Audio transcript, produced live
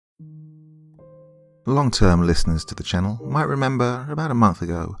Long-term listeners to the channel might remember about a month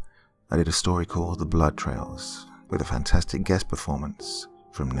ago I did a story called The Blood Trails with a fantastic guest performance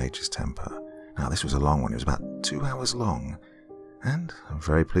from Nature's Temper. Now this was a long one, it was about 2 hours long, and I'm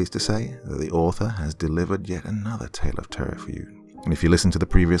very pleased to say that the author has delivered yet another tale of terror for you. And if you listen to the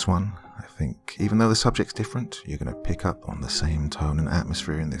previous one, I think even though the subject's different, you're going to pick up on the same tone and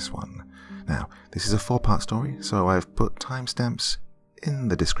atmosphere in this one. Now, this is a 4-part story, so I've put timestamps in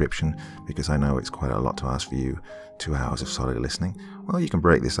the description because I know it's quite a lot to ask for you. 2 hours of solid listening. Well, you can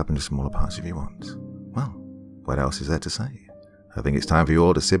break this up into smaller parts if you want. Well, what else is there to say? I think it's time for you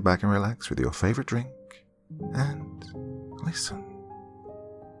all to sit back and relax with your favorite drink and listen.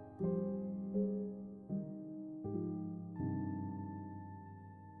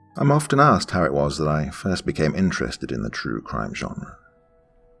 I'm often asked how it was that I first became interested in the true crime genre.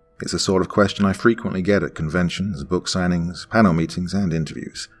 It's a sort of question I frequently get at conventions, book signings, panel meetings, and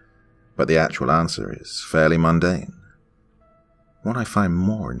interviews, but the actual answer is fairly mundane. What I find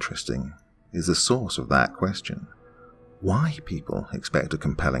more interesting is the source of that question. Why people expect a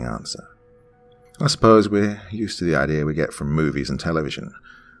compelling answer? I suppose we're used to the idea we get from movies and television,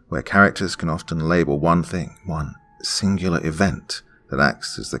 where characters can often label one thing, one singular event that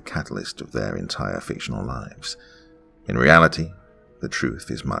acts as the catalyst of their entire fictional lives. In reality, the truth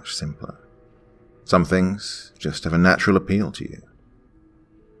is much simpler. Some things just have a natural appeal to you.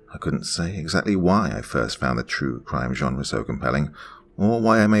 I couldn't say exactly why I first found the true crime genre so compelling, or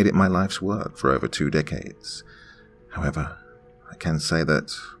why I made it my life's work for over 2 decades. However, I can say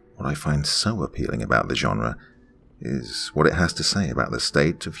that what I find so appealing about the genre is what it has to say about the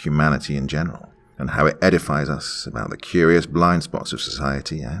state of humanity in general, and how it edifies us about the curious blind spots of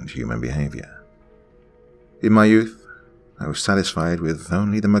society and human behavior. In my youth, I was satisfied with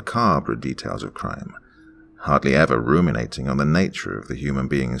only the macabre details of crime, hardly ever ruminating on the nature of the human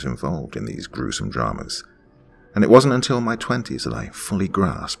beings involved in these gruesome dramas, and it wasn't until my 20s that I fully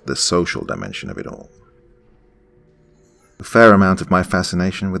grasped the social dimension of it all. A fair amount of my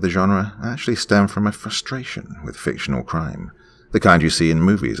fascination with the genre actually stemmed from a frustration with fictional crime, the kind you see in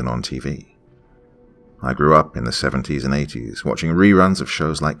movies and on TV. I grew up in the 70s and 80s watching reruns of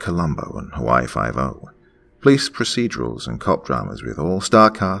shows like Columbo and Hawaii Five-0, police procedurals and cop dramas with all-star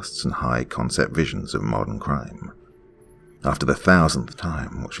casts and high-concept visions of modern crime. After the 1000th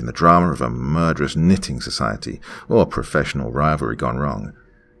time watching the drama of a murderous knitting society or professional rivalry gone wrong,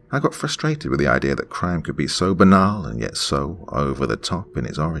 I got frustrated with the idea that crime could be so banal and yet so over-the-top in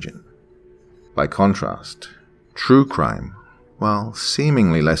its origin. By contrast, true crime, while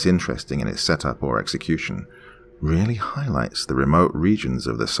seemingly less interesting in its setup or execution, really highlights the remote regions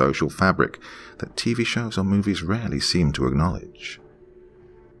of the social fabric that TV shows or movies rarely seem to acknowledge.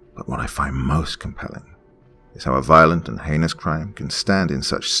 But what I find most compelling is how a violent and heinous crime can stand in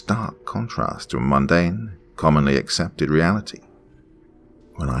such stark contrast to a mundane, commonly accepted reality.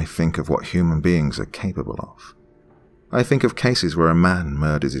 When I think of what human beings are capable of, I think of cases where a man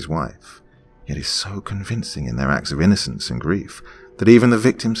murders his wife, yet is so convincing in their acts of innocence and grief that even the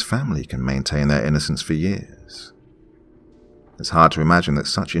victim's family can maintain their innocence for years. It's hard to imagine that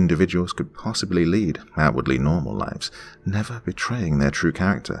such individuals could possibly lead outwardly normal lives, never betraying their true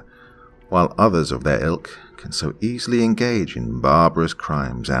character, while others of their ilk can so easily engage in barbarous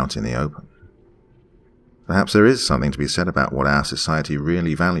crimes out in the open. Perhaps there is something to be said about what our society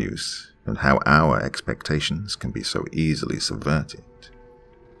really values, and how our expectations can be so easily subverted.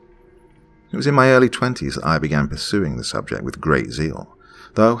 It was in my early 20s that I began pursuing the subject with great zeal,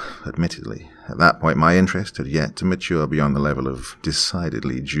 though, admittedly, at that point my interest had yet to mature beyond the level of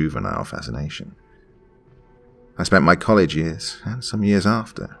decidedly juvenile fascination. I spent my college years, and some years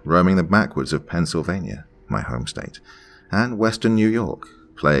after, roaming the backwoods of Pennsylvania, my home state, and western New York,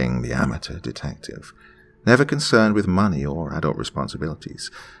 playing the amateur detective, never concerned with money or adult responsibilities,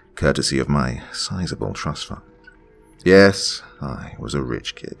 courtesy of my sizable trust fund. Yes, I was a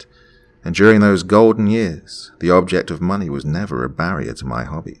rich kid, and during those golden years, the object of money was never a barrier to my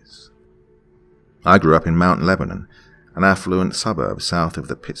hobbies. I grew up in Mount Lebanon, an affluent suburb south of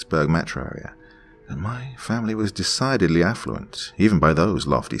the Pittsburgh metro area, and my family was decidedly affluent, even by those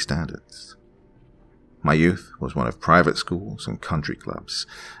lofty standards. My youth was one of private schools and country clubs,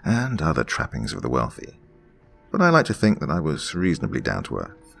 and other trappings of the wealthy, but I like to think that I was reasonably down to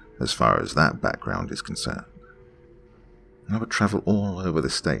earth, as far as that background is concerned. I would travel all over the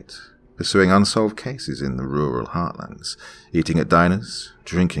state, pursuing unsolved cases in the rural heartlands, eating at diners,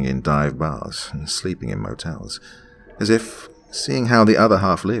 drinking in dive bars, and sleeping in motels, as if seeing how the other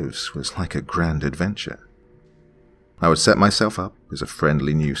half lives was like a grand adventure. I would set myself up as a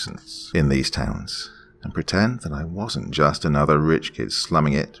friendly nuisance in these towns, and pretend that I wasn't just another rich kid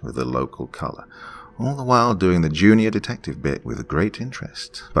slumming it with the local colour, all the while doing the junior detective bit with great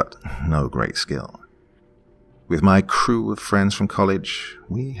interest, but no great skill. With my crew of friends from college,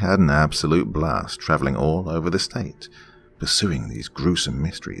 we had an absolute blast traveling all over the state, pursuing these gruesome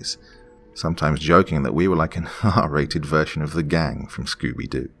mysteries, sometimes joking that we were like an R-rated version of the gang from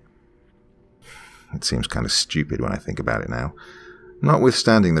Scooby-Doo. It seems kind of stupid when I think about it now,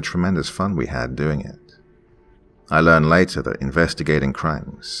 notwithstanding the tremendous fun we had doing it. I learned later that investigating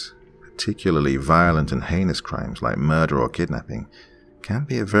crimes, particularly violent and heinous crimes like murder or kidnapping, can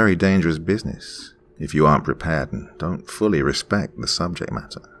be a very dangerous business if you aren't prepared and don't fully respect the subject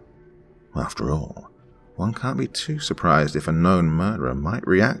matter. After all, one can't be too surprised if a known murderer might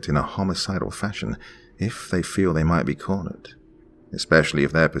react in a homicidal fashion if they feel they might be cornered, especially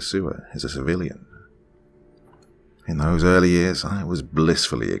if their pursuer is a civilian. In those early years, I was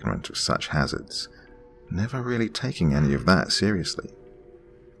blissfully ignorant of such hazards, never really taking any of that seriously.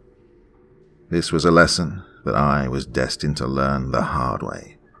 This was a lesson that I was destined to learn the hard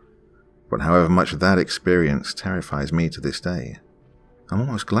way. But however much that experience terrifies me to this day, I'm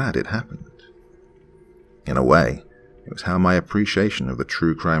almost glad it happened. In a way, it was how my appreciation of the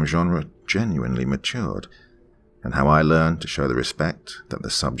true crime genre genuinely matured, and how I learned to show the respect that the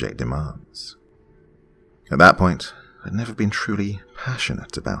subject demands. At that point, I'd never been truly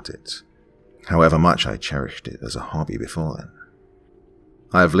passionate about it, however much I cherished it as a hobby before then.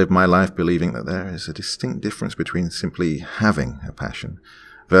 I have lived my life believing that there is a distinct difference between simply having a passion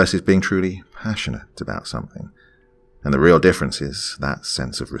versus being truly passionate about something, and the real difference is that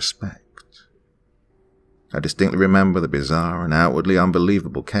sense of respect. I distinctly remember the bizarre and outwardly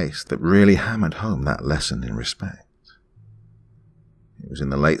unbelievable case that really hammered home that lesson in respect. It was in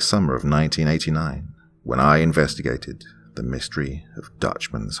the late summer of 1989 when I investigated the mystery of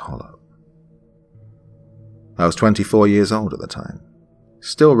Dutchman's Hollow. I was 24 years old at the time,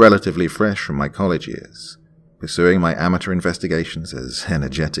 still relatively fresh from my college years, pursuing my amateur investigations as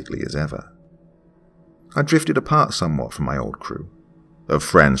energetically as ever. I drifted apart somewhat from my old crew of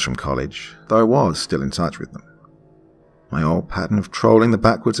friends from college, though I was still in touch with them. My old pattern of trolling the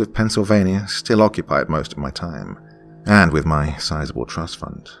backwoods of Pennsylvania still occupied most of my time, and with my sizable trust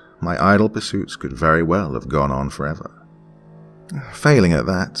fund, my idle pursuits could very well have gone on forever. Failing at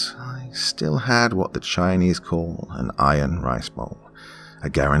that, I still had what the Chinese call an iron rice bowl, a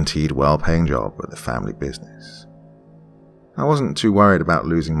guaranteed well-paying job at the family business. I wasn't too worried about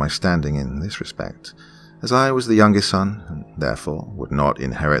losing my standing in this respect, as I was the youngest son, and therefore would not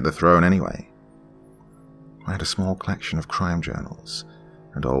inherit the throne anyway. I had a small collection of crime journals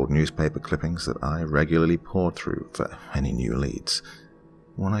and old newspaper clippings that I regularly poured through for any new leads.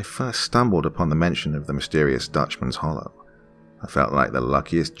 When I first stumbled upon the mention of the mysterious Dutchman's Hollow, I felt like the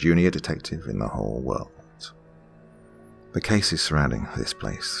luckiest junior detective in the whole world. The cases surrounding this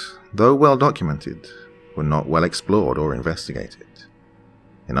place, though well documented, were not well explored or investigated.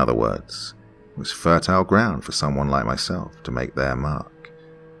 In other words, it was fertile ground for someone like myself to make their mark,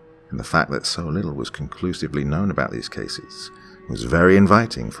 and the fact that so little was conclusively known about these cases was very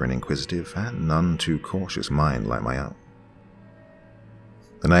inviting for an inquisitive and none too cautious mind like my own.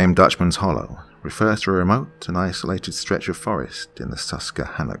 The name Dutchman's Hollow refers to a remote and isolated stretch of forest in the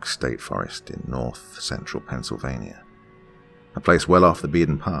Susquehannock State Forest in north-central Pennsylvania, a place well off the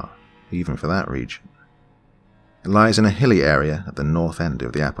beaten path, even for that region. It lies in a hilly area at the north end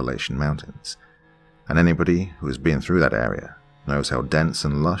of the Appalachian Mountains, and anybody who has been through that area knows how dense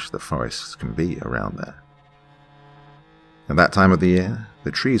and lush the forests can be around there. At that time of the year,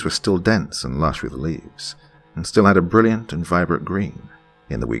 the trees were still dense and lush with leaves, and still had a brilliant and vibrant green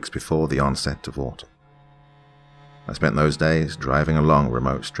in the weeks before the onset of autumn. I spent those days driving along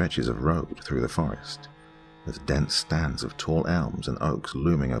remote stretches of road through the forest, with dense stands of tall elms and oaks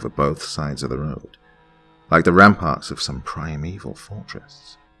looming over both sides of the road, like the ramparts of some primeval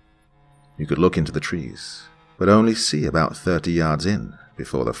fortress. You could look into the trees, but only see about 30 yards in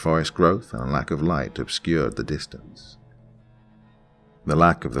before the forest growth and lack of light obscured the distance. The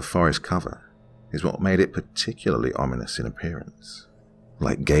lack of the forest cover is what made it particularly ominous in appearance,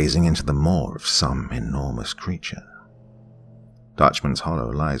 like gazing into the maw of some enormous creature. Dutchman's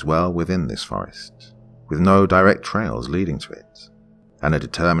Hollow lies well within this forest, with no direct trails leading to it, and a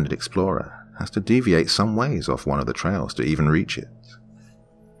determined explorer has to deviate some ways off one of the trails to even reach it.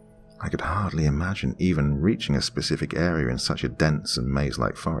 I could hardly imagine even reaching a specific area in such a dense and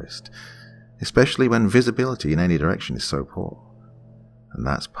maze-like forest, especially when visibility in any direction is so poor, and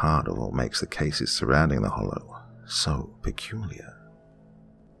that's part of what makes the cases surrounding the hollow so peculiar.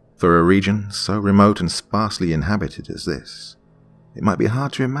 For a region so remote and sparsely inhabited as this, it might be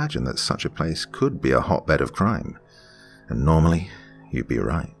hard to imagine that such a place could be a hotbed of crime, and normally you'd be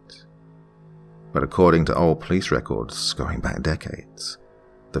right. but according to old police records going back decades,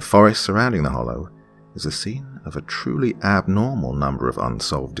 the forest surrounding the hollow is the scene of a truly abnormal number of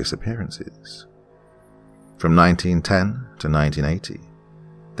unsolved disappearances. From 1910 to 1980,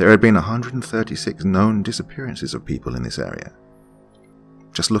 there had been 136 known disappearances of people in this area.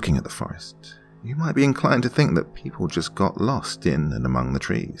 Just looking at the forest, you might be inclined to think that people just got lost in and among the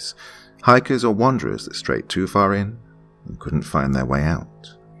trees, hikers or wanderers that strayed too far in and couldn't find their way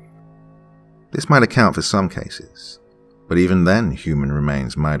out. This might account for some cases, but even then human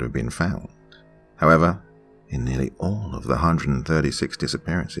remains might have been found. However, in nearly all of the 136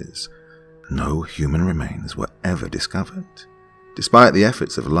 disappearances, no human remains were ever discovered, despite the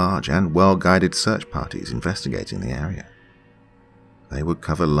efforts of large and well-guided search parties investigating the area. They would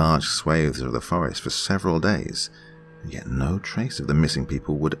cover large swathes of the forest for several days, and yet no trace of the missing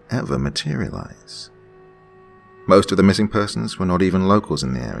people would ever materialize. Most of the missing persons were not even locals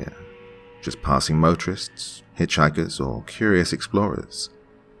in the area, just passing motorists, hitchhikers, or curious explorers,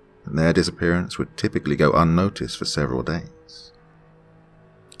 and their disappearance would typically go unnoticed for several days.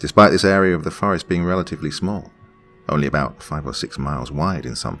 Despite this area of the forest being relatively small, only about 5 or 6 miles wide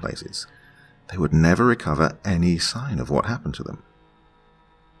in some places, they would never recover any sign of what happened to them.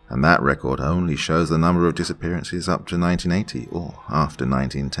 And that record only shows the number of disappearances up to 1980 or after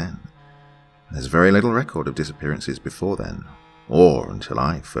 1910. There's very little record of disappearances before then, or until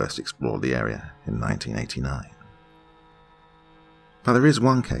I first explored the area in 1989. But there is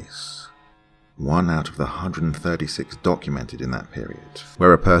one case, one out of the 136 documented in that period,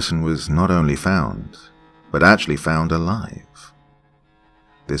 where a person was not only found, but actually found alive.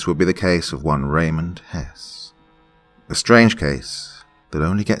 This would be the case of one Raymond Hess. A strange case that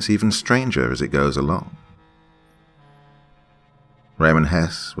only gets even stranger as it goes along. Raymond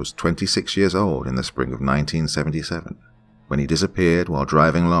Hess was 26 years old in the spring of 1977, when he disappeared while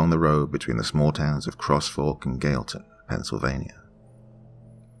driving along the road between the small towns of Cross Fork and Gailton, Pennsylvania.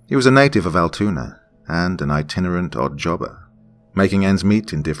 He was a native of Altoona and an itinerant odd jobber, making ends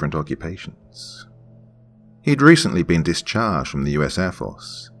meet in different occupations. He'd recently been discharged from the US Air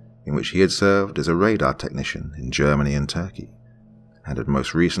Force, in which he had served as a radar technician in Germany and Turkey, and had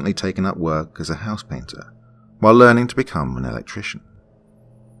most recently taken up work as a house painter while learning to become an electrician.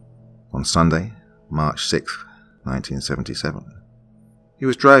 On Sunday, March 6, 1977, he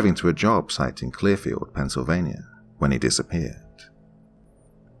was driving to a job site in Clearfield, Pennsylvania, when he disappeared.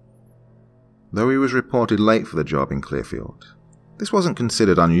 Though he was reported late for the job in Clearfield, this wasn't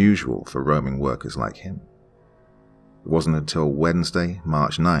considered unusual for roaming workers like him. It wasn't until Wednesday,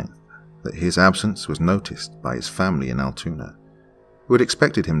 March 9th, that his absence was noticed by his family in Altoona, who had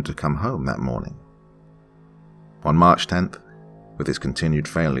expected him to come home that morning. On March 10th, with his continued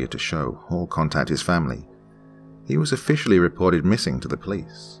failure to show or contact his family, he was officially reported missing to the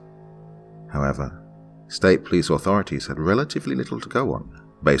police. However, state police authorities had relatively little to go on,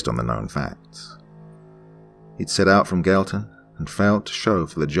 based on the known facts. He'd set out from Gailton and failed to show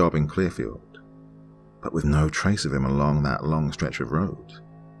for the job in Clearfield, but with no trace of him along that long stretch of road,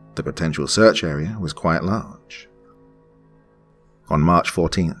 the potential search area was quite large. On March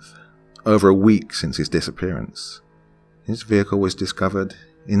 14th, over a week since his disappearance, his vehicle was discovered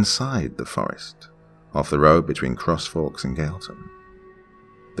inside the forest, off the road between Cross Forks and Gailton.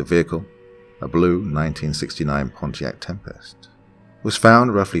 The vehicle, a blue 1969 Pontiac Tempest, was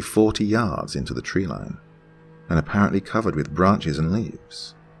found roughly 40 yards into the tree line, and apparently covered with branches and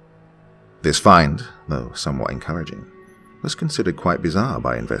leaves. This find, though somewhat encouraging, was considered quite bizarre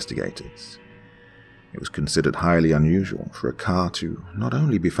by investigators. It was considered highly unusual for a car to not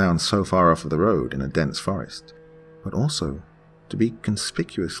only be found so far off of the road in a dense forest, but also to be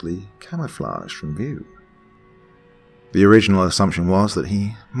conspicuously camouflaged from view. The original assumption was that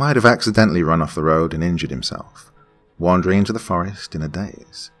he might have accidentally run off the road and injured himself, wandering into the forest in a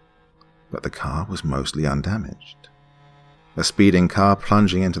daze, but the car was mostly undamaged. A speeding car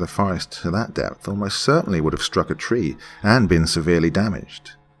plunging into the forest to that depth almost certainly would have struck a tree and been severely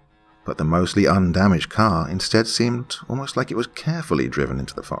damaged, but the mostly undamaged car instead seemed almost like it was carefully driven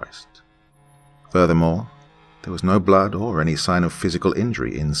into the forest. Furthermore, there was no blood or any sign of physical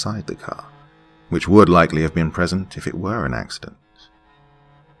injury inside the car, which would likely have been present if it were an accident.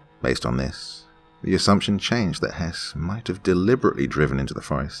 Based on this, the assumption changed that Hess might have deliberately driven into the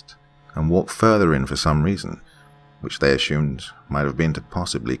forest and walked further in for some reason, which they assumed might have been to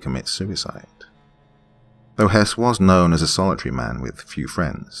possibly commit suicide. Though Hess was known as a solitary man with few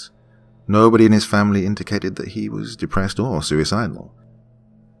friends, nobody in his family indicated that he was depressed or suicidal.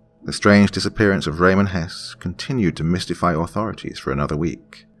 The strange disappearance of Raymond Hess continued to mystify authorities for another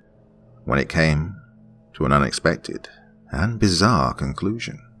week, when it came to an unexpected and bizarre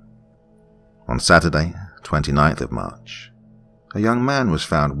conclusion. On Saturday, 29th of March, a young man was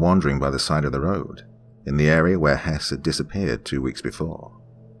found wandering by the side of the road in the area where Hess had disappeared 2 weeks before.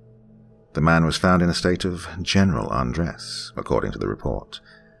 The man was found in a state of general undress, according to the report,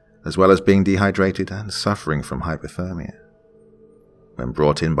 as well as being dehydrated and suffering from hypothermia. When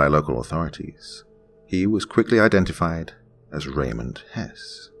brought in by local authorities, he was quickly identified as Raymond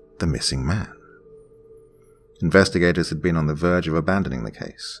Hess, the missing man. Investigators had been on the verge of abandoning the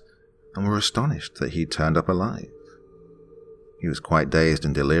case and were astonished that he turned up alive. He was quite dazed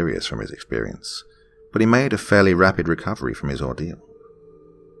and delirious from his experience, but he made a fairly rapid recovery from his ordeal.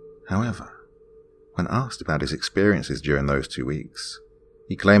 However, when asked about his experiences during those 2 weeks,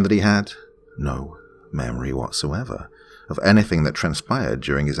 he claimed that he had no memory whatsoever of anything that transpired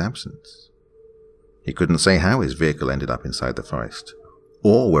during his absence. He couldn't say how his vehicle ended up inside the forest,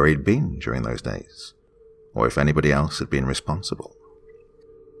 or where he'd been during those days, or if anybody else had been responsible.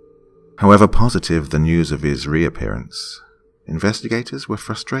 However positive the news of his reappearance, investigators were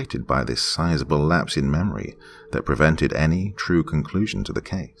frustrated by this sizable lapse in memory that prevented any true conclusion to the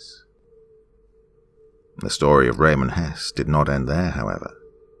case. The story of Raymond Hess did not end there, however.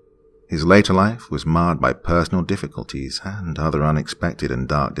 His later life was marred by personal difficulties and other unexpected and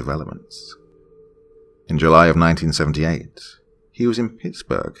dark developments. In July of 1978, he was in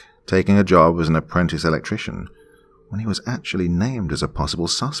Pittsburgh taking a job as an apprentice electrician when he was actually named as a possible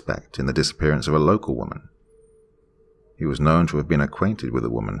suspect in the disappearance of a local woman. He was known to have been acquainted with the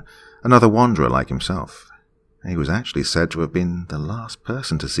woman, another wanderer like himself, and he was actually said to have been the last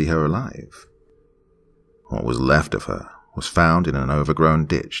person to see her alive. What was left of her was found in an overgrown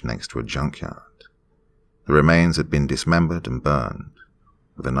ditch next to a junkyard. The remains had been dismembered and burned,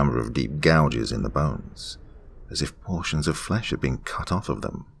 with a number of deep gouges in the bones, as if portions of flesh had been cut off of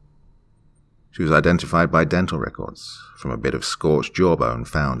them. She was identified by dental records from a bit of scorched jawbone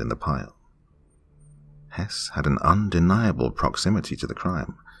found in the pile. Hess had an undeniable proximity to the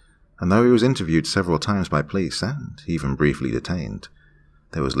crime, and though he was interviewed several times by police and even briefly detained,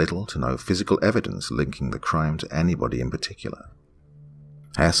 there was little to no physical evidence linking the crime to anybody in particular.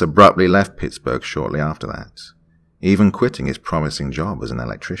 Hess abruptly left Pittsburgh shortly after that, even quitting his promising job as an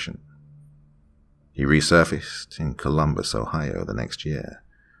electrician. He resurfaced in Columbus, Ohio the next year,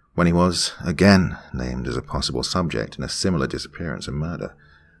 when he was again named as a possible subject in a similar disappearance and murder,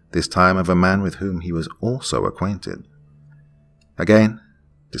 this time of a man with whom he was also acquainted. Again,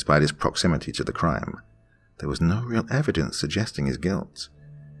 despite his proximity to the crime, there was no real evidence suggesting his guilt,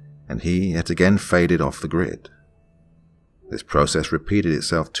 and he yet again faded off the grid. This process repeated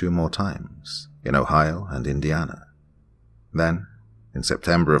itself 2 more times, in Ohio and Indiana. Then, in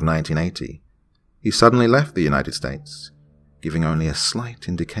September of 1980, he suddenly left the United States, giving only a slight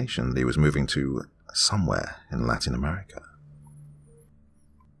indication that he was moving to somewhere in Latin America.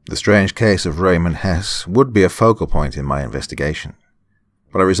 The strange case of Raymond Hess would be a focal point in my investigation,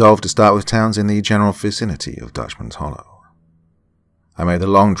 but I resolved to start with towns in the general vicinity of Dutchman's Hollow. I made the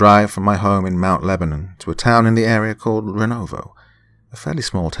long drive from my home in Mount Lebanon to a town in the area called Renovo, a fairly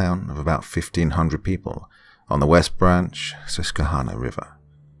small town of about 1,500 people on the West Branch Susquehanna River,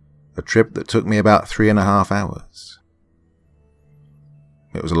 a trip that took me about 3.5 hours.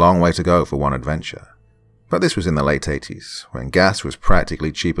 It was a long way to go for one adventure, but this was in the late 80s, when gas was practically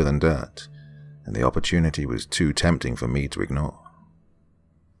cheaper than dirt, and the opportunity was too tempting for me to ignore.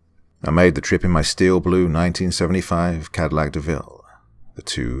 I made the trip in my steel blue 1975 Cadillac DeVille, the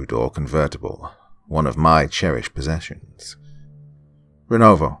 2-door convertible, one of my cherished possessions.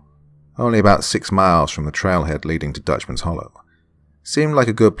 Renovo, only about 6 miles from the trailhead leading to Dutchman's Hollow, seemed like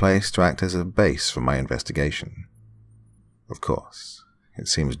a good place to act as a base for my investigation. Of course, it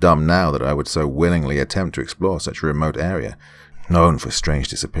seems dumb now that I would so willingly attempt to explore such a remote area, known for strange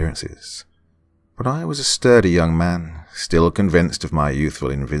disappearances. But I was a sturdy young man, still convinced of my youthful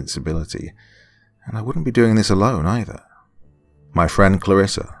invincibility, and I wouldn't be doing this alone either. My friend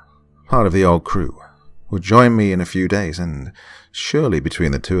Clarissa, part of the old crew, would join me in a few days, and surely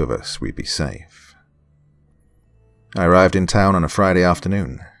between the 2 of us we'd be safe. I arrived in town on a Friday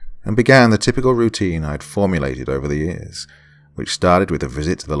afternoon, and began the typical routine I'd formulated over the years, which started with a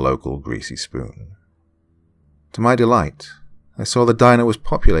visit to the local Greasy Spoon. To my delight, I saw the diner was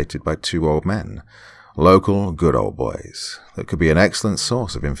populated by 2 old men, local good old boys, that could be an excellent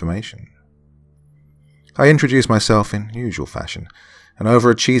source of information. I introduced myself in usual fashion, and over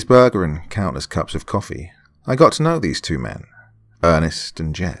a cheeseburger and countless cups of coffee, I got to know these 2 men, Ernest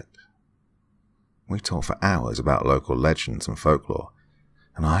and Jed. We talked for hours about local legends and folklore,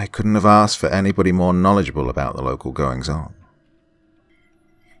 and I couldn't have asked for anybody more knowledgeable about the local goings-on.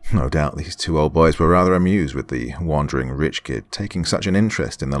 No doubt these 2 old boys were rather amused with the wandering rich kid taking such an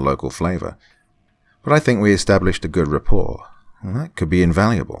interest in the local flavor, but I think we established a good rapport, and that could be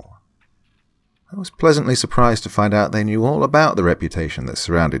invaluable. I was pleasantly surprised to find out they knew all about the reputation that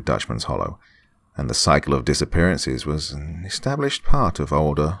surrounded Dutchman's Hollow, and the cycle of disappearances was an established part of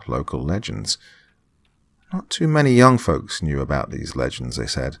older local legends. Not too many young folks knew about these legends, they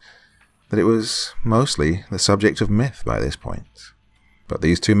said, that it was mostly the subject of myth by this point. But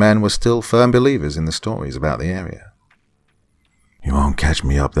these two men were still firm believers in the stories about the area. "You won't catch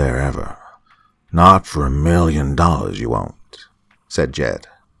me up there ever. Not for $1 million you won't," said Jed.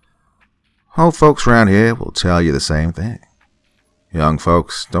 "Old folks around here will tell you the same thing. Young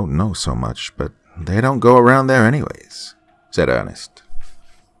folks don't know so much, but they don't go around there anyways," said Ernest.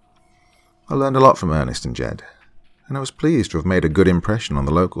 I learned a lot from Ernest and Jed, and I was pleased to have made a good impression on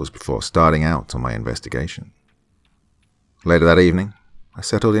the locals before starting out on my investigation. Later that evening, I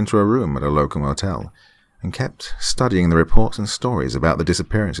settled into a room at a local motel and kept studying the reports and stories about the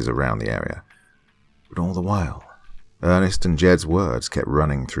disappearances around the area. But all the while, Ernest and Jed's words kept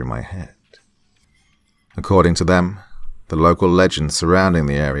running through my head. According to them, the local legends surrounding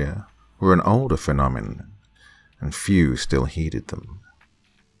the area were an older phenomenon, and few still heeded them.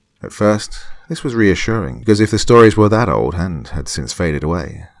 At first, this was reassuring, because if the stories were that old and had since faded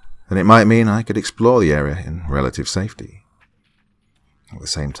away, then it might mean I could explore the area in relative safety. At the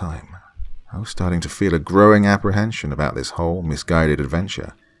same time, I was starting to feel a growing apprehension about this whole misguided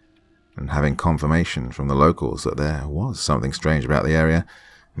adventure, and having confirmation from the locals that there was something strange about the area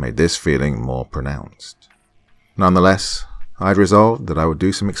made this feeling more pronounced. Nonetheless, I'd resolved that I would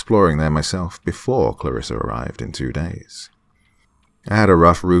do some exploring there myself before Clarissa arrived in 2 days. I had a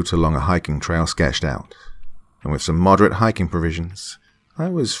rough route along a hiking trail sketched out, and with some moderate hiking provisions, I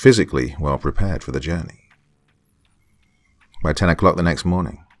was physically well prepared for the journey. By 10 o'clock the next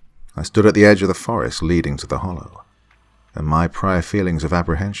morning, I stood at the edge of the forest leading to the hollow, and my prior feelings of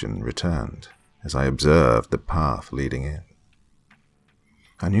apprehension returned as I observed the path leading in.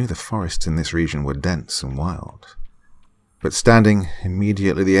 I knew the forests in this region were dense and wild, but standing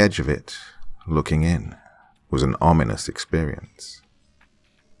immediately at the edge of it, looking in, was an ominous experience.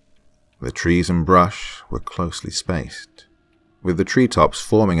 The trees and brush were closely spaced, with the treetops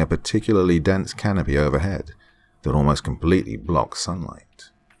forming a particularly dense canopy overhead that almost completely blocked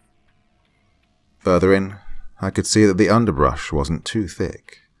sunlight. Further in, I could see that the underbrush wasn't too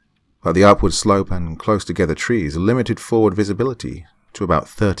thick, but the upward slope and close-together trees limited forward visibility to about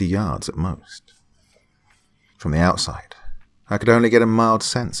 30 yards at most. From the outside, I could only get a mild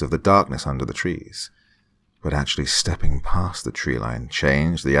sense of the darkness under the trees, but actually stepping past the tree line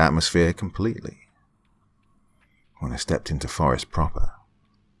changed the atmosphere completely. When I stepped into forest proper,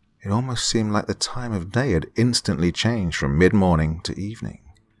 it almost seemed like the time of day had instantly changed from mid-morning to evening,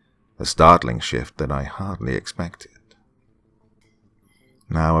 a startling shift that I hardly expected.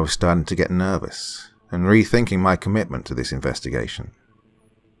 Now I was starting to get nervous and rethinking my commitment to this investigation,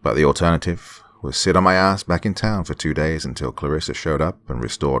 but the alternative was sit on my ass back in town for 2 days until Clarissa showed up and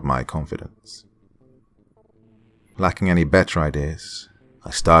restored my confidence. Lacking any better ideas, I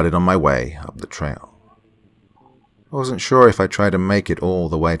started on my way up the trail. I wasn't sure if I'd try to make it all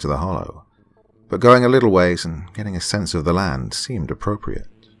the way to the hollow, but going a little ways and getting a sense of the land seemed appropriate.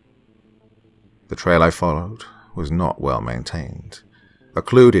 The trail I followed was not well maintained,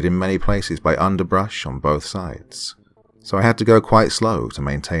 occluded in many places by underbrush on both sides, so I had to go quite slow to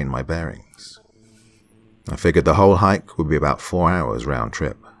maintain my bearings. I figured the whole hike would be about 4 hours round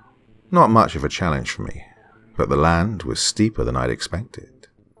trip. Not much of a challenge for me, but the land was steeper than I'd expected.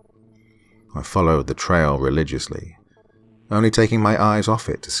 I followed the trail religiously, only taking my eyes off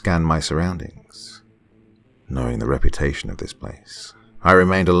it to scan my surroundings. Knowing the reputation of this place, I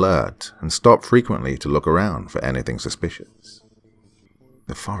remained alert and stopped frequently to look around for anything suspicious.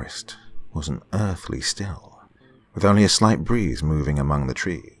 The forest was an earthly still, with only a slight breeze moving among the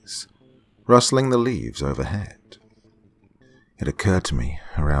trees, rustling the leaves overhead. It occurred to me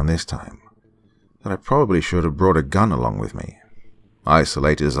around this time that I probably should have brought a gun along with me,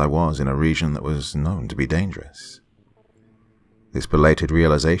 isolated as I was in a region that was known to be dangerous. This belated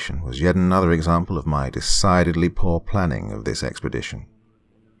realization was yet another example of my decidedly poor planning of this expedition.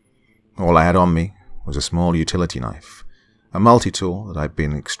 All I had on me was a small utility knife, a multi-tool that I'd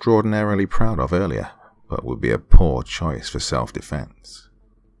been extraordinarily proud of earlier, but would be a poor choice for self-defense.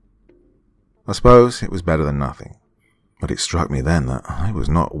 I suppose it was better than nothing, but it struck me then that I was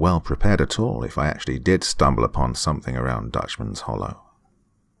not well prepared at all if I actually did stumble upon something around Dutchman's Hollow.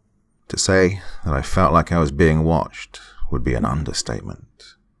 To say that I felt like I was being watched would be an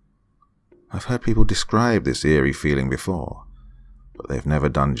understatement. I've heard people describe this eerie feeling before, but they've never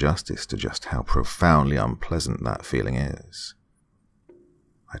done justice to just how profoundly unpleasant that feeling is.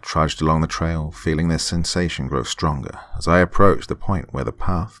 I trudged along the trail, feeling this sensation grow stronger as I approached the point where the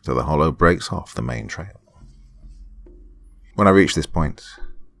path to the hollow breaks off the main trail. When I reached this point,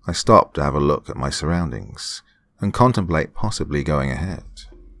 I stopped to have a look at my surroundings and contemplate possibly going ahead.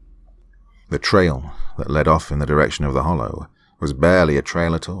 The trail that led off in the direction of the hollow was barely a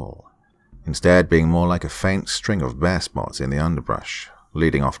trail at all, instead being more like a faint string of bare spots in the underbrush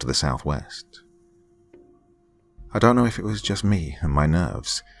leading off to the southwest. I don't know if it was just me and my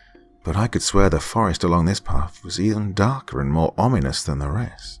nerves, but I could swear the forest along this path was even darker and more ominous than the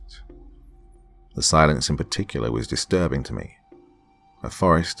rest. The silence in particular was disturbing to me. A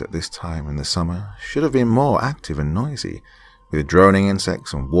forest at this time in the summer should have been more active and noisy, with droning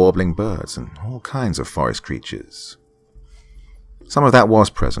insects and warbling birds and all kinds of forest creatures. Some of that was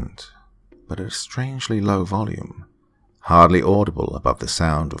present, but at a strangely low volume, hardly audible above the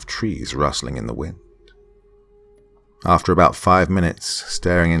sound of trees rustling in the wind. After about 5 minutes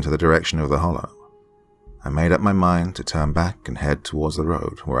staring into the direction of the hollow, I made up my mind to turn back and head towards the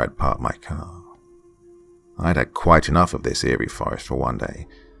road where I'd parked my car. I'd had quite enough of this eerie forest for one day,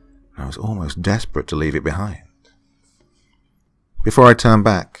 and I was almost desperate to leave it behind. Before I turned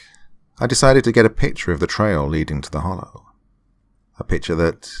back, I decided to get a picture of the trail leading to the hollow. A picture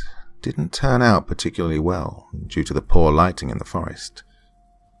that didn't turn out particularly well due to the poor lighting in the forest,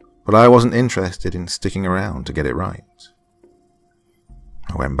 but I wasn't interested in sticking around to get it right.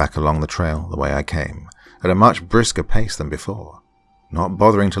 I went back along the trail the way I came, at a much brisker pace than before, not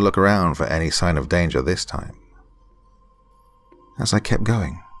bothering to look around for any sign of danger this time. As I kept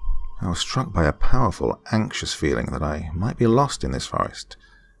going, I was struck by a powerful, anxious feeling that I might be lost in this forest,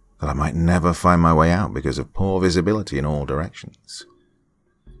 that I might never find my way out because of poor visibility in all directions.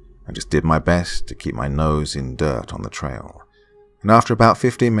 I just did my best to keep my nose in dirt on the trail, and after about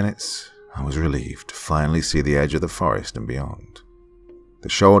 15 minutes, I was relieved to finally see the edge of the forest and beyond, the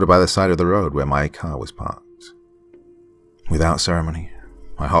shoulder by the side of the road where my car was parked. Without ceremony,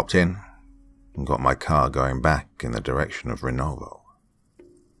 I hopped in and got my car going back in the direction of Renovo.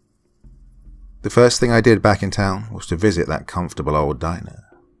 The first thing I did back in town was to visit that comfortable old diner.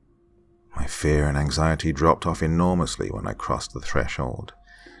 My fear and anxiety dropped off enormously when I crossed the threshold,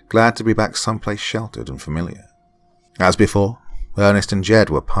 glad to be back someplace sheltered and familiar. As before, Ernest and Jed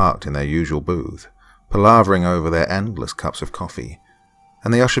were parked in their usual booth, palavering over their endless cups of coffee,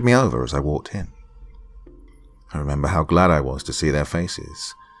 and they ushered me over as I walked in. I remember how glad I was to see their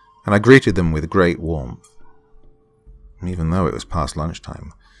faces, and I greeted them with great warmth. Even though it was past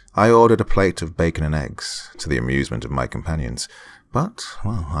lunchtime, I ordered a plate of bacon and eggs, to the amusement of my companions, but,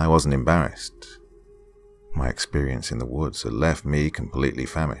 well, I wasn't embarrassed. My experience in the woods had left me completely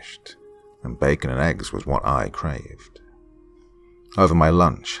famished, and bacon and eggs was what I craved. Over my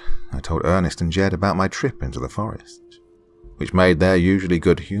lunch, I told Ernest and Jed about my trip into the forest, which made their usually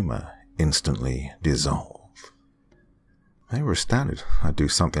good humor instantly dissolve. They were astounded I'd do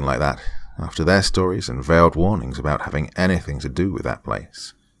something like that, after their stories and veiled warnings about having anything to do with that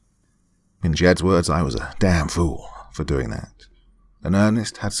place. In Jed's words, I was a damn fool for doing that, and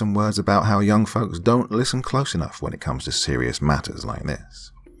Ernest had some words about how young folks don't listen close enough when it comes to serious matters like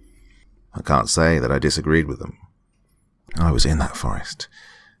this. I can't say that I disagreed with them. I was in that forest,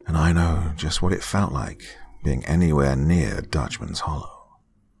 and I know just what it felt like being anywhere near Dutchman's Hollow.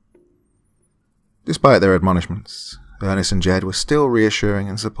 Despite their admonishments, Ernest and Jed were still reassuring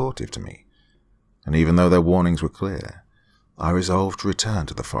and supportive to me, and even though their warnings were clear, I resolved to return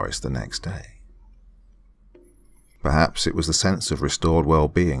to the forest the next day. Perhaps it was the sense of restored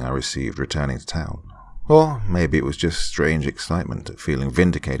well-being I received returning to town, or maybe it was just strange excitement at feeling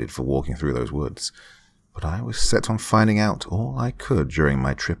vindicated for walking through those woods, but I was set on finding out all I could during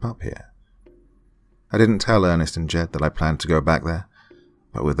my trip up here. I didn't tell Ernest and Jed that I planned to go back there,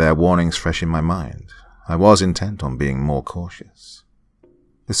 but with their warnings fresh in my mind, I was intent on being more cautious.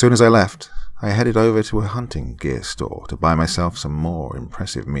 As soon as I left, I headed over to a hunting gear store to buy myself some more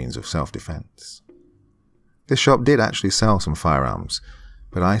impressive means of self-defense. This shop did actually sell some firearms,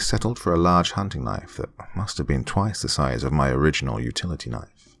 but I settled for a large hunting knife that must have been twice the size of my original utility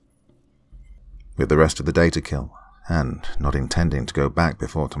knife. With the rest of the day to kill, and not intending to go back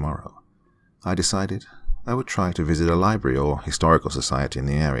before tomorrow, I decided I would try to visit a library or historical society in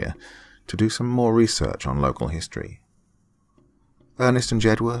the area to do some more research on local history. Ernest and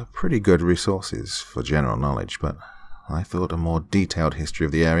Jed were pretty good resources for general knowledge, but I thought a more detailed history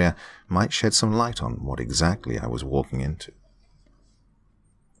of the area might shed some light on what exactly I was walking into.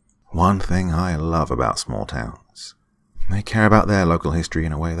 One thing I love about small towns: they care about their local history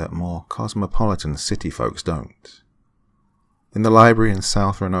in a way that more cosmopolitan city folks don't. In the library in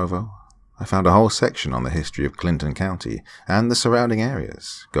South Renovo, I found a whole section on the history of Clinton County and the surrounding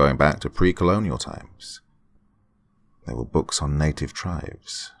areas, going back to pre-colonial times. There were books on native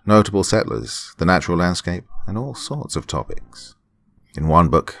tribes, notable settlers, the natural landscape, and all sorts of topics. In one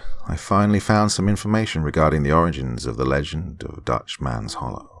book, I finally found some information regarding the origins of the legend of Dutchman's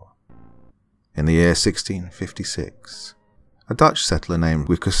Hollow. In the year 1656, a Dutch settler named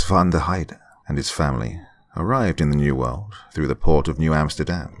Wikus van der Heide and his family arrived in the New World through the port of New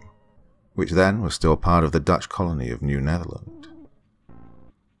Amsterdam, which then was still part of the Dutch colony of New Netherland.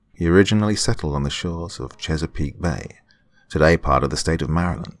 He originally settled on the shores of Chesapeake Bay, today part of the state of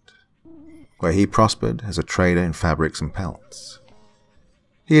Maryland, where he prospered as a trader in fabrics and pelts.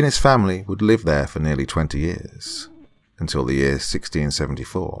 He and his family would live there for nearly 20 years, until the year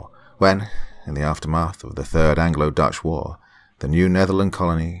 1674, when, in the aftermath of the Third Anglo-Dutch War, the New Netherland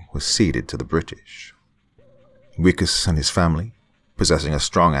colony was ceded to the British. Wikus and his family, possessing a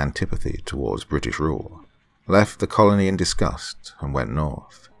strong antipathy towards British rule, left the colony in disgust and went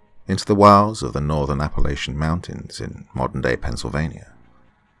north, into the wilds of the northern Appalachian Mountains in modern-day Pennsylvania.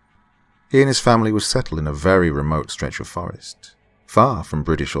 He and his family would settle in a very remote stretch of forest, far from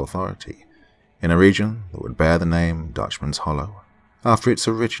British authority, in a region that would bear the name Dutchman's Hollow after its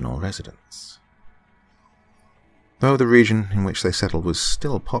original residents. Though the region in which they settled was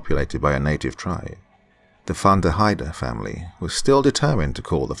still populated by a native tribe, the Van der Heide family was still determined to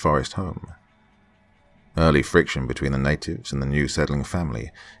call the forest home. Early friction between the natives and the new settling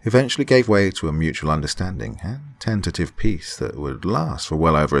family eventually gave way to a mutual understanding and tentative peace that would last for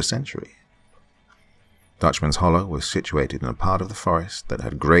well over a century. Dutchman's Hollow was situated in a part of the forest that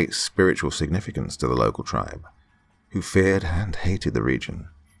had great spiritual significance to the local tribe, who feared and hated the region,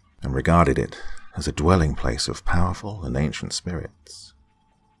 and regarded it as a dwelling place of powerful and ancient spirits.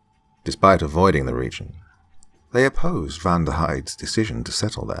 Despite avoiding the region, they opposed Van der Heide's decision to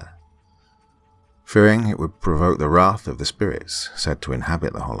settle there, fearing it would provoke the wrath of the spirits said to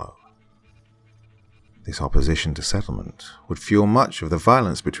inhabit the hollow. This opposition to settlement would fuel much of the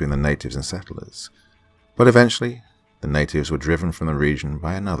violence between the natives and settlers, but eventually the natives were driven from the region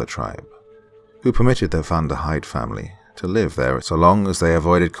by another tribe, who permitted the Van der Heide family to live there so long as they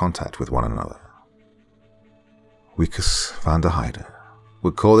avoided contact with one another. Wikus van der Heide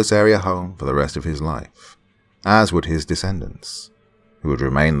would call this area home for the rest of his life, as would his descendants, who would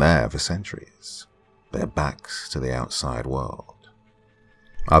remain there for centuries, their backs to the outside world.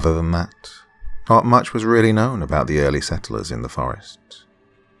 Other than that, not much was really known about the early settlers in the forest.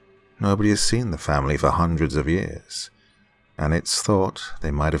 Nobody has seen the family for hundreds of years, and it's thought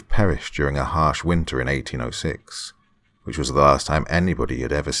they might have perished during a harsh winter in 1806, which was the last time anybody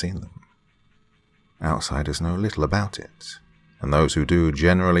had ever seen them. Outsiders know little about it, and those who do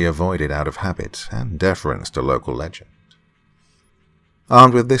generally avoid it out of habit and deference to local legend.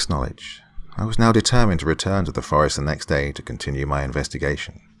 Armed with this knowledge, I was now determined to return to the forest the next day to continue my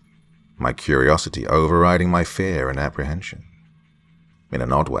investigation, my curiosity overriding my fear and apprehension. In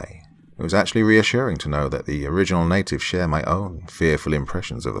an odd way, it was actually reassuring to know that the original natives share my own fearful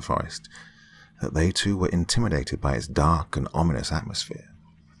impressions of the forest, that they too were intimidated by its dark and ominous atmosphere.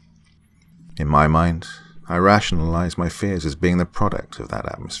 In my mind, I rationalized my fears as being the product of that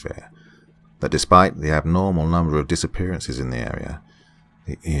atmosphere, that despite the abnormal number of disappearances in the area,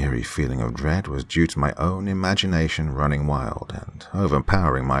 the eerie feeling of dread was due to my own imagination running wild and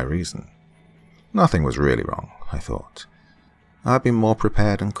overpowering my reason. Nothing was really wrong, I thought. I'd be more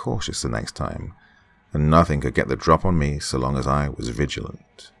prepared and cautious the next time, and nothing could get the drop on me so long as I was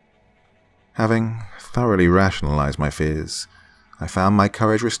vigilant. Having thoroughly rationalized my fears, I found my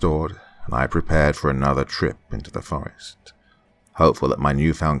courage restored, and I prepared for another trip into the forest, hopeful that my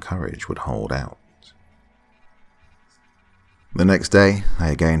newfound courage would hold out. The next day, I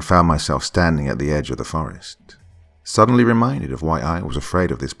again found myself standing at the edge of the forest, suddenly reminded of why I was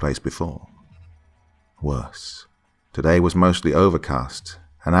afraid of this place before. Worse, today was mostly overcast,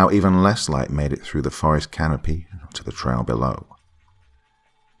 and now even less light made it through the forest canopy to the trail below.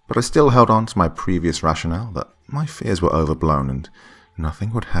 But I still held on to my previous rationale that my fears were overblown and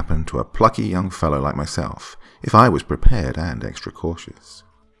nothing would happen to a plucky young fellow like myself if I was prepared and extra cautious.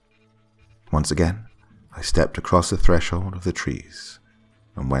 Once again, I stepped across the threshold of the trees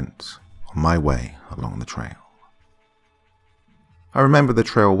and went on my way along the trail. I remembered the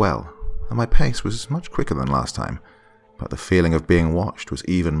trail well, and my pace was much quicker than last time, but the feeling of being watched was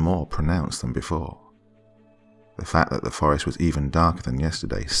even more pronounced than before. The fact that the forest was even darker than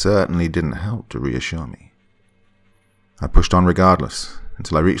yesterday certainly didn't help to reassure me. I pushed on regardless,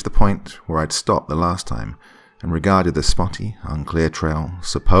 until I reached the point where I'd stopped the last time and regarded the spotty, unclear trail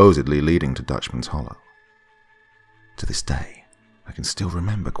supposedly leading to Dutchman's Hollow. To this day, I can still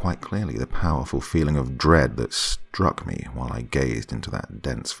remember quite clearly the powerful feeling of dread that struck me while I gazed into that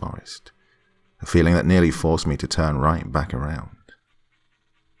dense forest, a feeling that nearly forced me to turn right back around.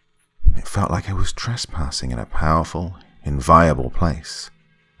 It felt like I was trespassing in a powerful, inviolable place,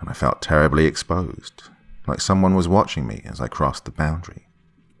 and I felt terribly exposed, like someone was watching me as I crossed the boundary.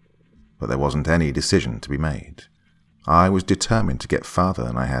 But there wasn't any decision to be made. I was determined to get farther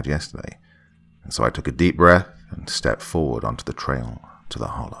than I had yesterday, and so I took a deep breath and stepped forward onto the trail to the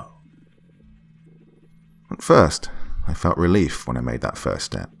hollow. At first, I felt relief when I made that first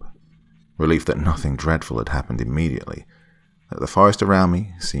step. Relief that nothing dreadful had happened immediately, that the forest around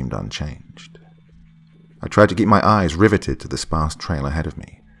me seemed unchanged. I tried to keep my eyes riveted to the sparse trail ahead of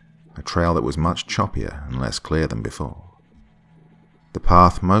me, a trail that was much choppier and less clear than before. The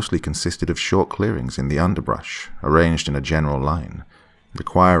path mostly consisted of short clearings in the underbrush, arranged in a general line,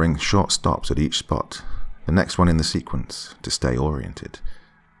 requiring short stops at each spot, the next one in the sequence, to stay oriented.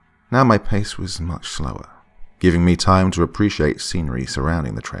 Now my pace was much slower, giving me time to appreciate scenery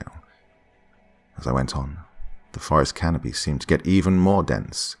surrounding the trail. As I went on, the forest canopy seemed to get even more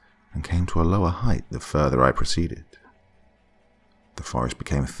dense and came to a lower height the further I proceeded. The forest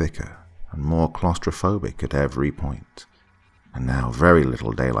became thicker and more claustrophobic at every point, and now very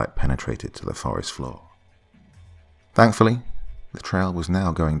little daylight penetrated to the forest floor. Thankfully, the trail was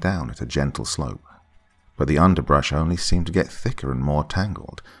now going down at a gentle slope, but the underbrush only seemed to get thicker and more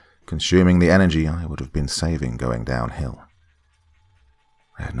tangled, consuming the energy I would have been saving going downhill.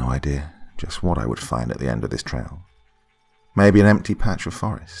 I had no idea just what I would find at the end of this trail. Maybe an empty patch of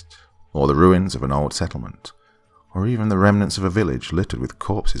forest, or the ruins of an old settlement, or even the remnants of a village littered with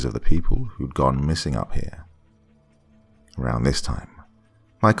corpses of the people who'd gone missing up here. Around this time,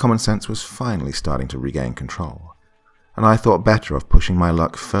 my common sense was finally starting to regain control, and I thought better of pushing my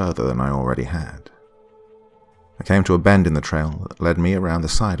luck further than I already had. I came to a bend in the trail that led me around the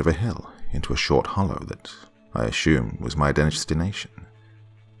side of a hill into a short hollow that I assumed was my destination.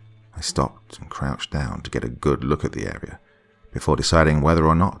 I stopped and crouched down to get a good look at the area before deciding whether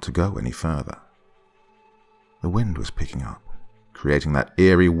or not to go any further. The wind was picking up, creating that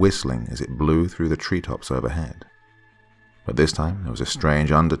eerie whistling as it blew through the treetops overhead. But this time there was a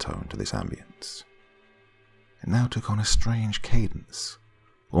strange undertone to this ambience. It now took on a strange cadence,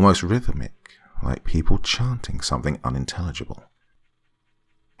 almost rhythmic, like people chanting something unintelligible.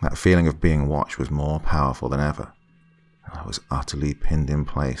 That feeling of being watched was more powerful than ever, and I was utterly pinned in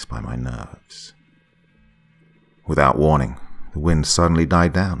place by my nerves. Without warning, the wind suddenly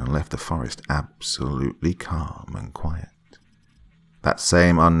died down and left the forest absolutely calm and quiet. That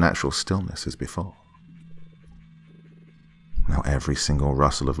same unnatural stillness as before. Now every single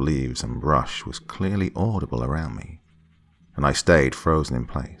rustle of leaves and brush was clearly audible around me, and I stayed frozen in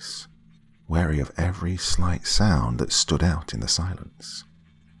place, wary of every slight sound that stood out in the silence.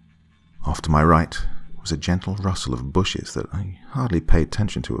 Off to my right was a gentle rustle of bushes that I hardly paid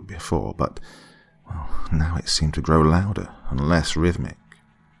attention to before, but, well, now it seemed to grow louder and less rhythmic,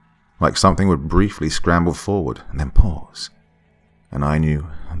 like something would briefly scramble forward and then pause, and I knew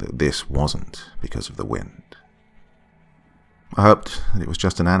that this wasn't because of the wind. I hoped that it was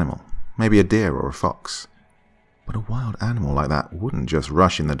just an animal, maybe a deer or a fox, but a wild animal like that wouldn't just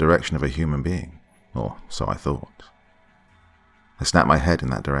rush in the direction of a human being, or so I thought. I snapped my head in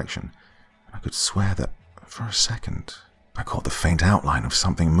that direction, and I could swear that, for a second, I caught the faint outline of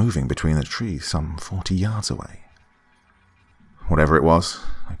something moving between the trees some 40 yards away. Whatever it was,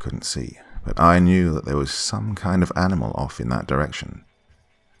 I couldn't see, but I knew that there was some kind of animal off in that direction,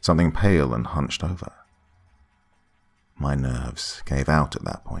 something pale and hunched over. My nerves gave out at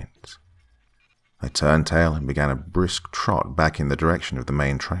that point. I turned tail and began a brisk trot back in the direction of the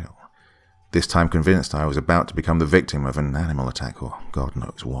main trail, this time convinced I was about to become the victim of an animal attack or God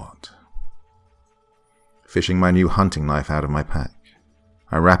knows what. Fishing my new hunting knife out of my pack,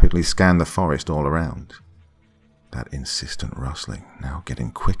 I rapidly scanned the forest all around, that insistent rustling now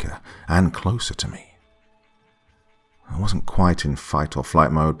getting quicker and closer to me. I wasn't quite in fight or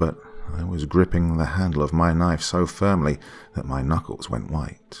flight mode, but I was gripping the handle of my knife so firmly that my knuckles went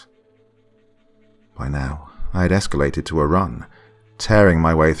white. By now, I had escalated to a run, tearing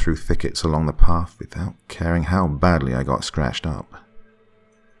my way through thickets along the path without caring how badly I got scratched up.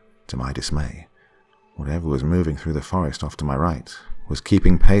 To my dismay, whatever was moving through the forest off to my right was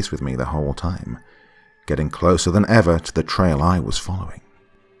keeping pace with me the whole time, getting closer than ever to the trail I was following.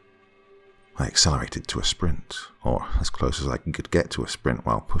 I accelerated to a sprint, or as close as I could get to a sprint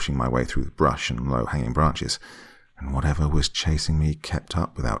while pushing my way through the brush and low-hanging branches, and whatever was chasing me kept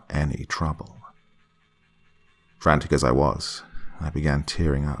up without any trouble. Frantic as I was, I began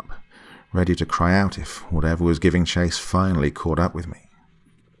tearing up, ready to cry out if whatever was giving chase finally caught up with me.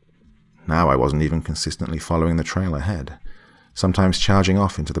 Now I wasn't even consistently following the trail ahead, sometimes charging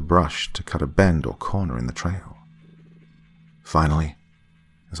off into the brush to cut a bend or corner in the trail. Finally,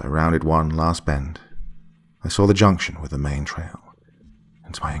 as I rounded one last bend, I saw the junction with the main trail,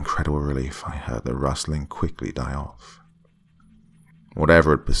 and to my incredible relief I heard the rustling quickly die off.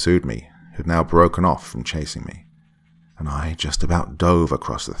 Whatever had pursued me had now broken off from chasing me, and I just about dove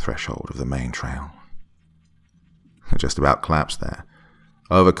across the threshold of the main trail. I just about collapsed there,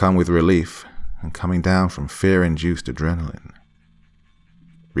 overcome with relief and coming down from fear-induced adrenaline.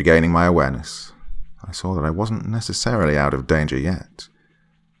 Regaining my awareness, I saw that I wasn't necessarily out of danger yet,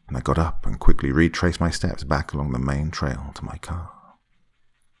 and I got up and quickly retraced my steps back along the main trail to my car.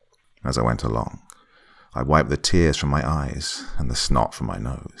 As I went along, I wiped the tears from my eyes and the snot from my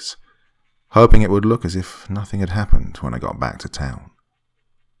nose, hoping it would look as if nothing had happened when I got back to town.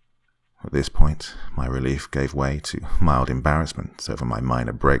 At this point, my relief gave way to mild embarrassment over my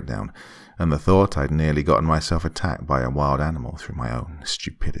minor breakdown and the thought I'd nearly gotten myself attacked by a wild animal through my own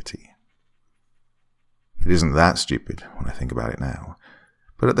stupidity. It isn't that stupid when I think about it now,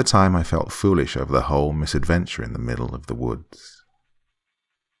 but at the time I felt foolish over the whole misadventure in the middle of the woods.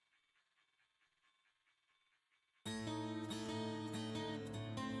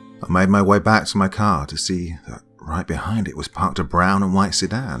 I made my way back to my car to see that right behind it was parked a brown and white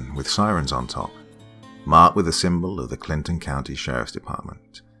sedan with sirens on top, marked with the symbol of the Clinton County Sheriff's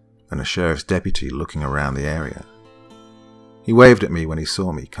Department, and a sheriff's deputy looking around the area. He waved at me when he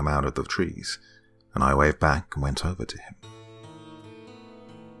saw me come out of the trees, and I waved back and went over to him.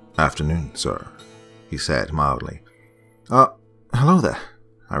 "Afternoon, sir," he said mildly. Hello there,"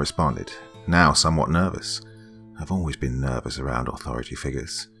 I responded, now somewhat nervous. I've always been nervous around authority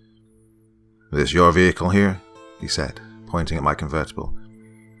figures. "This your vehicle here?" he said, pointing at my convertible.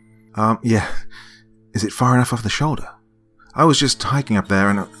 Yeah. Is it far enough off the shoulder? I was just hiking up there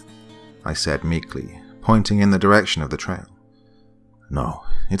and..." I said meekly, pointing in the direction of the trail. "No,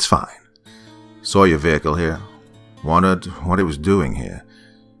 it's fine. Saw your vehicle here. Wondered what it was doing here.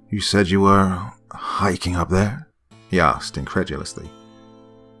 You said you were hiking up there?" he asked incredulously.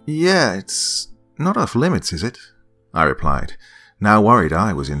 "Yeah, it's not off limits, is it?" I replied, now worried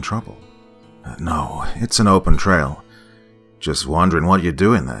I was in trouble. "No, it's an open trail. Just wondering what you're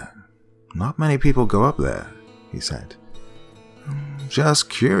doing there. Not many people go up there," he said. "Just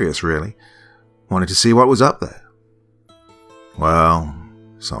curious, really. Wanted to see what was up there." "Well,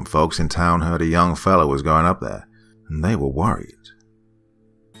 some folks in town heard a young fellow was going up there, and they were worried."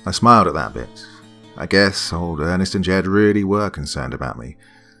 I smiled at that bit. I guess old Ernest and Jed really were concerned about me.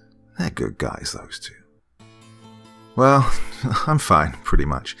 They're good guys, those two. "Well, I'm fine, pretty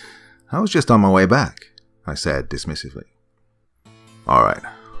much. I was just on my way back," I said dismissively. "All right,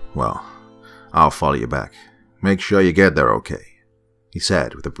 well, I'll follow you back. Make sure you get there okay," he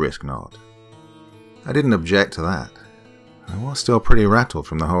said with a brisk nod. I didn't object to that. I was still pretty rattled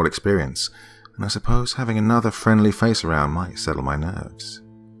from the whole experience, and I suppose having another friendly face around might settle my nerves.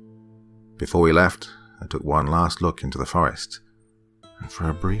 Before we left, I took one last look into the forest, and for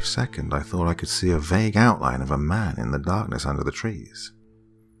a brief second I thought I could see a vague outline of a man in the darkness under the trees.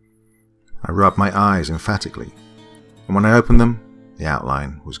 I rubbed my eyes emphatically, and when I opened them, the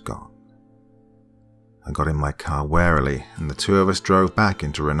outline was gone. I got in my car warily, and the two of us drove back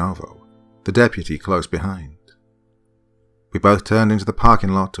into Renovo, the deputy close behind. We both turned into the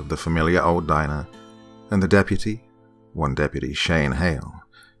parking lot of the familiar old diner, and the deputy, one deputy Shane Hale,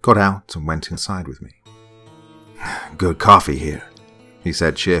 got out and went inside with me. "Good coffee here," he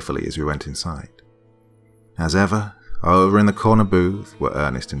said cheerfully as we went inside. As ever, over in the corner booth were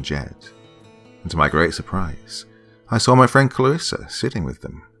Ernest and Jed, and to my great surprise, I saw my friend Clarissa sitting with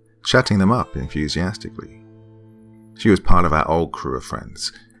them, chatting them up enthusiastically. She was part of our old crew of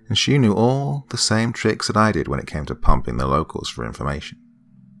friends, and she knew all the same tricks that I did when it came to pumping the locals for information.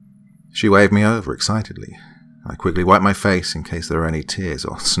 She waved me over excitedly. I quickly wiped my face in case there were any tears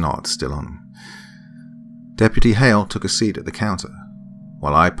or snot still on them. Deputy Hale took a seat at the counter,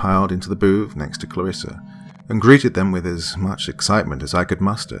 while I piled into the booth next to Clarissa and greeted them with as much excitement as I could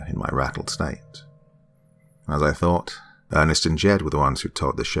muster in my rattled state. As I thought, Ernest and Jed were the ones who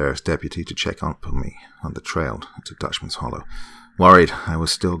told the sheriff's deputy to check up on me on the trail to Dutchman's Hollow, worried I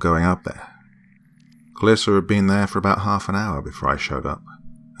was still going up there. Clarissa had been there for about half an hour before I showed up,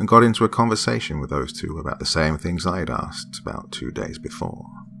 and got into a conversation with those two about the same things I had asked about 2 days before.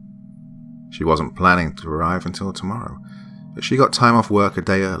 She wasn't planning to arrive until tomorrow, but she got time off work a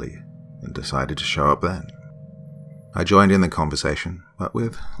day early and decided to show up then. I joined in the conversation, but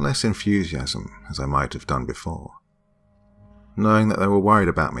with less enthusiasm as I might have done before. Knowing that they were worried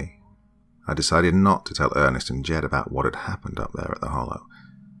about me, I decided not to tell Ernest and Jed about what had happened up there at the Hollow,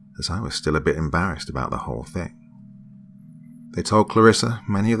 as I was still a bit embarrassed about the whole thing. They told Clarissa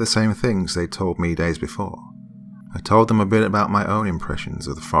many of the same things they told me days before. I told them a bit about my own impressions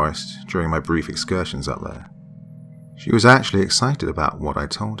of the forest during my brief excursions up there. She was actually excited about what I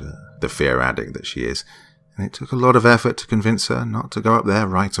told her, the fear addict that she is, and it took a lot of effort to convince her not to go up there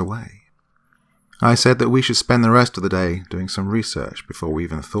right away. I said that we should spend the rest of the day doing some research before we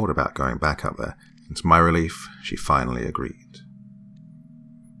even thought about going back up there, and to my relief, she finally agreed.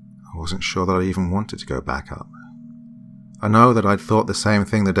 I wasn't sure that I even wanted to go back up. I know that I'd thought the same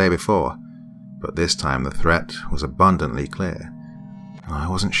thing the day before, but this time the threat was abundantly clear, and I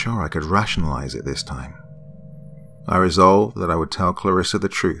wasn't sure I could rationalize it this time. I resolved that I would tell Clarissa the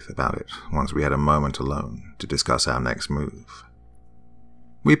truth about it once we had a moment alone to discuss our next move.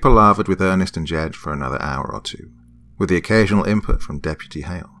 We palavered with Ernest and Jed for another hour or two, with the occasional input from Deputy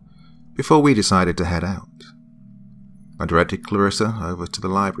Hale, before we decided to head out. I directed Clarissa over to the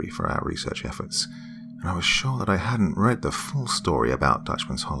library for our research efforts, and I was sure that I hadn't read the full story about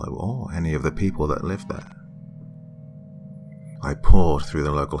Dutchman's Hollow or any of the people that lived there. I poured through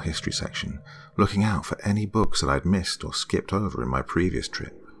the local history section, looking out for any books that I'd missed or skipped over in my previous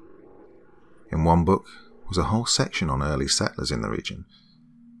trip. In one book was a whole section on early settlers in the region,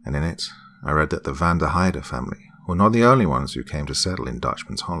 and in it I read that the Van der Heide family were not the only ones who came to settle in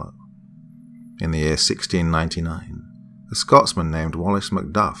Dutchman's Hollow. In the year 1699, a Scotsman named Wallace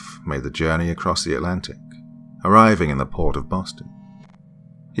Macduff made the journey across the Atlantic, arriving in the port of Boston.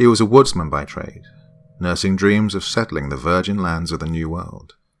 He was a woodsman by trade, nursing dreams of settling the virgin lands of the New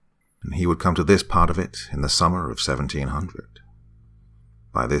World, and he would come to this part of it in the summer of 1700.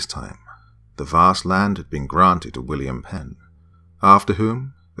 By this time, the vast land had been granted to William Penn, after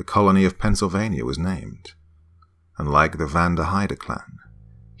whom the colony of Pennsylvania was named, and like the Van der Heide clan,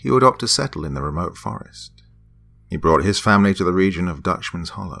 he would opt to settle in the remote forest. He brought his family to the region of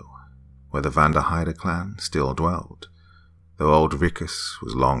Dutchman's Hollow, where the Van der Heide clan still dwelled, though old Ricus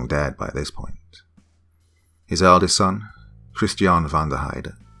was long dead by this point. His eldest son, Christian van der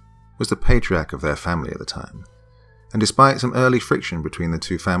Heide, was the patriarch of their family at the time, and despite some early friction between the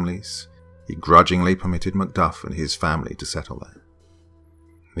two families, he grudgingly permitted Macduff and his family to settle there.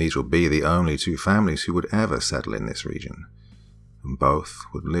 These would be the only two families who would ever settle in this region, and both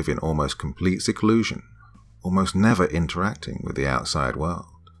would live in almost complete seclusion, almost never interacting with the outside world.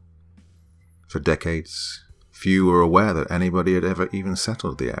 For decades, few were aware that anybody had ever even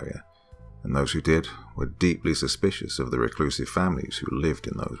settled the area, and those who did were deeply suspicious of the reclusive families who lived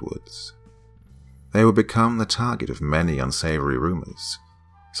in those woods. They would become the target of many unsavory rumors,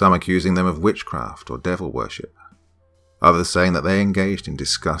 some accusing them of witchcraft or devil worship, others saying that they engaged in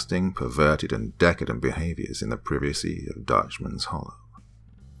disgusting, perverted and decadent behaviors in the privacy of Dutchman's Hollow.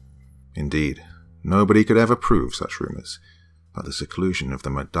 Indeed, nobody could ever prove such rumors, but the seclusion of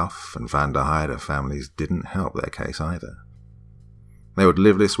the Macduff and Van der Heide families didn't help their case either. They would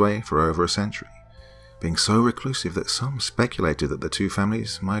live this way for over a century, being so reclusive that some speculated that the two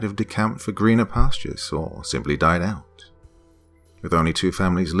families might have decamped for greener pastures or simply died out. With only two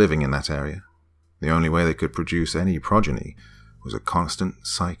families living in that area, the only way they could produce any progeny was a constant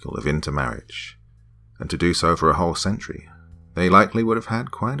cycle of intermarriage, and to do so for a whole century, they likely would have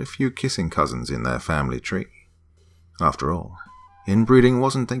had quite a few kissing cousins in their family tree. After all, inbreeding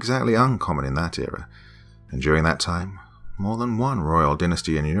wasn't exactly uncommon in that era, and during that time, more than one royal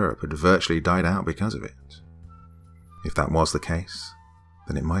dynasty in Europe had virtually died out because of it. If that was the case,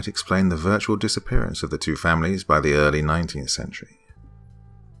 then it might explain the virtual disappearance of the two families by the early 19th century.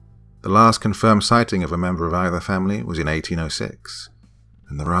 The last confirmed sighting of a member of either family was in 1806,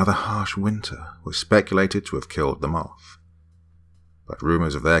 and the rather harsh winter was speculated to have killed them off. But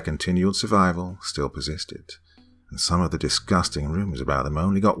rumours of their continued survival still persisted, and some of the disgusting rumours about them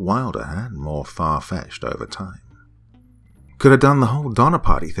only got wilder and more far-fetched over time. "Could have done the whole Donner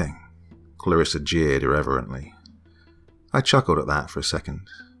Party thing," Clarissa jeered irreverently. I chuckled at that for a second,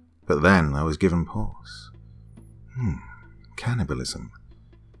 but then I was given pause. Cannibalism.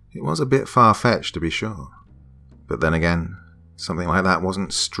 It was a bit far-fetched to be sure, but then again, something like that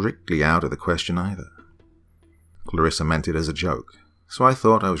wasn't strictly out of the question either. Clarissa meant it as a joke, so I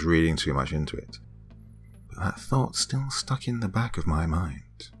thought I was reading too much into it. But that thought still stuck in the back of my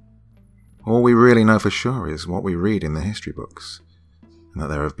mind. All we really know for sure is what we read in the history books, and that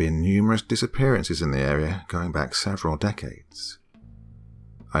there have been numerous disappearances in the area going back several decades.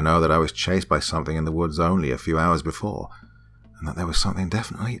 I know that I was chased by something in the woods only a few hours before, and that there was something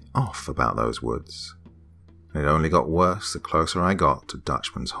definitely off about those woods, and it only got worse the closer I got to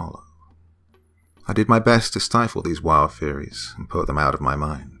Dutchman's Hollow. I did my best to stifle these wild theories and put them out of my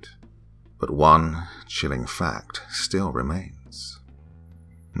mind, But one chilling fact still remains.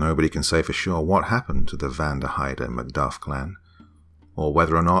 Nobody can say for sure what happened to the Van der Heide Macduff clan, or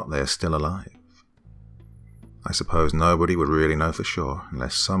whether or not they are still alive. I suppose nobody would really know for sure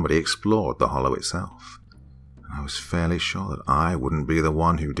unless somebody explored the hollow itself, and I was fairly sure that I wouldn't be the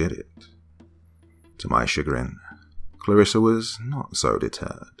one who did it. To my chagrin, Clarissa was not so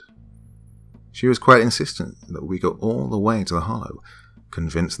deterred. She was quite insistent that we go all the way to the hollow,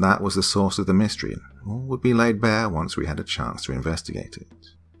 convinced that was the source of the mystery, and all would be laid bare once we had a chance to investigate it.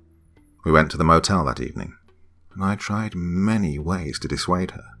 We went to the motel that evening, and I tried many ways to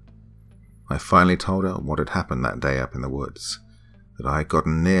dissuade her. I finally told her what had happened that day up in the woods, that I had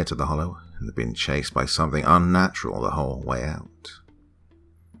gotten near to the hollow and had been chased by something unnatural the whole way out.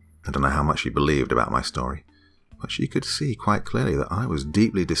 I don't know how much she believed about my story, but she could see quite clearly that I was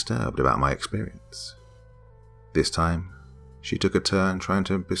deeply disturbed about my experience. This time, she took a turn trying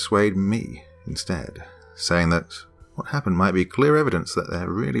to persuade me instead, saying that what happened might be clear evidence that there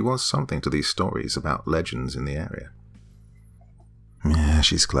really was something to these stories about legends in the area. Yeah,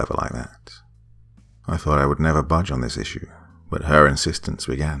 she's clever like that. I thought I would never budge on this issue, but her insistence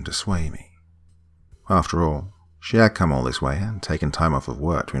began to sway me. After all, she had come all this way and taken time off of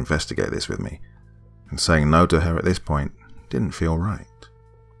work to investigate this with me, and saying no to her at this point didn't feel right.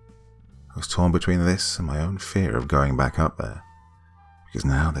 I was torn between this and my own fear of going back up there, because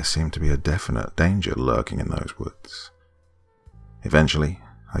now there seemed to be a definite danger lurking in those woods. Eventually,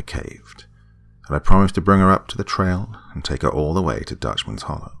 I caved, and I promised to bring her up to the trail and take her all the way to Dutchman's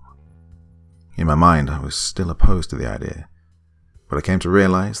Hollow. In my mind, I was still opposed to the idea, but I came to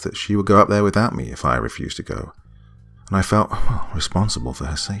realize that she would go up there without me if I refused to go, and I felt responsible for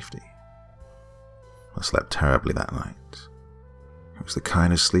her safety. I slept terribly that night. It was the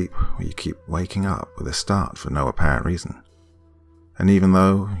kind of sleep where you keep waking up with a start for no apparent reason, and even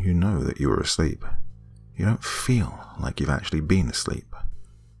though you know that you were asleep, you don't feel like you've actually been asleep.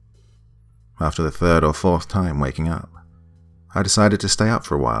 After the third or fourth time waking up, I decided to stay up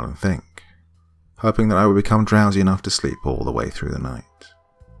for a while and think, hoping that I would become drowsy enough to sleep all the way through the night.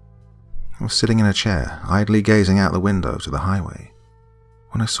 I was sitting in a chair, idly gazing out the window to the highway,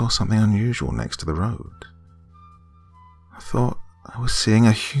 when I saw something unusual next to the road. I thought I was seeing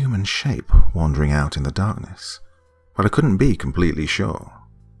a human shape wandering out in the darkness, but I couldn't be completely sure.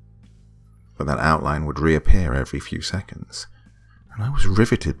 But that outline would reappear every few seconds, and I was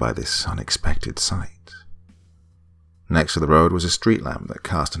riveted by this unexpected sight. Next to the road was a street lamp that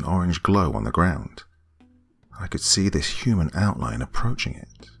cast an orange glow on the ground. I could see this human outline approaching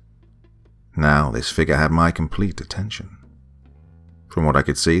it. Now this figure had my complete attention. From what I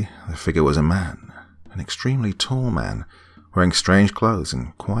could see, the figure was a man, an extremely tall man, wearing strange clothes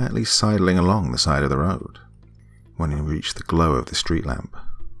and quietly sidling along the side of the road. When he reached the glow of the street lamp,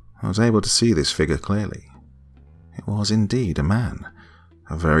 I was able to see this figure clearly. It was indeed a man,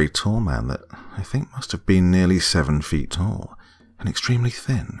 a very tall man that I think must have been nearly 7 feet tall and extremely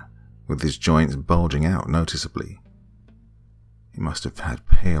thin, with his joints bulging out noticeably. He must have had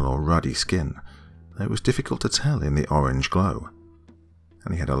pale or ruddy skin, though it was difficult to tell in the orange glow,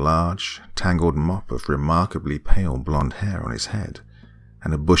 and he had a large, tangled mop of remarkably pale blonde hair on his head,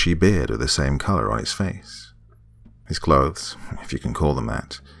 and a bushy beard of the same colour on his face. His clothes, if you can call them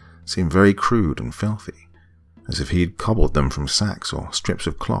that, seemed very crude and filthy, as if he'd cobbled them from sacks or strips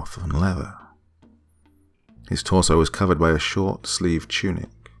of cloth and leather. His torso was covered by a short-sleeved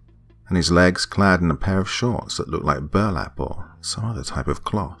tunic, and his legs clad in a pair of shorts that looked like burlap or some other type of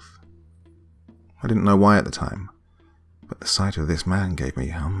cloth. I didn't know why at the time, but the sight of this man gave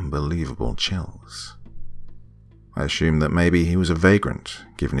me unbelievable chills. I assumed that maybe he was a vagrant,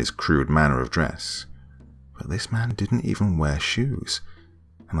 given his crude manner of dress, but this man didn't even wear shoes,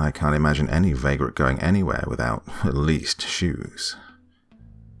 and I can't imagine any vagrant going anywhere without at least shoes.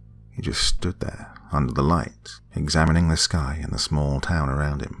 He just stood there, under the light, examining the sky and the small town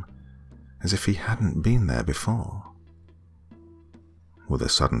around him, as if he hadn't been there before. With a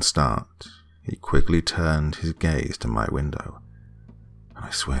sudden start, he quickly turned his gaze to my window, and I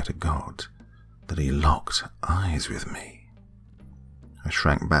swear to God that he locked eyes with me. I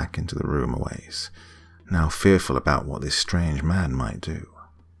shrank back into the room a ways, now fearful about what this strange man might do.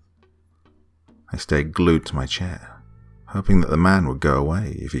 I stayed glued to my chair, hoping that the man would go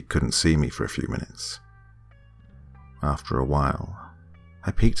away if he couldn't see me for a few minutes. After a while,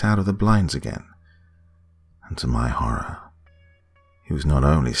 I peeked out of the blinds again, and to my horror, he was not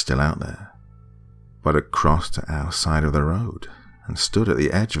only still out there, but had crossed to our side of the road and stood at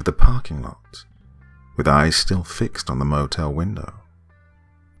the edge of the parking lot, with eyes still fixed on the motel window.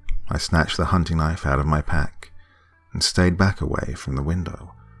 I snatched the hunting knife out of my pack and stayed back away from the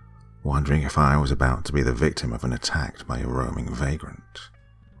window, wondering if I was about to be the victim of an attack by a roaming vagrant.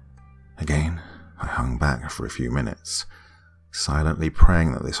 Again, I hung back for a few minutes, silently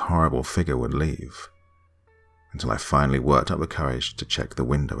praying that this horrible figure would leave, until I finally worked up the courage to check the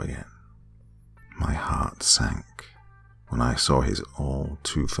window again. My heart sank when I saw his all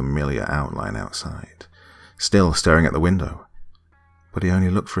too familiar outline outside, still staring at the window, but he only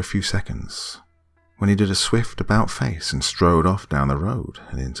looked for a few seconds, when he did a swift about-face and strode off down the road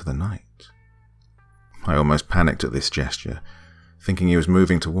and into the night. I almost panicked at this gesture, thinking he was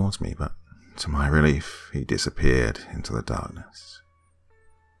moving towards me, but to my relief, he disappeared into the darkness.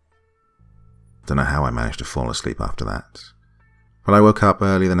 Don't know how I managed to fall asleep after that, but I woke up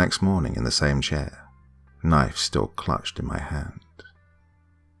early the next morning in the same chair, knife still clutched in my hand.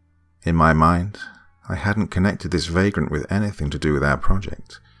 In my mind, I hadn't connected this vagrant with anything to do with our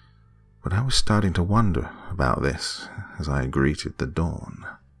project, but I was starting to wonder about this as I greeted the dawn.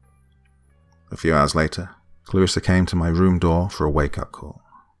 A few hours later, Clarissa came to my room door for a wake-up call.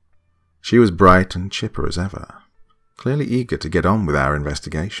 She was bright and chipper as ever, clearly eager to get on with our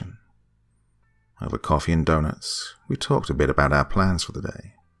investigation. Over coffee and donuts, we talked a bit about our plans for the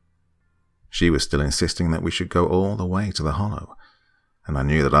day. She was still insisting that we should go all the way to the Hollow, and I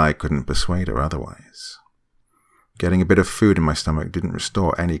knew that I couldn't persuade her otherwise. Getting a bit of food in my stomach didn't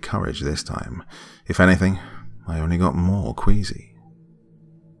restore any courage this time. If anything, I only got more queasy.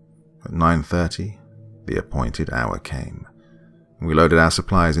 At 9:30, the appointed hour came, and we loaded our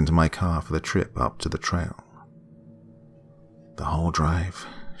supplies into my car for the trip up to the trail. The whole drive,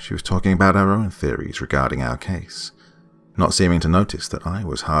 she was talking about her own theories regarding our case, not seeming to notice that I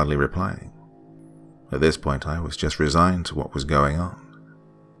was hardly replying. At this point, I was just resigned to what was going on.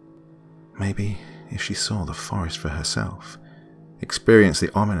 Maybe if she saw the forest for herself, experienced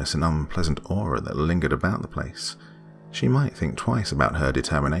the ominous and unpleasant aura that lingered about the place, she might think twice about her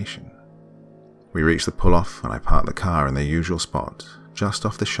determination. We reached the pull-off and I parked the car in the usual spot, just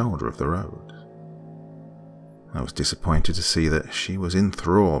off the shoulder of the road. I was disappointed to see that she was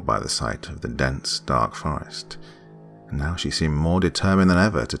enthralled by the sight of the dense, dark forest, and now she seemed more determined than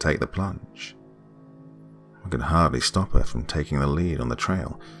ever to take the plunge. I could hardly stop her from taking the lead on the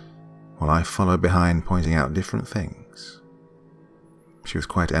trail, while I followed behind pointing out different things. She was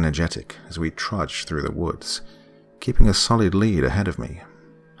quite energetic as we trudged through the woods, keeping a solid lead ahead of me,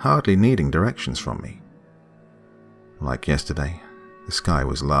 hardly needing directions from me. Like yesterday, the sky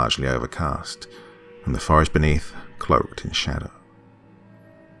was largely overcast, and the forest beneath cloaked in shadow.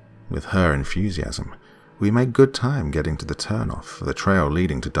 With her enthusiasm, we made good time getting to the turnoff for the trail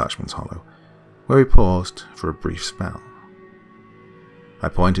leading to Dutchman's Hollow, where we paused for a brief spell. I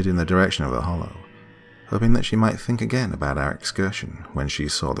pointed in the direction of the hollow, hoping that she might think again about our excursion when she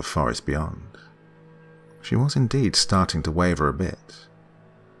saw the forest beyond. She was indeed starting to waver a bit,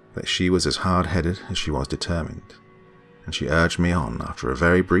 but she was as hard-headed as she was determined, and she urged me on after a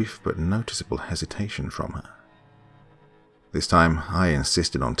very brief but noticeable hesitation from her. This time I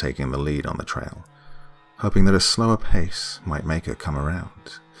insisted on taking the lead on the trail, hoping that a slower pace might make her come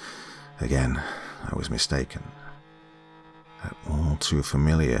around. Again, I was mistaken. That all too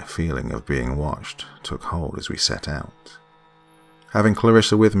familiar feeling of being watched took hold as we set out. Having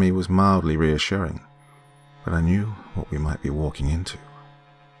Clarissa with me was mildly reassuring, but I knew what we might be walking into.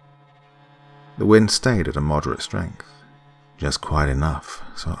 The wind stayed at a moderate strength, just quite enough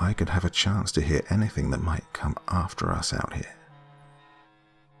so I could have a chance to hear anything that might come after us out here.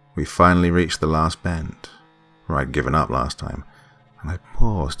 We finally reached the last bend, where I'd given up last time, and I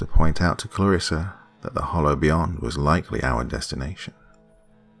paused to point out to Clarissa that the hollow beyond was likely our destination.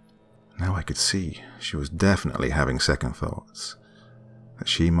 Now I could see she was definitely having second thoughts, that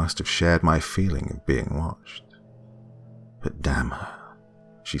she must have shared my feeling of being watched. But damn her,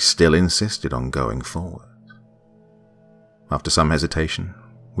 she still insisted on going forward. After some hesitation,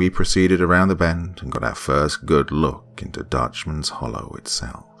 we proceeded around the bend and got our first good look into Dutchman's Hollow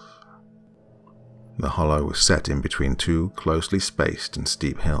itself. The hollow was set in between two closely spaced and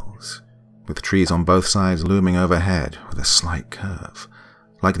steep hills, with trees on both sides looming overhead with a slight curve,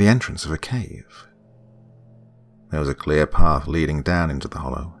 like the entrance of a cave. There was a clear path leading down into the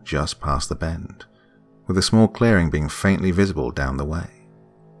hollow just past the bend, with a small clearing being faintly visible down the way.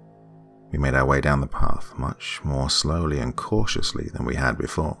 We made our way down the path much more slowly and cautiously than we had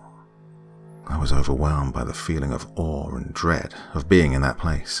before. I was overwhelmed by the feeling of awe and dread of being in that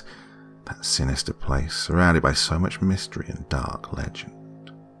place, that sinister place surrounded by so much mystery and dark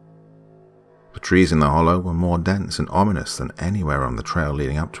legend. The trees in the hollow were more dense and ominous than anywhere on the trail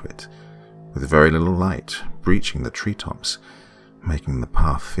leading up to it, with very little light breaching the treetops, making the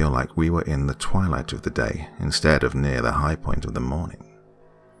path feel like we were in the twilight of the day instead of near the high point of the morning.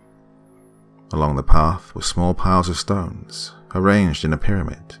 Along the path were small piles of stones, arranged in a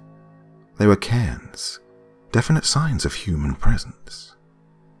pyramid. They were cairns, definite signs of human presence.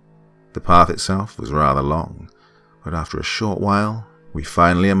 The path itself was rather long, but after a short while, we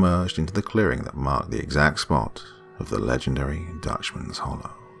finally emerged into the clearing that marked the exact spot of the legendary Dutchman's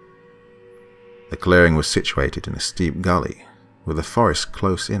Hollow. The clearing was situated in a steep gully, with the forest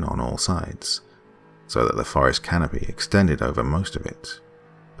close in on all sides, so that the forest canopy extended over most of it,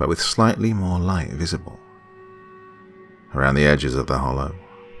 but with slightly more light visible. Around the edges of the hollow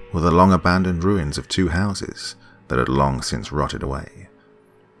were the long-abandoned ruins of 2 houses that had long since rotted away,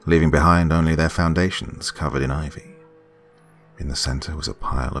 leaving behind only their foundations covered in ivy. In the center was a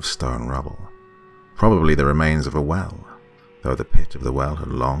pile of stone rubble, probably the remains of a well, though the pit of the well had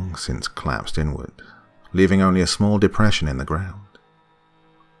long since collapsed inward, leaving only a small depression in the ground.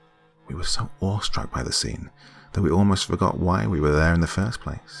 We were so awestruck by the scene that we almost forgot why we were there in the first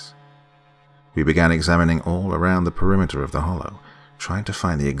place. We began examining all around the perimeter of the hollow, trying to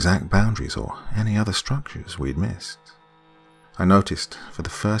find the exact boundaries or any other structures we'd missed. I noticed, for the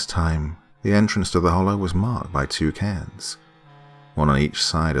first time, the entrance to the hollow was marked by 2 cairns, one on each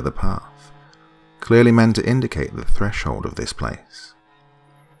side of the path, clearly meant to indicate the threshold of this place.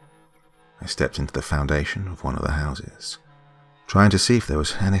 I stepped into the foundation of one of the houses, trying to see if there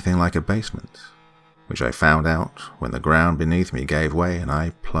was anything like a basement, which I found out when the ground beneath me gave way and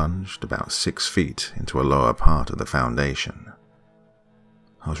I plunged about 6 feet into a lower part of the foundation.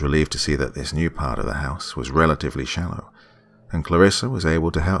 I was relieved to see that this new part of the house was relatively shallow, and Clarissa was able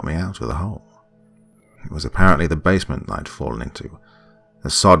to help me out of the hole. It was apparently the basement I'd fallen into, a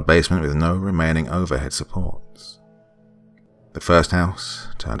sod basement with no remaining overhead supports. The first house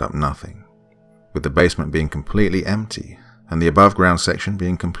turned up nothing, with the basement being completely empty and the above-ground section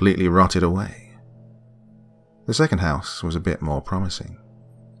being completely rotted away. The second house was a bit more promising.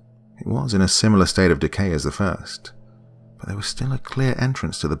 It was in a similar state of decay as the first, but there was still a clear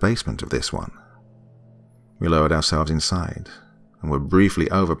entrance to the basement of this one. We lowered ourselves inside, and were briefly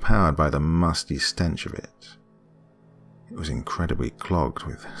overpowered by the musty stench of it. It was incredibly clogged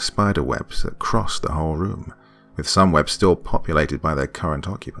with spider webs that crossed the whole room, with some webs still populated by their current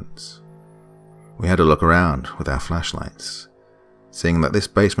occupants. We had a look around with our flashlights, seeing that this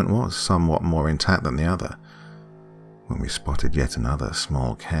basement was somewhat more intact than the other, when we spotted yet another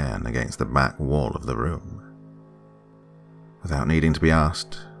small cairn against the back wall of the room. Without needing to be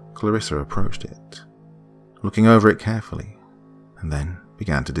asked, Clarissa approached it, looking over it carefully, and then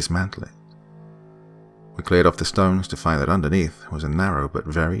began to dismantle it. We cleared off the stones to find that underneath was a narrow but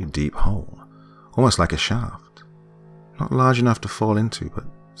very deep hole, almost like a shaft, not large enough to fall into, but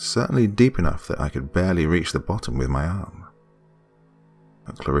certainly deep enough that I could barely reach the bottom with my arm.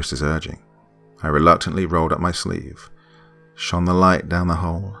 At Clarissa's urging, I reluctantly rolled up my sleeve, shone the light down the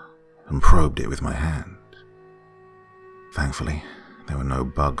hole, and probed it with my hand. Thankfully, there were no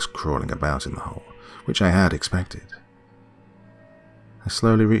bugs crawling about in the hole, which I had expected. I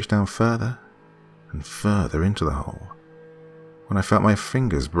slowly reached down further and further into the hole, when I felt my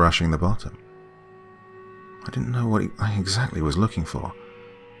fingers brushing the bottom. I didn't know what I exactly was looking for,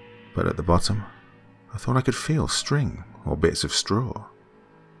 but at the bottom, I thought I could feel string or bits of straw.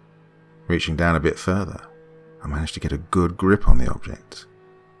 Reaching down a bit further, I managed to get a good grip on the object,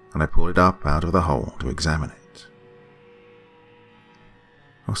 and I pulled it up out of the hole to examine it.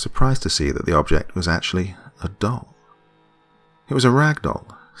 I was surprised to see that the object was actually a doll. It was a rag doll,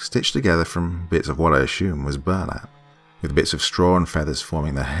 stitched together from bits of what I assume was burlap, with bits of straw and feathers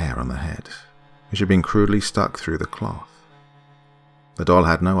forming the hair on the head, which had been crudely stuck through the cloth. The doll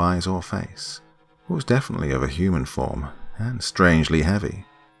had no eyes or face, but was definitely of a human form, and strangely heavy.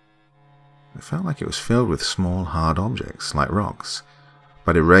 It felt like it was filled with small hard objects, like rocks,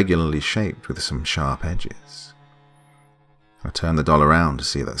 but irregularly shaped with some sharp edges. I turned the doll around to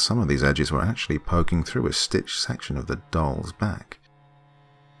see that some of these edges were actually poking through a stitched section of the doll's back.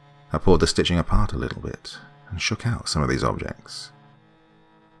 I pulled the stitching apart a little bit and shook out some of these objects.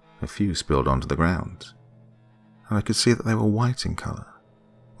 A few spilled onto the ground, and I could see that they were white in colour,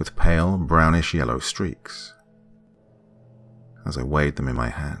 with pale brownish-yellow streaks. As I weighed them in my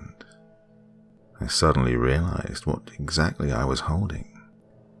hand, I suddenly realized what exactly I was holding.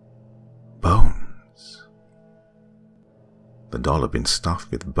 Bones. The doll had been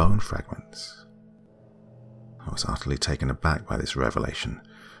stuffed with bone fragments. I was utterly taken aback by this revelation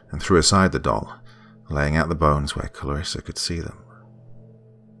and threw aside the doll, laying out the bones where Clarissa could see them.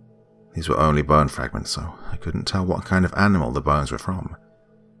 These were only bone fragments, so I couldn't tell what kind of animal the bones were from,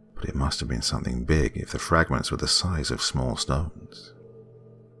 but it must have been something big if the fragments were the size of small stones.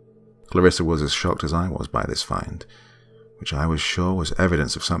 Clarissa was as shocked as I was by this find, which I was sure was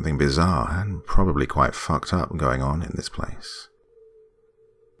evidence of something bizarre and probably quite fucked up going on in this place.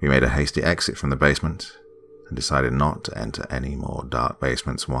 We made a hasty exit from the basement and decided not to enter any more dark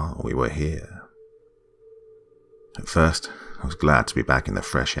basements while we were here. At first, I was glad to be back in the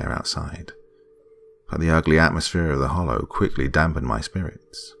fresh air outside, but the ugly atmosphere of the hollow quickly dampened my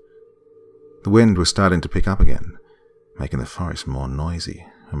spirits. The wind was starting to pick up again, making the forest more noisy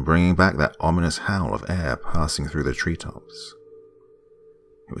and bringing back that ominous howl of air passing through the treetops.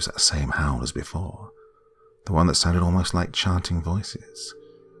 It was that same howl as before, the one that sounded almost like chanting voices,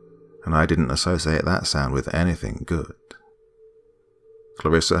 and I didn't associate that sound with anything good.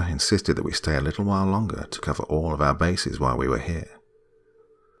 Clarissa insisted that we stay a little while longer to cover all of our bases while we were here.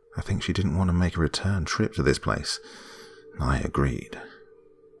 I think she didn't want to make a return trip to this place, and I agreed.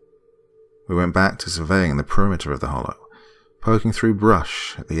 We went back to surveying the perimeter of the hollow, poking through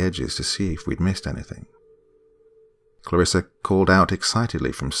brush at the edges to see if we'd missed anything. Clarissa called out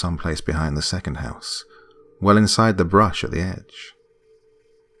excitedly from someplace behind the second house, well inside the brush at the edge.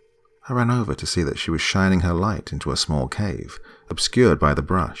 I ran over to see that she was shining her light into a small cave, obscured by the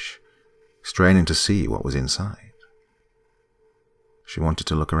brush, straining to see what was inside. She wanted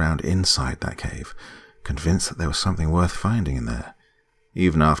to look around inside that cave, convinced that there was something worth finding in there,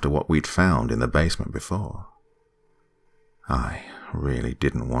 even after what we'd found in the basement before. I really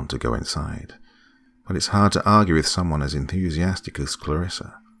didn't want to go inside, but it's hard to argue with someone as enthusiastic as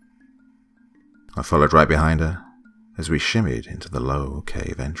Clarissa. I followed right behind her as we shimmied into the low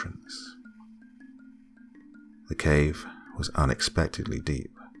cave entrance. The cave was unexpectedly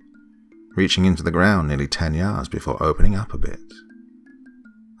deep, reaching into the ground nearly 10 yards before opening up a bit.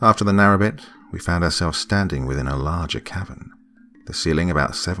 After the narrow bit, we found ourselves standing within a larger cavern, the ceiling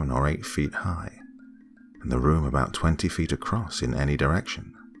about 7 or 8 feet high, and the room about 20 feet across in any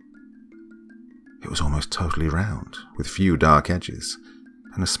direction. It was almost totally round, with few dark edges,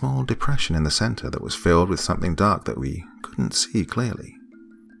 and a small depression in the center that was filled with something dark that we couldn't see clearly.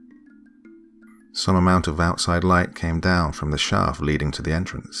 Some amount of outside light came down from the shaft leading to the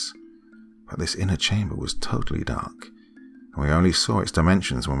entrance, but this inner chamber was totally dark, and we only saw its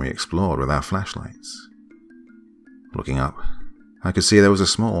dimensions when we explored with our flashlights. Looking up, I could see there was a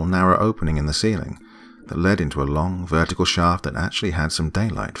small, narrow opening in the ceiling that led into a long, vertical shaft that actually had some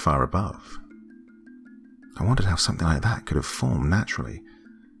daylight far above. I wondered how something like that could have formed naturally,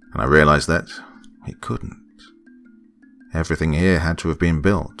 and I realized that it couldn't. Everything here had to have been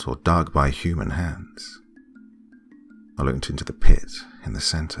built or dug by human hands. I looked into the pit in the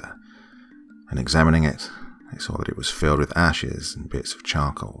center, and examining it, I saw that it was filled with ashes and bits of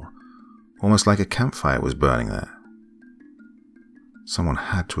charcoal, almost like a campfire was burning there. Someone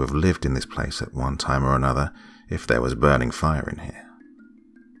had to have lived in this place at one time or another if there was burning fire in here.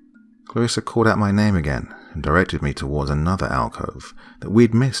 Clarissa called out my name again and directed me towards another alcove that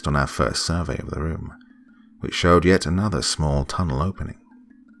we'd missed on our first survey of the room, which showed yet another small tunnel opening.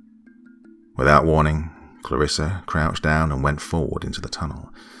 Without warning, Clarissa crouched down and went forward into the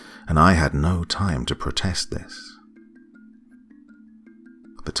tunnel, and I had no time to protest this.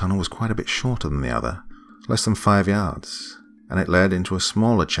 The tunnel was quite a bit shorter than the other, less than 5 yards, and it led into a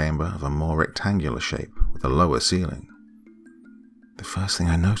smaller chamber of a more rectangular shape with a lower ceiling. The first thing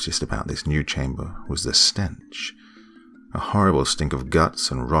I noticed about this new chamber was the stench, a horrible stink of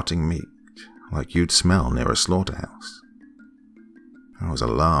guts and rotting meat, like you'd smell near a slaughterhouse. I was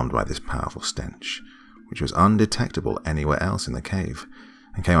alarmed by this powerful stench, which was undetectable anywhere else in the cave,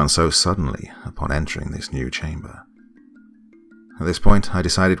 and came on so suddenly upon entering this new chamber. At this point, I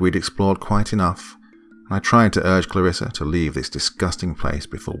decided we'd explored quite enough, and I tried to urge Clarissa to leave this disgusting place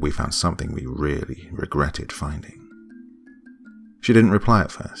before we found something we really regretted finding. She didn't reply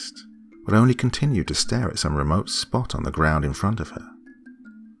at first, but only continued to stare at some remote spot on the ground in front of her.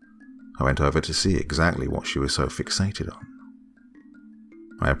 I went over to see exactly what she was so fixated on.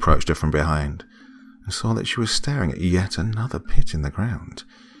 I approached her from behind and saw that she was staring at yet another pit in the ground,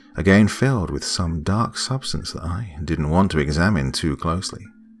 again filled with some dark substance that I didn't want to examine too closely.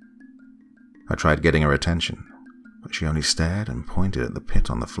 I tried getting her attention, but she only stared and pointed at the pit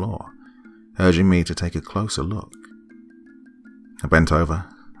on the floor, urging me to take a closer look. I bent over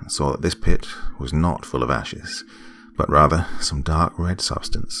and saw that this pit was not full of ashes, but rather some dark red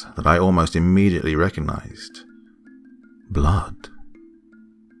substance that I almost immediately recognized. Blood.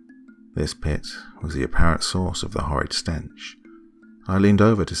 This pit was the apparent source of the horrid stench. I leaned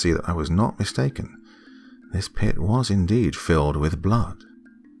over to see that I was not mistaken. This pit was indeed filled with blood.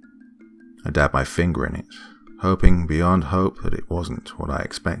 I dabbed my finger in it, hoping beyond hope that it wasn't what I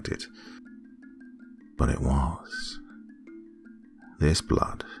expected. But it was. This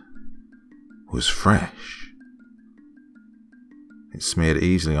blood was fresh. It smeared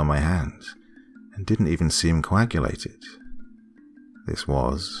easily on my hand, and didn't even seem coagulated. This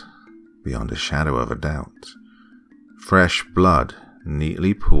was, beyond a shadow of a doubt, fresh blood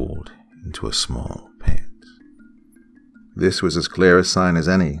neatly pooled into a small pit. This was as clear a sign as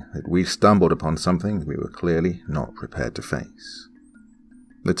any that we stumbled upon something we were clearly not prepared to face.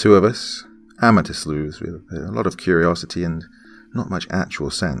 The two of us, amateur sleuths with a lot of curiosity and not much actual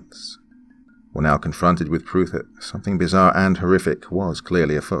sense, were now confronted with proof that something bizarre and horrific was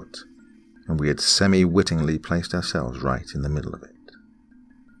clearly afoot, and we had semi-wittingly placed ourselves right in the middle of it.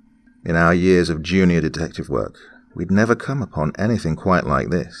 In our years of junior detective work, we'd never come upon anything quite like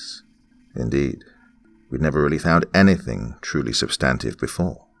this. Indeed, we'd never really found anything truly substantive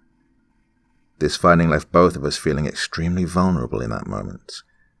before. This finding left both of us feeling extremely vulnerable in that moment,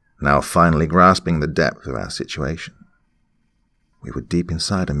 now finally grasping the depth of our situation. We were deep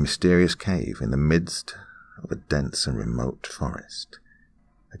inside a mysterious cave in the midst of a dense and remote forest,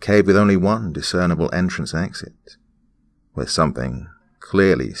 a cave with only one discernible entrance and exit, where something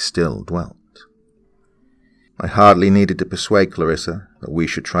clearly still dwelt. I hardly needed to persuade Clarissa that we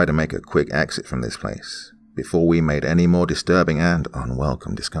should try to make a quick exit from this place before we made any more disturbing and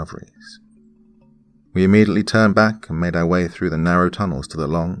unwelcome discoveries. We immediately turned back and made our way through the narrow tunnels to the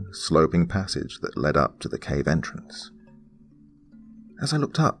long, sloping passage that led up to the cave entrance. As I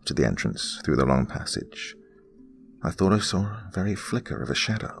looked up to the entrance through the long passage, I thought I saw a very flicker of a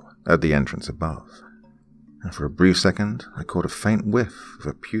shadow at the entrance above, and for a brief second I caught a faint whiff of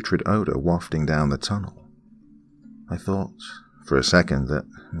a putrid odor wafting down the tunnel. I thought, for a second, that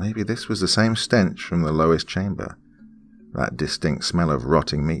maybe this was the same stench from the lowest chamber, that distinct smell of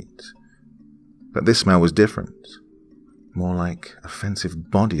rotting meat. But this smell was different, more like offensive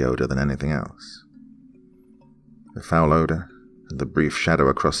body odor than anything else. The foul odor and the brief shadow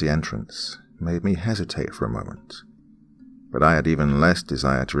across the entrance made me hesitate for a moment, but I had even less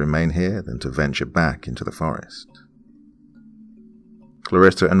desire to remain here than to venture back into the forest.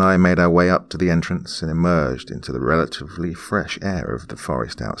 Clarissa and I made our way up to the entrance and emerged into the relatively fresh air of the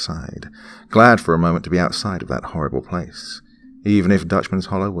forest outside, glad for a moment to be outside of that horrible place, even if Dutchman's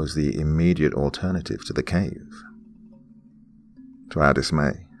Hollow was the immediate alternative to the cave. To our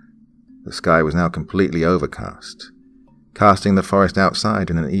dismay, the sky was now completely overcast, casting the forest outside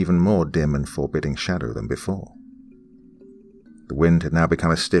in an even more dim and forbidding shadow than before. The wind had now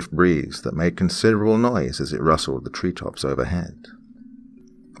become a stiff breeze that made considerable noise as it rustled the treetops overhead.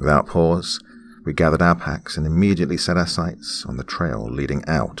 Without pause, we gathered our packs and immediately set our sights on the trail leading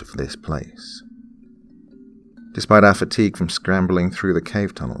out of this place. Despite our fatigue from scrambling through the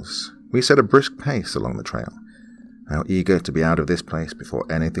cave tunnels, we set a brisk pace along the trail, now eager to be out of this place before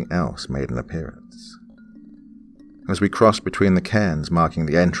anything else made an appearance. As we crossed between the cairns marking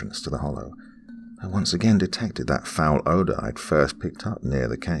the entrance to the hollow, I once again detected that foul odor I'd first picked up near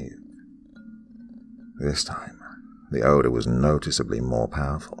the cave. This time, the odor was noticeably more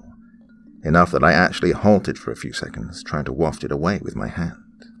powerful, enough that I actually halted for a few seconds, trying to waft it away with my hand.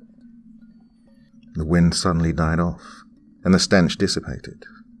 The wind suddenly died off, and the stench dissipated,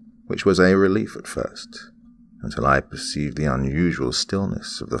 which was a relief at first, until I perceived the unusual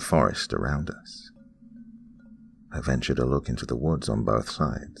stillness of the forest around us. I ventured a look into the woods on both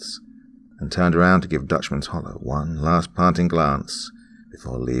sides, and turned around to give Dutchman's Hollow one last parting glance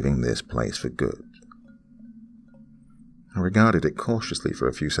before leaving this place for good. I regarded it cautiously for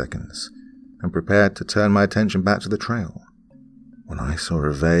a few seconds, and prepared to turn my attention back to the trail, when I saw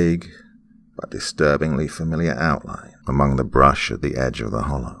a vague but disturbingly familiar outline among the brush at the edge of the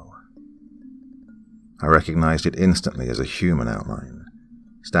hollow. I recognized it instantly as a human outline,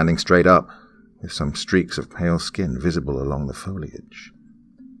 standing straight up, with some streaks of pale skin visible along the foliage.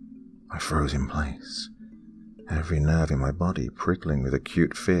 I froze in place, every nerve in my body prickling with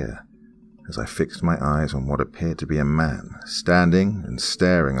acute fear as I fixed my eyes on what appeared to be a man standing and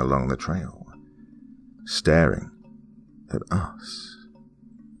staring along the trail, staring at us.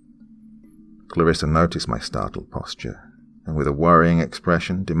 Clarissa noticed my startled posture, and with a worrying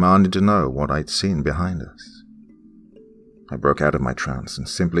expression demanded to know what I'd seen behind us. I broke out of my trance and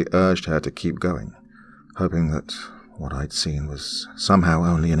simply urged her to keep going, hoping that what I'd seen was somehow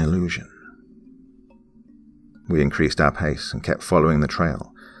only an illusion. We increased our pace and kept following the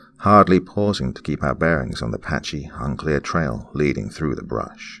trail, hardly pausing to keep our bearings on the patchy, unclear trail leading through the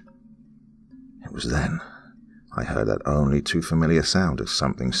brush. It was then I heard that only too familiar sound of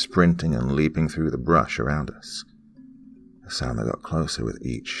something sprinting and leaping through the brush around us, a sound that got closer with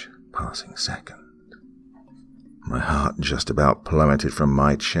each passing second. My heart just about plummeted from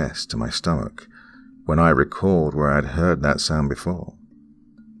my chest to my stomach when I recalled where I'd heard that sound before,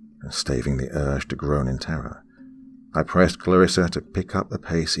 and staving the urge to groan in terror, I pressed Clarissa to pick up the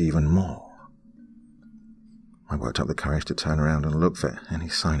pace even more. I worked up the courage to turn around and look for any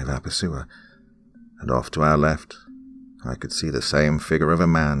sign of our pursuer, and off to our left, I could see the same figure of a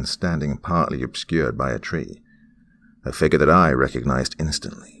man standing partly obscured by a tree, a figure that I recognized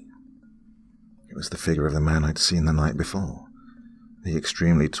instantly. It was the figure of the man I'd seen the night before, the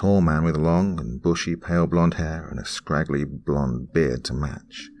extremely tall man with long and bushy pale blonde hair and a scraggly blonde beard to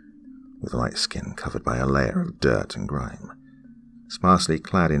match, with light skin covered by a layer of dirt and grime, sparsely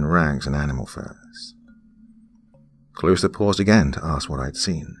clad in rags and animal furs. Clarissa paused again to ask what I'd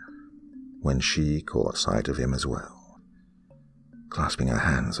seen, when she caught sight of him as well, clasping her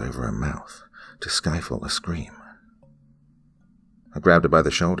hands over her mouth to stifle a scream. I grabbed her by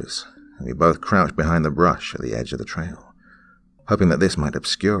the shoulders, and we both crouched behind the brush at the edge of the trail, hoping that this might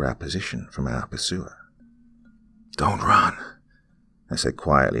obscure our position from our pursuer. "Don't run," I said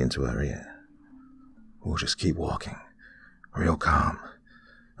quietly into her ear. "We'll just keep walking, real calm,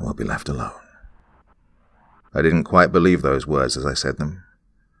 and we'll be left alone." I didn't quite believe those words as I said them,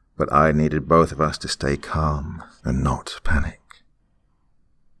 but I needed both of us to stay calm and not panic.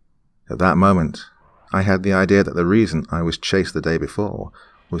 At that moment, I had the idea that the reason I was chased the day before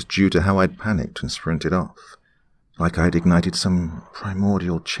was due to how I'd panicked and sprinted off, like I'd ignited some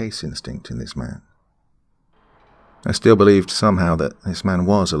primordial chase instinct in this man. I still believed somehow that this man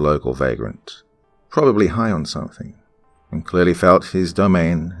was a local vagrant, probably high on something, and clearly felt his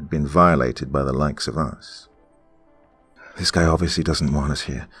domain had been violated by the likes of us. "This guy obviously doesn't want us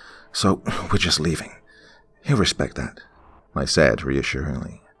here, so we're just leaving. He'll respect that," I said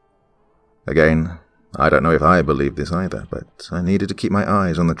reassuringly. Again, I don't know if I believed this either, but I needed to keep my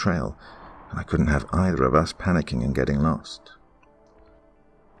eyes on the trail, and I couldn't have either of us panicking and getting lost.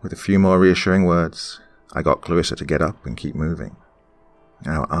 With a few more reassuring words, I got Clarissa to get up and keep moving,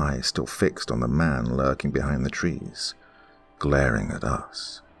 our eyes still fixed on the man lurking behind the trees, glaring at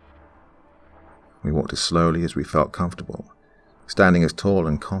us. We walked as slowly as we felt comfortable, standing as tall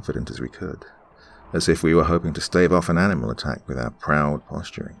and confident as we could, as if we were hoping to stave off an animal attack with our proud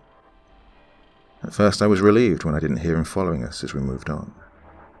posturing. At first I was relieved when I didn't hear him following us as we moved on.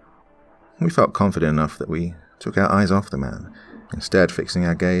 We felt confident enough that we took our eyes off the man, instead fixing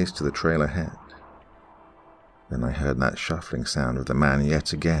our gaze to the trail ahead. Then I heard that shuffling sound of the man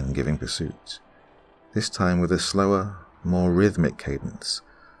yet again giving pursuit, this time with a slower, more rhythmic cadence,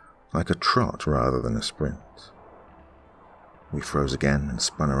 like a trot rather than a sprint. We froze again and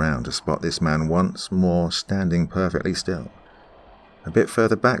spun around to spot this man once more standing perfectly still, a bit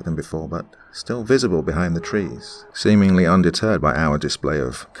further back than before, but still visible behind the trees, seemingly undeterred by our display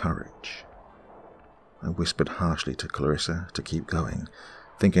of courage. I whispered harshly to Clarissa to keep going,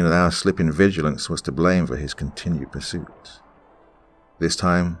 thinking that our slip in vigilance was to blame for his continued pursuit. This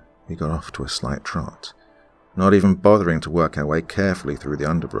time, we got off to a slight trot, not even bothering to work our way carefully through the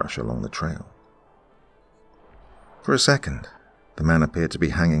underbrush along the trail. For a second, the man appeared to be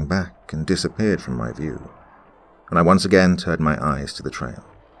hanging back and disappeared from my view, and I once again turned my eyes to the trail.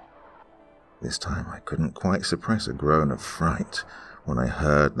 This time I couldn't quite suppress a groan of fright when I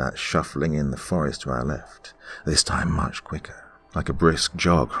heard that shuffling in the forest to our left, this time much quicker, like a brisk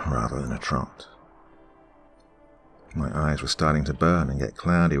jog rather than a trot. My eyes were starting to burn and get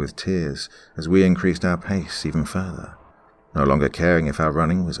cloudy with tears as we increased our pace even further, no longer caring if our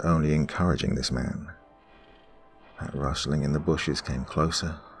running was only encouraging this man. That rustling in the bushes came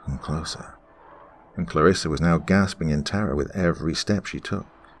closer and closer, and Clarissa was now gasping in terror with every step she took.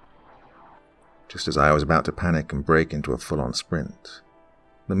 Just as I was about to panic and break into a full-on sprint,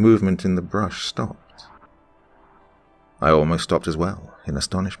 the movement in the brush stopped. I almost stopped as well, in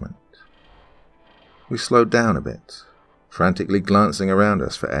astonishment. We slowed down a bit, frantically glancing around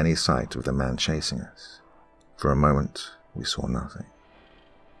us for any sight of the man chasing us. For a moment, we saw nothing.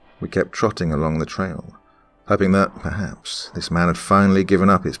 We kept trotting along the trail, hoping that, perhaps, this man had finally given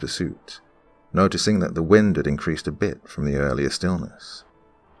up his pursuit, noticing that the wind had increased a bit from the earlier stillness.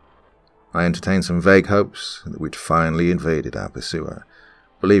 I entertained some vague hopes that we'd finally invaded our pursuer,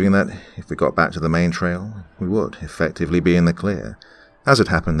 believing that if we got back to the main trail, we would effectively be in the clear, as had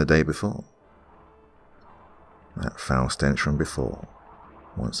happened the day before. That foul stench from before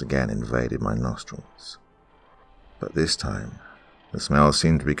once again invaded my nostrils. But this time, the smell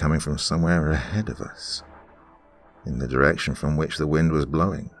seemed to be coming from somewhere ahead of us, in the direction from which the wind was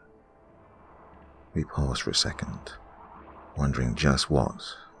blowing. We paused for a second, wondering just what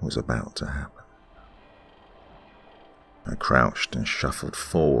was about to happen. I crouched and shuffled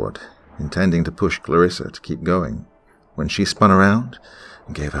forward, intending to push Clarissa to keep going, when she spun around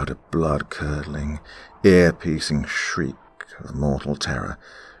and gave out a blood-curdling, ear-piercing shriek of mortal terror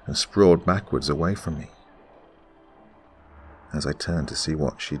and sprawled backwards away from me. as I turned to see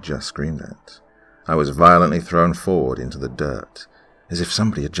what she'd just screamed at. I was violently thrown forward into the dirt, as if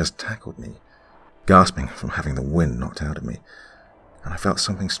somebody had just tackled me, gasping from having the wind knocked out of me, and I felt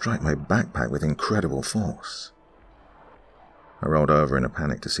something strike my backpack with incredible force. I rolled over in a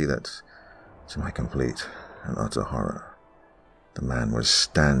panic to see that, to my complete and utter horror, the man was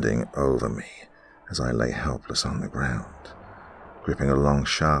standing over me as I lay helpless on the ground, gripping a long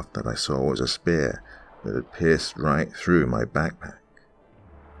shaft that I saw was a spear that had pierced right through my backpack.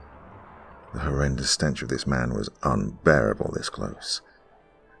 The horrendous stench of this man was unbearable this close,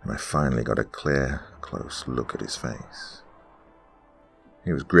 and I finally got a clear, close look at his face.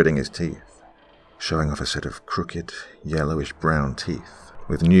 He was gritting his teeth, showing off a set of crooked, yellowish-brown teeth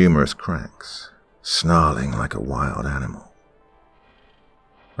with numerous cracks, snarling like a wild animal.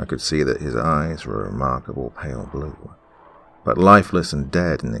 I could see that his eyes were a remarkable pale blue, but lifeless and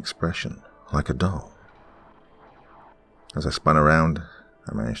dead in expression, like a doll. As I spun around,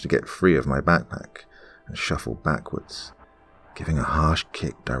 I managed to get free of my backpack and shuffle backwards, giving a harsh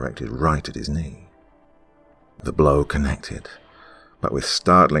kick directed right at his knee. The blow connected, but with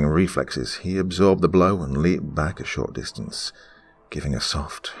startling reflexes he absorbed the blow and leaped back a short distance, giving a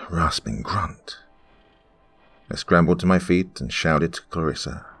soft, rasping grunt. I scrambled to my feet and shouted to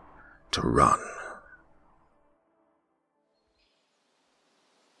Clarissa to run.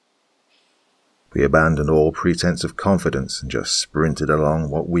 We abandoned all pretense of confidence and just sprinted along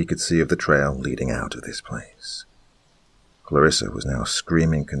what we could see of the trail leading out of this place. Clarissa was now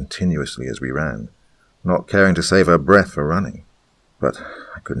screaming continuously as we ran, not caring to save her breath for running, but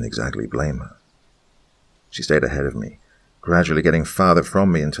I couldn't exactly blame her. She stayed ahead of me, gradually getting farther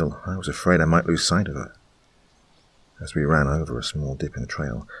from me until I was afraid I might lose sight of her. As we ran over a small dip in the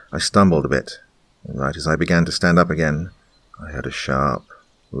trail, I stumbled a bit, and right as I began to stand up again, I heard a sharp,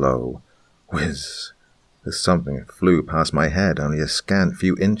 low whiz, as something flew past my head only a scant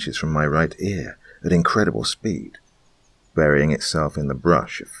few inches from my right ear at incredible speed, burying itself in the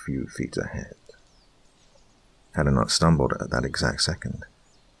brush a few feet ahead. Had I not stumbled at that exact second,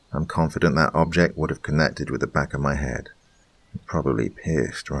 I'm confident that object would have connected with the back of my head and probably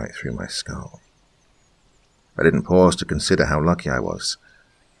pierced right through my skull. I didn't pause to consider how lucky I was.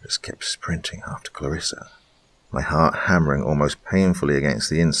 I just kept sprinting after Clarissa, my heart hammering almost painfully against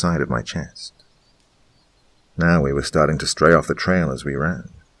the inside of my chest. Now we were starting to stray off the trail as we ran,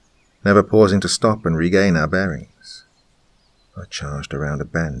 never pausing to stop and regain our bearings. I charged around a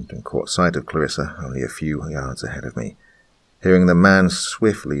bend and caught sight of Clarissa only a few yards ahead of me, hearing the man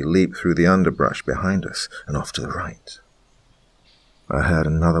swiftly leap through the underbrush behind us and off to the right. I heard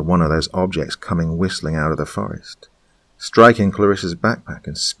another one of those objects coming whistling out of the forest, striking Clarissa's backpack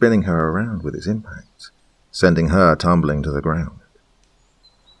and spinning her around with its impact, sending her tumbling to the ground.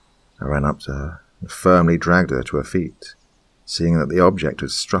 I ran up to her and firmly dragged her to her feet, seeing that the object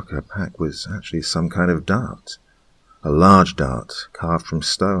had struck her pack was actually some kind of dart, a large dart carved from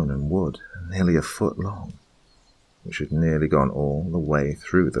stone and wood and nearly a foot long, which had nearly gone all the way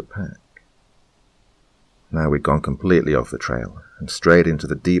through the pack. Now we'd gone completely off the trail and strayed into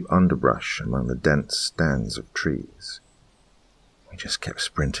the deep underbrush among the dense stands of trees. We just kept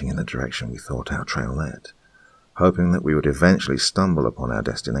sprinting in the direction we thought our trail led, hoping that we would eventually stumble upon our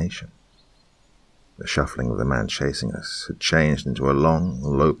destination. The shuffling of the man chasing us had changed into a long,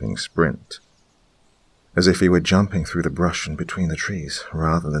 loping sprint, as if he were jumping through the brush and between the trees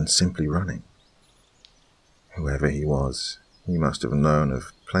rather than simply running. Whoever he was, he must have known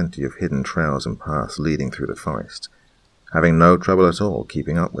of plenty of hidden trails and paths leading through the forest, having no trouble at all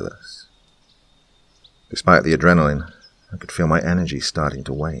keeping up with us. Despite the adrenaline, I could feel my energy starting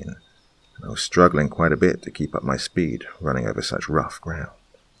to wane, and I was struggling quite a bit to keep up my speed running over such rough ground.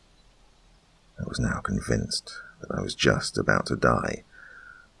 I was now convinced that I was just about to die,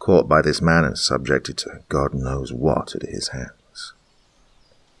 caught by this man and subjected to God knows what at his hands,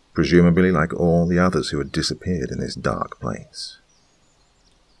 presumably like all the others who had disappeared in this dark place.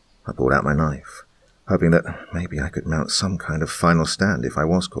 I pulled out my knife, hoping that maybe I could mount some kind of final stand if I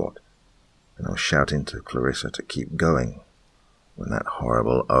was caught, and I was shouting to Clarissa to keep going when that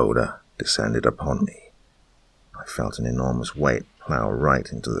horrible odor descended upon me. I felt an enormous weight plow right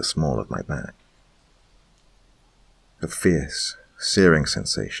into the small of my back. A fierce, searing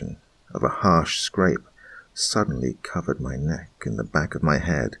sensation of a harsh scrape suddenly covered my neck and the back of my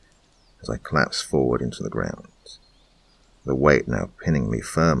head as I collapsed forward into the ground, the weight now pinning me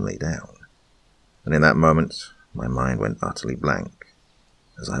firmly down, and in that moment my mind went utterly blank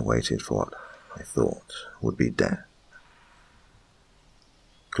as I waited for what I thought would be death.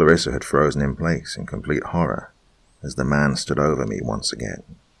 Clarissa had frozen in place in complete horror as the man stood over me once again.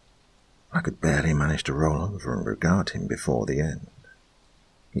 I could barely manage to roll over and regard him before the end.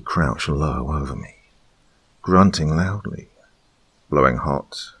 He crouched low over me, grunting loudly, blowing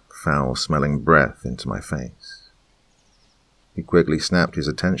hot, foul-smelling breath into my face. He quickly snapped his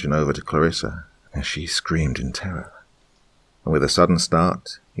attention over to Clarissa as she screamed in terror, and with a sudden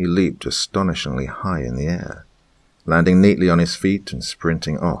start, he leaped astonishingly high in the air, landing neatly on his feet and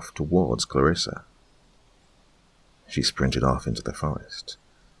sprinting off towards Clarissa. She sprinted off into the forest,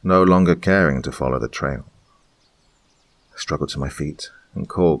 no longer caring to follow the trail. I struggled to my feet and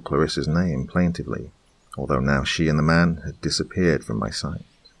called Clarissa's name plaintively, although now she and the man had disappeared from my sight.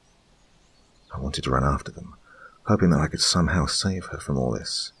 I wanted to run after them, hoping that I could somehow save her from all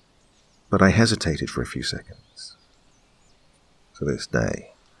this, but I hesitated for a few seconds. To this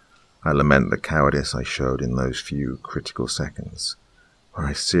day, I lament the cowardice I showed in those few critical seconds, where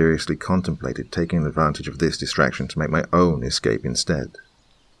I seriously contemplated taking advantage of this distraction to make my own escape instead.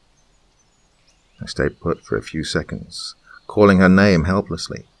 I stayed put for a few seconds, calling her name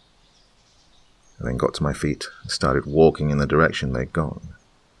helplessly. I then got to my feet and started walking in the direction they'd gone,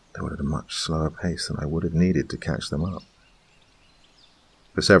 though at a much slower pace than I would have needed to catch them up.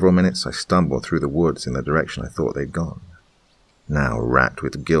 For several minutes I stumbled through the woods in the direction I thought they'd gone, now racked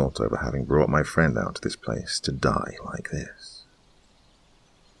with guilt over having brought my friend out to this place to die like this.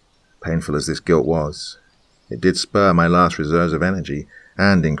 Painful as this guilt was, it did spur my last reserves of energy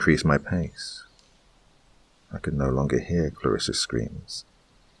and increase my pace. I could no longer hear Clarissa's screams,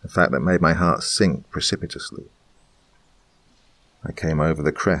 a fact that made my heart sink precipitously. I came over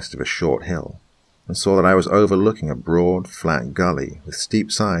the crest of a short hill and saw that I was overlooking a broad, flat gully with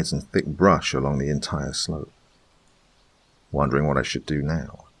steep sides and thick brush along the entire slope. Wondering what I should do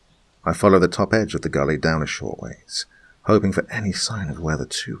now, I followed the top edge of the gully down a short ways, hoping for any sign of where the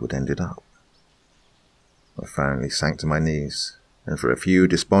two would ended up. I finally sank to my knees, and for a few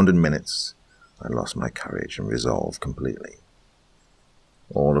despondent minutes, I lost my courage and resolve completely.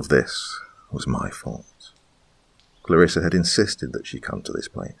 All of this was my fault. Clarissa had insisted that she come to this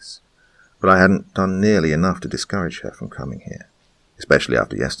place, but I hadn't done nearly enough to discourage her from coming here, especially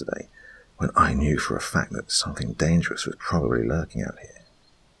after yesterday, when I knew for a fact that something dangerous was probably lurking out here.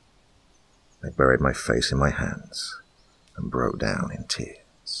 I buried my face in my hands and broke down in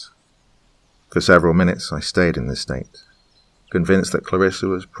tears. For several minutes I stayed in this state, convinced that Clarissa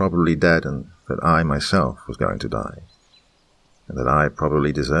was probably dead and that I myself was going to die, and that I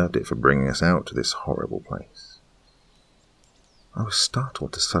probably deserved it for bringing us out to this horrible place. I was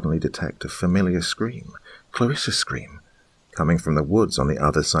startled to suddenly detect a familiar scream, Clarissa's scream, coming from the woods on the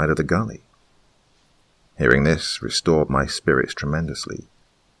other side of the gully. Hearing this restored my spirits tremendously,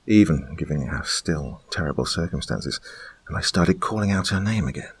 even given our still terrible circumstances, and I started calling out her name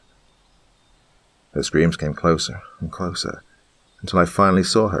again. Her screams came closer and closer, until I finally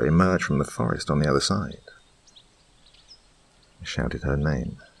saw her emerge from the forest on the other side. I shouted her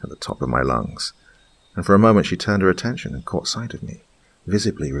name at the top of my lungs, and for a moment she turned her attention and caught sight of me,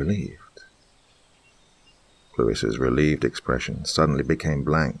 visibly relieved. Clarissa's relieved expression suddenly became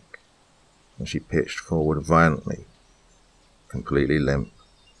blank, and she pitched forward violently, completely limp,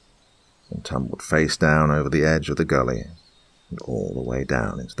 and tumbled face down over the edge of the gully and all the way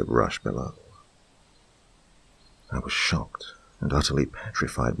down into the brush below. I was shocked and utterly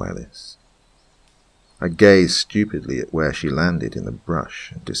petrified by this. I gazed stupidly at where she landed in the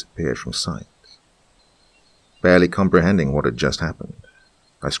brush and disappeared from sight. Barely comprehending what had just happened,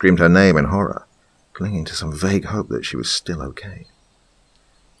 I screamed her name in horror, clinging to some vague hope that she was still okay.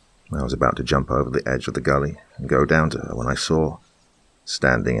 I was about to jump over the edge of the gully and go down to her when I saw,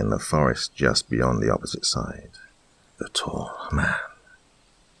 standing in the forest just beyond the opposite side, the tall man.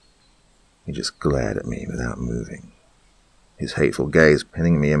 He just glared at me without moving, his hateful gaze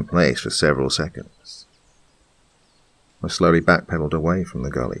pinning me in place for several seconds. I slowly backpedaled away from the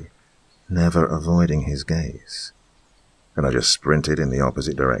gully, never avoiding his gaze, and I just sprinted in the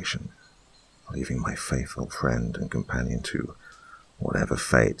opposite direction, leaving my faithful friend and companion to whatever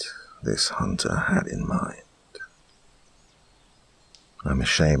fate this hunter had in mind. I'm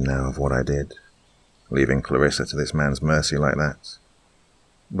ashamed now of what I did, leaving Clarissa to this man's mercy like that.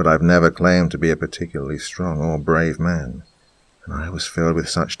 But I've never claimed to be a particularly strong or brave man, and I was filled with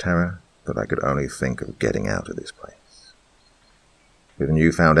such terror that I could only think of getting out of this place. With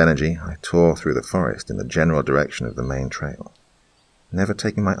newfound energy, I tore through the forest in the general direction of the main trail, never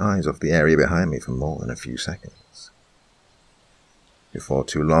taking my eyes off the area behind me for more than a few seconds. Before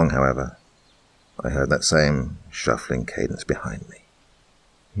too long, however, I heard that same shuffling cadence behind me,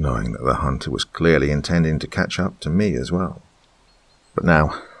 knowing that the hunter was clearly intending to catch up to me as well. But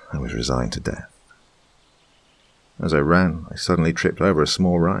now I was resigned to death. As I ran, I suddenly tripped over a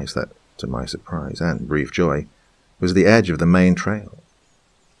small rise that to my surprise and brief joy, was the edge of the main trail.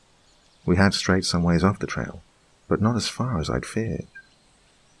 We had strayed some ways off the trail, but not as far as I'd feared.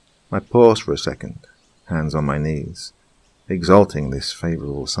 I paused for a second, hands on my knees, exalting this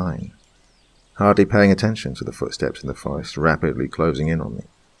favourable sign, hardly paying attention to the footsteps in the forest rapidly closing in on me.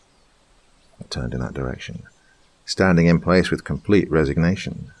 I turned in that direction, standing in place with complete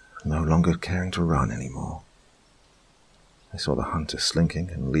resignation, no longer caring to run anymore. I saw the hunter slinking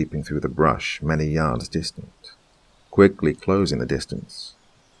and leaping through the brush many yards distant, quickly closing the distance,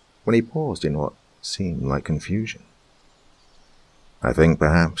 when he paused in what seemed like confusion. I think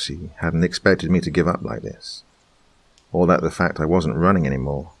perhaps he hadn't expected me to give up like this, or that the fact I wasn't running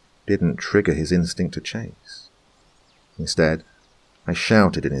anymore didn't trigger his instinct to chase. Instead, I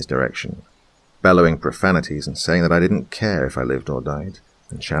shouted in his direction, bellowing profanities and saying that I didn't care if I lived or died,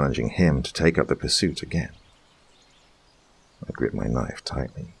 and challenging him to take up the pursuit again. I gripped my knife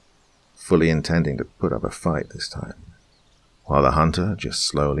tightly, fully intending to put up a fight this time, while the hunter just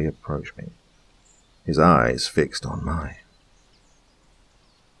slowly approached me, his eyes fixed on mine.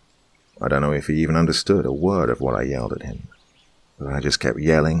 I don't know if he even understood a word of what I yelled at him, but I just kept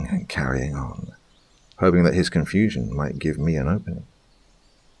yelling and carrying on, hoping that his confusion might give me an opening.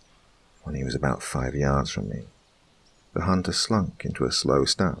 When he was about 5 yards from me, the hunter slunk into a slow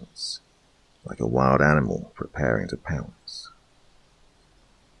stance, like a wild animal preparing to pounce.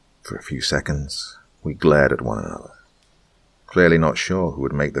 For a few seconds, we glared at one another, clearly not sure who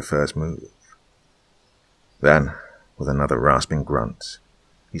would make the first move. Then, with another rasping grunt,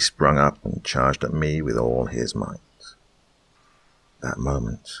 he sprung up and charged at me with all his might. That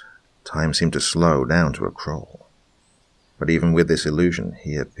moment, time seemed to slow down to a crawl, but even with this illusion,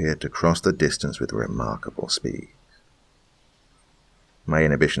 he appeared to cross the distance with remarkable speed. My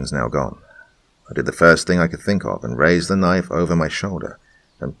inhibitions now gone, I did the first thing I could think of and raised the knife over my shoulder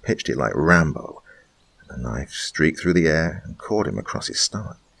and pitched it like Rambo, and the knife streaked through the air and caught him across his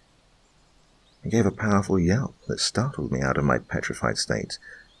stomach. He gave a powerful yelp that startled me out of my petrified state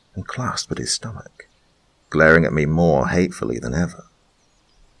and clasped at his stomach, glaring at me more hatefully than ever.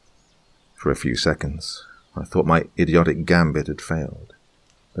 For a few seconds, I thought my idiotic gambit had failed,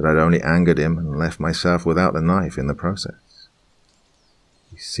 that I'd only angered him and left myself without the knife in the process.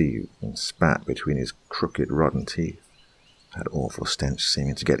 He seethed and spat between his crooked, rotten teeth, that awful stench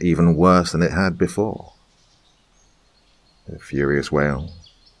seeming to get even worse than it had before. With a furious wail,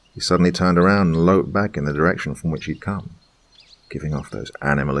 he suddenly turned around and loped back in the direction from which he'd come, giving off those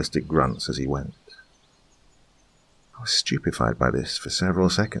animalistic grunts as he went. I was stupefied by this for several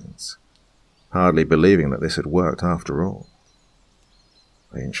seconds, hardly believing that this had worked after all.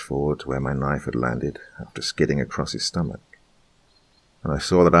 I inched forward to where my knife had landed after skidding across his stomach, and I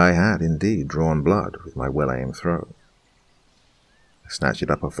saw that I had indeed drawn blood with my well-aimed throw. I snatched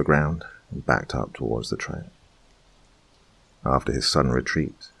it up off the ground and backed up towards the trail. After his sudden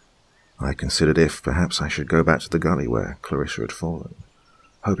retreat, I considered if perhaps I should go back to the gully where Clarissa had fallen,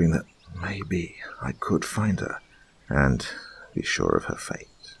 hoping that maybe I could find her and be sure of her fate.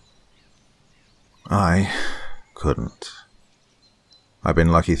 I couldn't. I've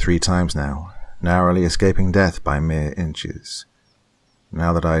been lucky 3 times now, narrowly escaping death by mere inches.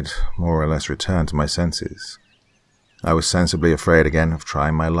 Now that I'd more or less returned to my senses, I was sensibly afraid again of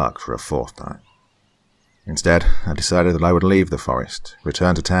trying my luck for a 4th time. Instead, I decided that I would leave the forest,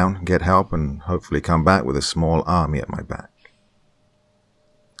 return to town, get help, and hopefully come back with a small army at my back.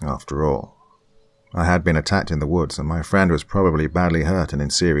 After all, I had been attacked in the woods, and my friend was probably badly hurt and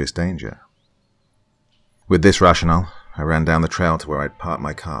in serious danger. With this rationale, I ran down the trail to where I'd parked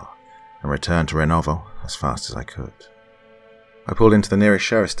my car and returned to Renovo as fast as I could. I pulled into the nearest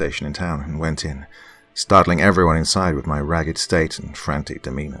sheriff's station in town and went in, startling everyone inside with my ragged state and frantic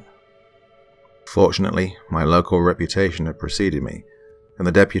demeanor. Fortunately, my local reputation had preceded me, and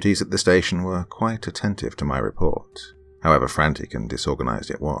the deputies at the station were quite attentive to my report, however frantic and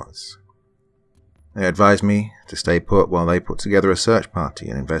disorganized it was. They advised me to stay put while they put together a search party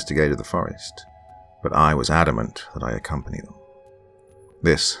and investigated the forest, but I was adamant that I accompany them.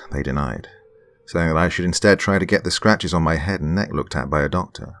 This they denied, saying that I should instead try to get the scratches on my head and neck looked at by a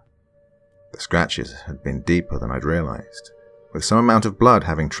doctor. The scratches had been deeper than I'd realized, with some amount of blood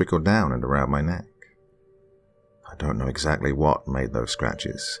having trickled down and around my neck. I don't know exactly what made those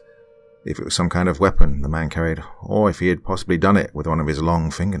scratches, if it was some kind of weapon the man carried, or if he had possibly done it with one of his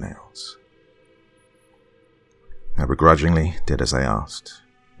long fingernails. I begrudgingly did as they asked,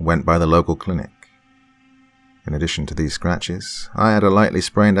 and went by the local clinic. In addition to these scratches, I had a lightly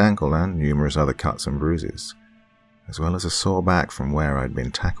sprained ankle and numerous other cuts and bruises, as well as a sore back from where I'd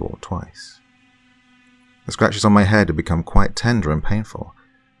been tackled twice. The scratches on my head had become quite tender and painful,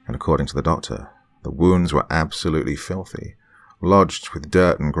 and according to the doctor, the wounds were absolutely filthy, lodged with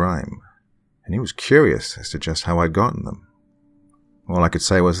dirt and grime, and he was curious as to just how I'd gotten them. All I could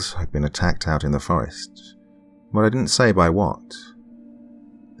say was I'd been attacked out in the forest, but I didn't say by what.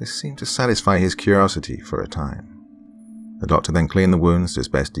 This seemed to satisfy his curiosity for a time. The doctor then cleaned the wounds as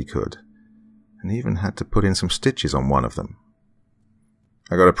best he could, and even had to put in some stitches on one of them.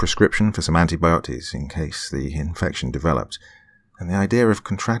 I got a prescription for some antibiotics in case the infection developed, and the idea of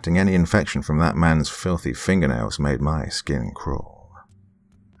contracting any infection from that man's filthy fingernails made my skin crawl.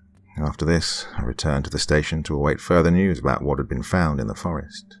 After this, I returned to the station to await further news about what had been found in the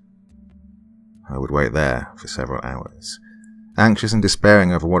forest. I would wait there for several hours, anxious and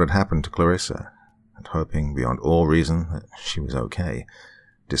despairing over what had happened to Clarissa, and hoping beyond all reason that she was okay,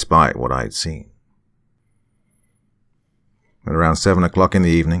 despite what I had seen. At around 7 o'clock in the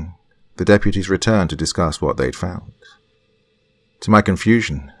evening, the deputies returned to discuss what they'd found. To my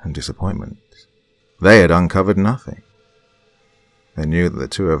confusion and disappointment, they had uncovered nothing. They knew that the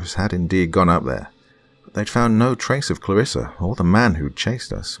two of us had indeed gone up there, but they'd found no trace of Clarissa or the man who'd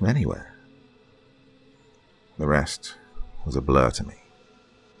chased us anywhere. The rest was a blur to me.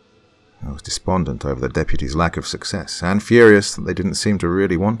 I was despondent over the deputies' lack of success, and furious that they didn't seem to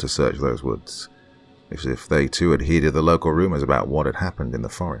really want to search those woods, as if they too had heeded the local rumours about what had happened in the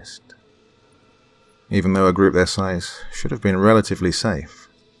forest. Even though a group their size should have been relatively safe,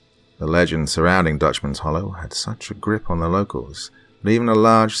 the legend surrounding Dutchman's Hollow had such a grip on the locals that even a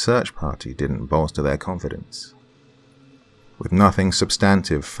large search party didn't bolster their confidence. With nothing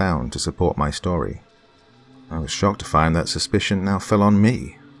substantive found to support my story, I was shocked to find that suspicion now fell on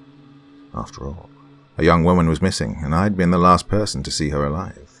me. After all, a young woman was missing, and I'd been the last person to see her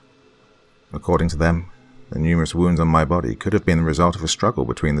alive. According to them, the numerous wounds on my body could have been the result of a struggle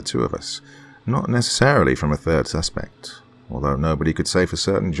between the two of us, not necessarily from a third suspect, although nobody could say for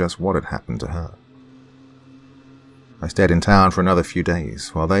certain just what had happened to her. I stayed in town for another few days,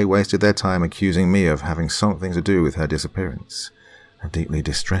 while they wasted their time accusing me of having something to do with her disappearance, a deeply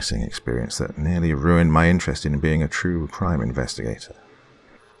distressing experience that nearly ruined my interest in being a true crime investigator.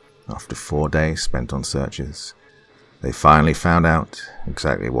 After 4 days spent on searches, they finally found out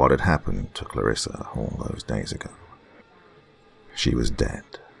exactly what had happened to Clarissa all those days ago. She was dead.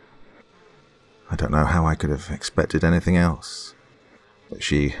 I don't know how I could have expected anything else, but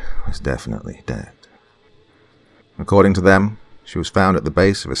she was definitely dead. According to them, she was found at the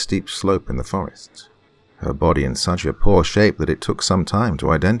base of a steep slope in the forest, her body in such a poor shape that it took some time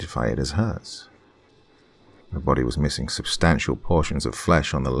to identify it as hers. Her body was missing substantial portions of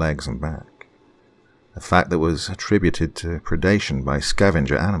flesh on the legs and back, a fact that was attributed to predation by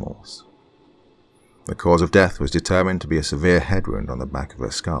scavenger animals. The cause of death was determined to be a severe head wound on the back of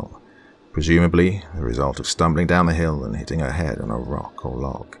her skull, presumably the result of stumbling down the hill and hitting her head on a rock or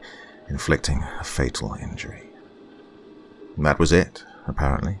log, inflicting a fatal injury. And that was it,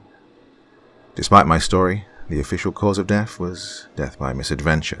 apparently. Despite my story, the official cause of death was death by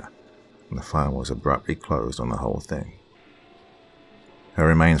misadventure, and the file was abruptly closed on the whole thing. Her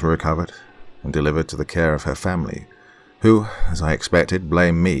remains were recovered and delivered to the care of her family, who, as I expected,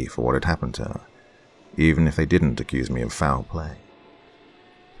 blamed me for what had happened to her, even if they didn't accuse me of foul play.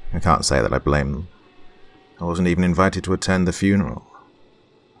 I can't say that I blame them. I wasn't even invited to attend the funeral.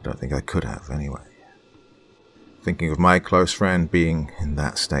 I don't think I could have, anyway. Thinking of my close friend being in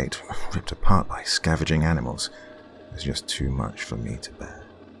that state, ripped apart by scavenging animals, was just too much for me to bear.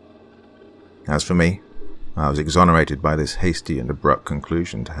 As for me, I was exonerated by this hasty and abrupt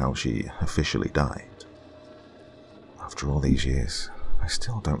conclusion to how she officially died. After all these years, I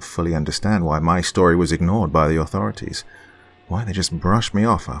still don't fully understand why my story was ignored by the authorities, why they just brushed me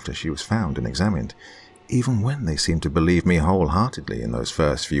off after she was found and examined, even when they seemed to believe me wholeheartedly in those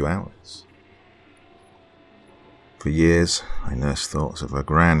first few hours. For years, I nursed thoughts of a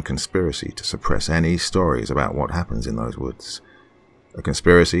grand conspiracy to suppress any stories about what happens in those woods, a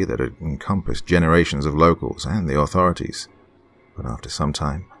conspiracy that had encompassed generations of locals and the authorities, but after some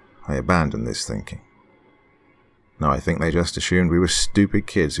time, I abandoned this thinking. Now I think they just assumed we were stupid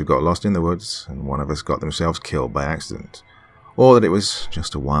kids who got lost in the woods and one of us got themselves killed by accident, or that it was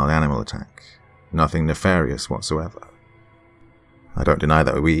just a wild animal attack, nothing nefarious whatsoever. I don't deny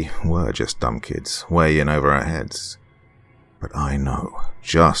that we were just dumb kids, way in over our heads, but I know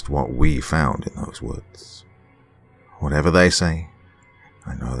just what we found in those woods. Whatever they say,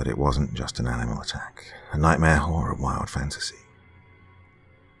 I know that it wasn't just an animal attack, a nightmare or a wild fantasy.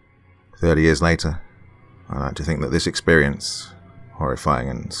 30 years later, I like to think that this experience, horrifying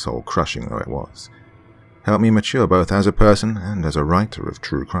and soul-crushing though it was, helped me mature both as a person and as a writer of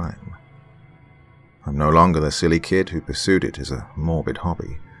true crime. I'm no longer the silly kid who pursued it as a morbid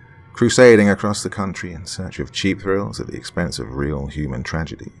hobby, crusading across the country in search of cheap thrills at the expense of real human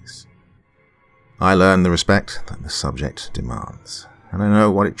tragedies. I learned the respect that the subject demands, and I know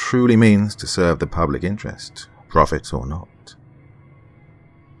what it truly means to serve the public interest, profit or not.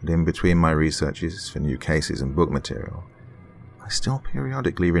 But in between my researches for new cases and book material, I still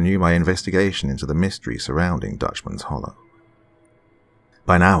periodically renew my investigation into the mystery surrounding Dutchman's Hollow.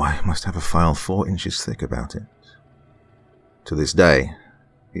 By now I must have a file 4 inches thick about it. To this day,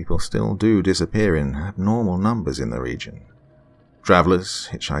 people still do disappear in abnormal numbers in the region. Travellers,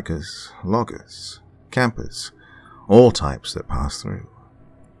 hitchhikers, loggers, campers, all types that pass through.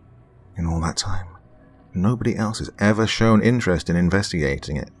 In all that time, nobody else has ever shown interest in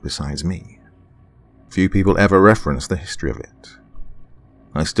investigating it besides me. Few people ever reference the history of it.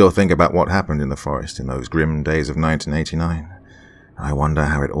 I still think about what happened in the forest in those grim days of 1989, and I wonder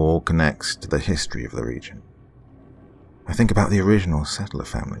how it all connects to the history of the region. I think about the original settler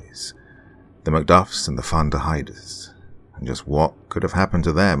families, the Macduffs and the Van der Heiders, and just what could have happened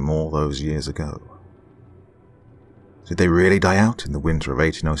to them all those years ago. Did they really die out in the winter of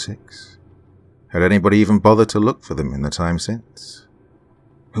 1806? Had anybody even bothered to look for them in the time since?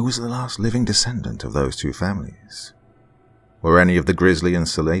 Who was the last living descendant of those two families? Were any of the grisly and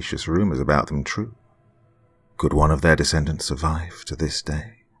salacious rumors about them true? Could one of their descendants survive to this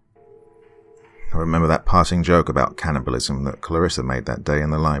day? I remember that passing joke about cannibalism that Clarissa made that day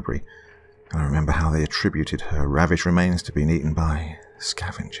in the library, and I remember how they attributed her ravished remains to being eaten by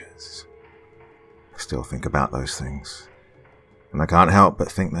scavengers. I still think about those things, and I can't help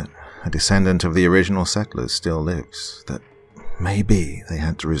but think that a descendant of the original settlers still lives, that maybe they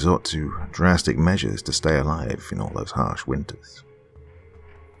had to resort to drastic measures to stay alive in all those harsh winters.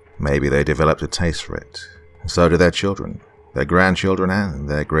 Maybe they developed a taste for it, and so did their children, their grandchildren, and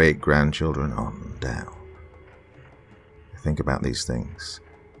their great-grandchildren on down. I think about these things,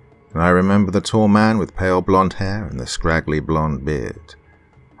 and I remember the tall man with pale blonde hair and the scraggly blonde beard,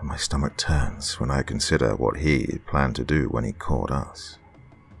 and my stomach turns when I consider what he planned to do when he caught us.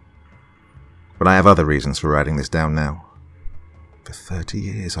 But I have other reasons for writing this down now. For 30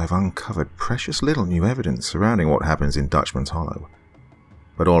 years I've uncovered precious little new evidence surrounding what happens in Dutchman's Hollow,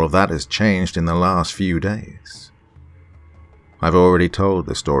 but all of that has changed in the last few days. I've already told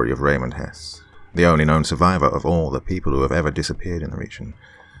the story of Raymond Hess, the only known survivor of all the people who have ever disappeared in the region,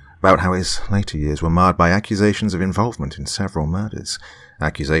 about how his later years were marred by accusations of involvement in several murders,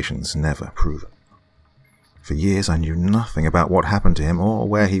 accusations never proven. For years I knew nothing about what happened to him or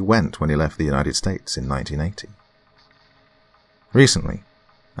where he went when he left the United States in 1980. Recently,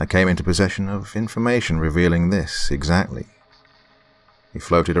 I came into possession of information revealing this exactly. He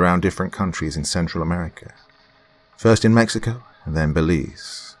floated around different countries in Central America, first in Mexico and then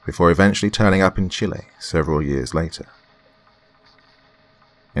Belize, before eventually turning up in Chile several years later.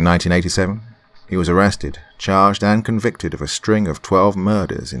 In 1987, he was arrested, charged and convicted of a string of 12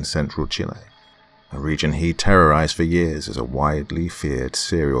 murders in central Chile, a region he terrorized for years as a widely feared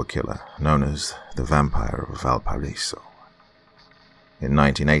serial killer known as the Vampire of Valparaiso. In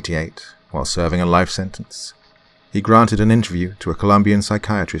 1988, while serving a life sentence, he granted an interview to a Colombian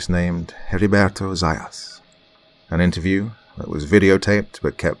psychiatrist named Heriberto Zayas, an interview that was videotaped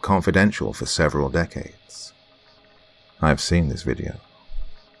but kept confidential for several decades. I've seen this video.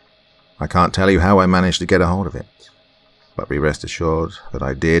 I can't tell you how I managed to get a hold of it, but be rest assured that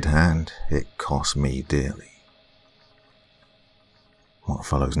I did, and it cost me dearly. What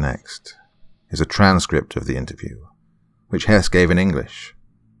follows next is a transcript of the interview, which Hess gave in English,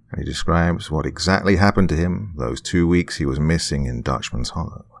 and he describes what exactly happened to him those 2 weeks he was missing in Dutchman's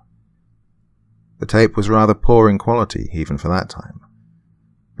Hollow. The tape was rather poor in quality even for that time,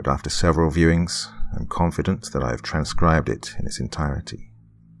 but after several viewings, I'm confident that I have transcribed it in its entirety.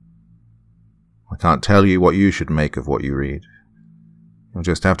 I can't tell you what you should make of what you read. You'll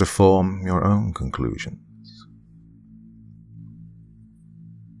just have to form your own conclusions.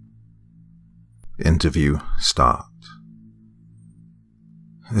 Interview start.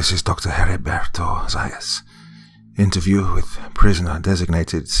 This is Dr. Heriberto Zayas. Interview with prisoner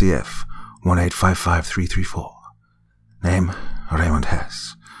designated CF 1855334. Name, Raymond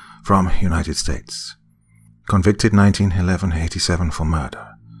Hess. From United States. Convicted 1911-87 for murder.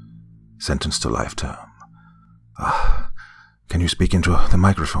 Sentenced to life term. Can you speak into the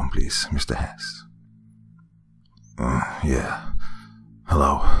microphone, please, Mr. Hess? Yeah.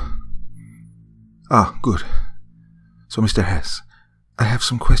 Hello. Good. So, Mr. Hess, I have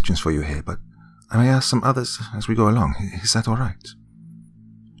some questions for you here, but I may ask some others as we go along. Is that all right?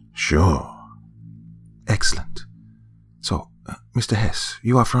 Sure. Excellent. So, Mr. Hess,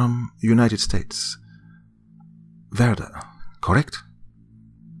 you are from the United States. Verda, correct?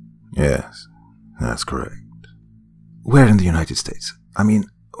 Yes, that's correct. Where in the United States? I mean,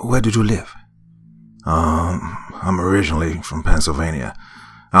 where did you live? I'm originally from Pennsylvania.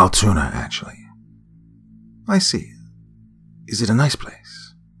 Altoona, actually. I see. Is it a nice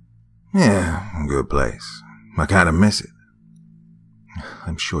place? Yeah, good place. I kind of miss it.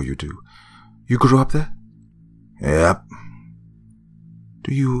 I'm sure you do. You grew up there? Yep.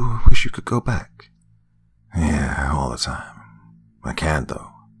 Do you wish you could go back? Yeah, all the time. I can't,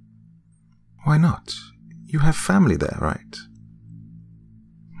 though. Why not? You have family there, right?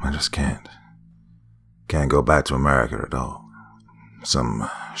 I just can't. Can't go back to America at all. Some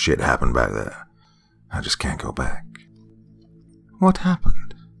shit happened back there. I just can't go back. What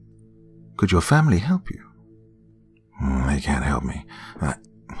happened? Could your family help you? They can't help me.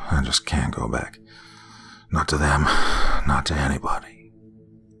 I just can't go back. Not to them, not to anybody.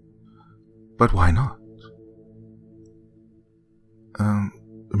 But why not?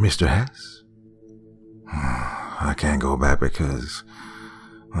 Mr. Hess? I can't go back because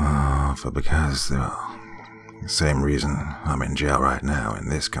the same reason I'm in jail right now in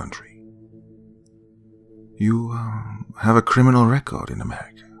this country. You have a criminal record in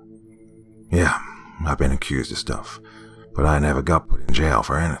America? Yeah, I've been accused of stuff, but I never got put in jail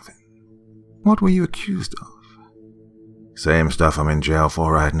for anything. What were you accused of? Same stuff I'm in jail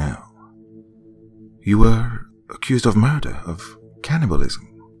for right now. You were accused of murder, of cannibalism?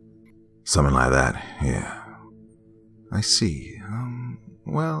 Something like that, yeah. I see.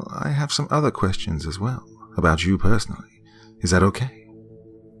 Well, I have some other questions as well, about you personally. Is that okay?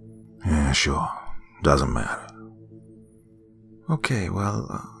 Yeah, sure. Doesn't matter. Okay,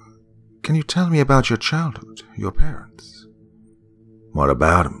 well, can you tell me about your childhood, your parents? What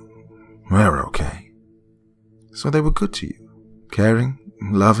about them? They're okay. So they were good to you? Caring?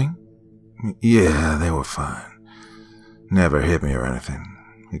 Loving? Yeah, they were fine. Never hit me or anything,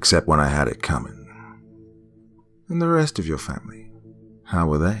 except when I had it coming. And the rest of your family? How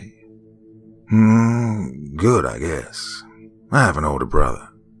were they? Good, I guess. I have an older brother.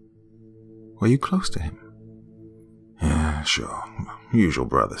 Were you close to him? Yeah, sure. Usual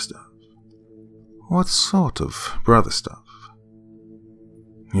brother stuff. What sort of brother stuff?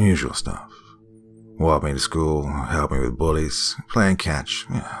 Usual stuff. Walk me to school, help me with bullies, playing catch,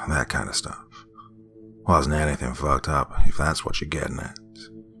 yeah, that kind of stuff. Wasn't anything fucked up, if that's what you're getting at.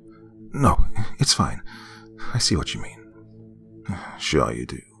 No, it's fine. I see what you mean. Sure you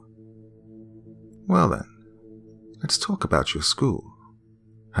do. Well then, let's talk about your school.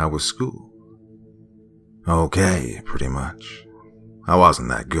 How was school? Okay, pretty much. I wasn't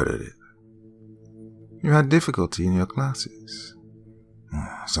that good at it. You had difficulty in your classes?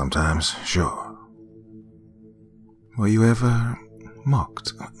 Sometimes, sure. Were you ever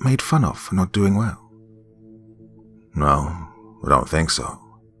mocked, made fun of for not doing well? No, I don't think so.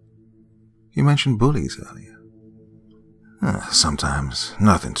 You mentioned bullies earlier. Sometimes,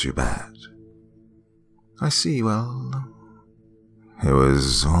 nothing too bad. I see, well... It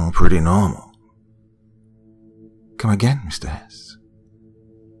was all pretty normal. Come again, Mr. Hess.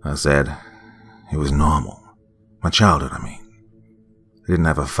 I said, it was normal. My childhood, I mean. I didn't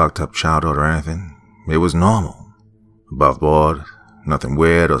have a fucked up childhood or anything. It was normal. Above board, nothing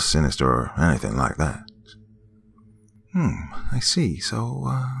weird or sinister or anything like that. I see, so,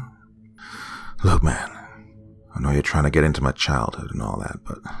 Look, man, I know you're trying to get into my childhood and all that,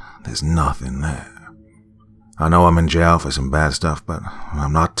 but there's nothing there. I know I'm in jail for some bad stuff, but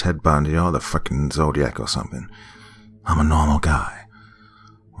I'm not Ted Bundy or the frickin' Zodiac or something. I'm a normal guy.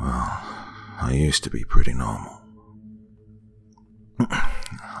 Well, I used to be pretty normal.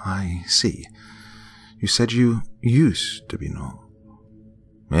 I see. You said you used to be normal.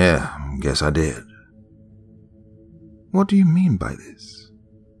 Yeah, guess I did. What do you mean by this?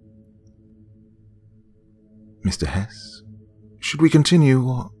 Mr. Hess, should we continue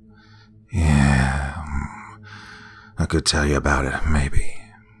or... Yeah, I could tell you about it, maybe.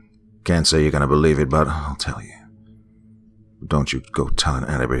 Can't say you're gonna believe it, but I'll tell you. Don't you go telling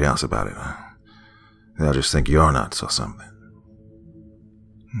anybody else about it. They'll just think you're nuts or something.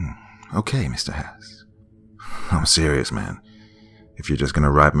 Okay, Mr. Hess. I'm serious, man. If you're just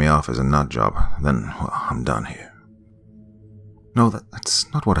gonna write me off as a nut job, then, well, I'm done here. No,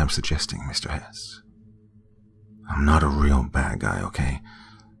 that's not what I'm suggesting, Mr. Hess. I'm not a real bad guy, okay?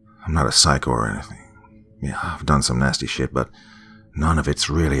 I'm not a psycho or anything. Yeah, I've done some nasty shit, but none of it's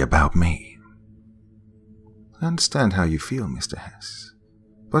really about me. I understand how you feel, Mr. Hess.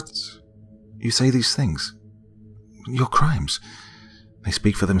 But you say these things. Your crimes. They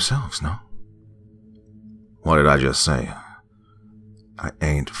speak for themselves, no? What did I just say? I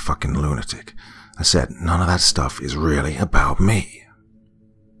ain't a fucking lunatic. I said none of that stuff is really about me.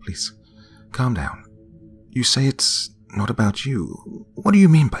 please, calm down. You say it's not about you. What do you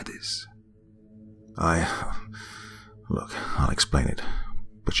mean by this? Look, I'll explain it,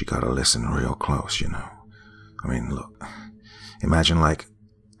 but you gotta listen real close, you know. I mean, look, imagine like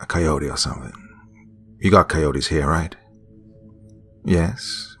a coyote or something. You got coyotes here, right?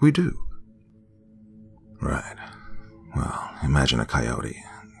 Yes, we do. Right. Well, imagine a coyote.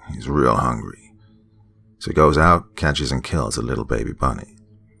 He's real hungry. So he goes out, catches and kills a little baby bunny.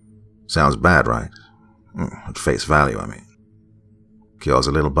 Sounds bad, right? At face value, I mean. Kills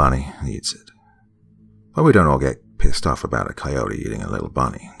a little bunny and eats it. But we don't all get pissed off about a coyote eating a little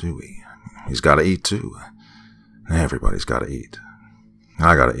bunny, do we? He's gotta eat too. Everybody's gotta eat.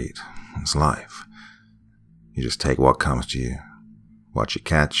 I gotta eat. It's life. You just take what comes to you, what you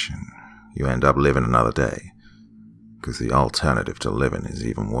catch, and you end up living another day. Because the alternative to living is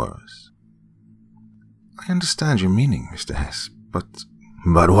even worse. I understand your meaning, Mr. Hess, but...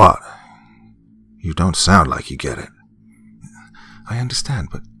 But what? You don't sound like you get it. I understand,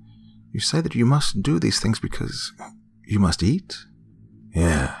 but you say that you must do these things because you must eat?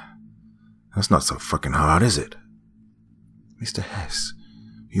 Yeah. That's not so fucking hard, is it? Mr. Hess,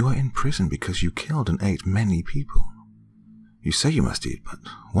 you are in prison because you killed and ate many people. You say you must eat, but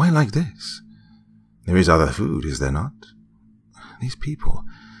why like this? There is other food, is there not? These people,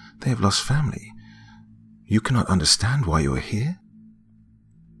 they have lost family. You cannot understand why you are here?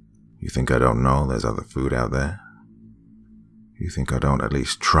 You think I don't know there's other food out there? You think I don't at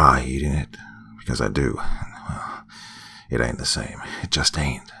least try eating it? Because I do. Well, it ain't the same. It just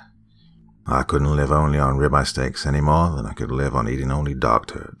ain't. I couldn't live only on ribeye steaks any more than I could live on eating only dog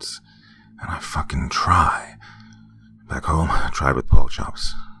turds. And I fucking try. Back home, I tried with pork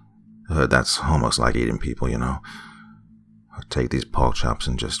chops. I heard that's almost like eating people, you know. I'd take these pork chops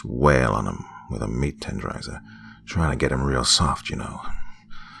and just wail on them with a meat tenderizer, trying to get them real soft, you know.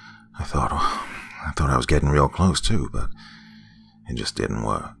 I thought I was getting real close too, but it just didn't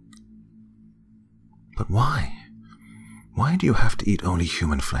work. But why? Why do you have to eat only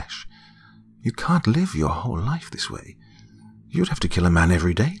human flesh? You can't live your whole life this way. You'd have to kill a man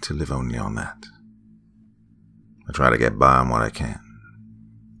every day to live only on that. I try to get by on what I can.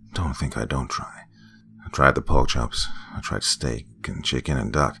 Don't think I don't try. I tried the pork chops. I tried steak and chicken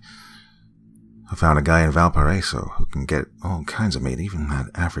and duck. I found a guy in Valparaiso who can get all kinds of meat, even that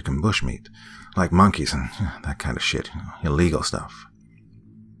African bush meat, like monkeys and that kind of shit, you know, illegal stuff.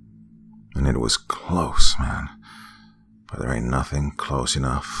 And it was close, man. But there ain't nothing close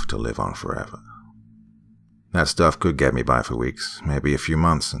enough to live on forever. That stuff could get me by for weeks, maybe a few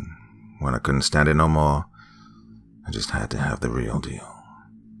months, and when I couldn't stand it no more, I just had to have the real deal.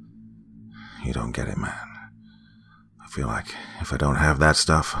 You don't get it, man. I feel like if I don't have that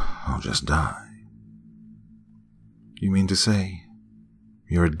stuff, I'll just die. You mean to say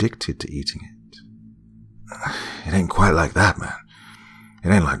you're addicted to eating it? It ain't quite like that, man. It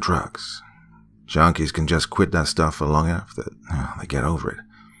ain't like drugs. Junkies can just quit that stuff for long enough that they get over it.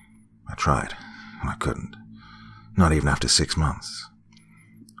 I tried, and I couldn't. Not even after 6 months.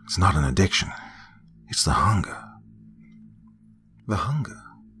 It's not an addiction. It's the hunger. The hunger?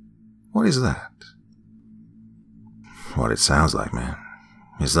 What is that? What it sounds like, man.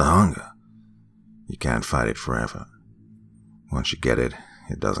 It's the hunger. You can't fight it forever. Once you get it,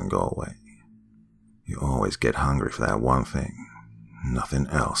 it doesn't go away. You always get hungry for that one thing. Nothing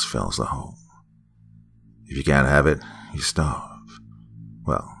else fills the hole. If you can't have it, you starve.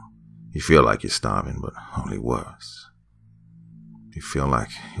 Well, you feel like you're starving, but only worse. You feel like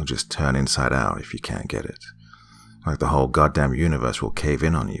you'll just turn inside out if you can't get it. Like the whole goddamn universe will cave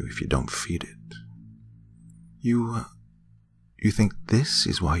in on you if you don't feed it. You think this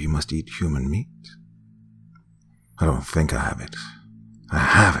is why you must eat human meat? I don't think I have it. I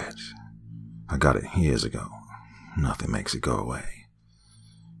have it. I got it years ago. Nothing makes it go away.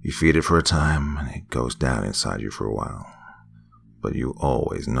 You feed it for a time, and it goes down inside you for a while. But you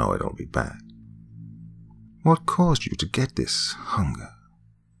always know it'll be back. What caused you to get this hunger?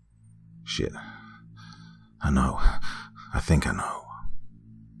 Shit. I know. I think I know.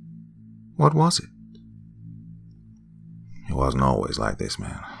 What was it? It wasn't always like this,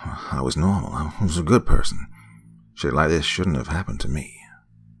 man. I was normal. I was a good person. Shit like this shouldn't have happened to me.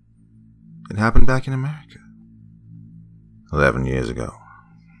 It happened back in America. 11 years ago.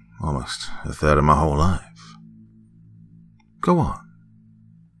 Almost a third of my whole life. Go on.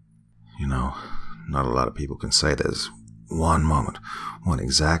 You know, not a lot of people can say there's one moment, one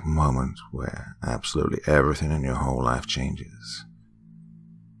exact moment where absolutely everything in your whole life changes.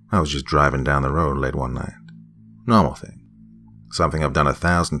 I was just driving down the road late one night. Normal thing. Something I've done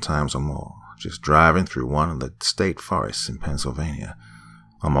 1,000 times or more. Just driving through one of the state forests in Pennsylvania.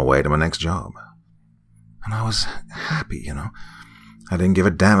 on my way to my next job. And I was happy, I didn't give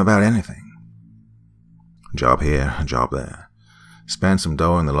a damn about anything. A job here, a job there. Spent some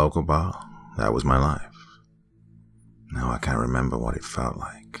dough in the local bar. That was my life. Now I can't remember what it felt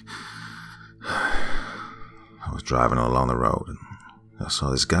like. I was driving along the road and I saw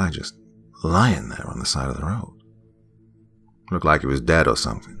this guy just lying there on the side of the road. Looked like he was dead or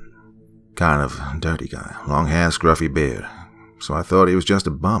something. Kind of dirty guy. Long hair, scruffy beard. So I thought he was just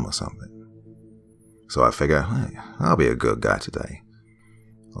a bum or something. So I figure, hey, I'll be a good guy today.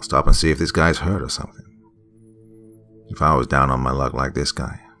 I'll stop and see if this guy's hurt or something. If I was down on my luck like this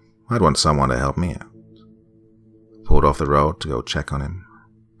guy, I'd want someone to help me out. Pulled off the road to go check on him,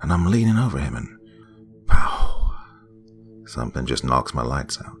 and I'm leaning over him and pow! Something just knocks my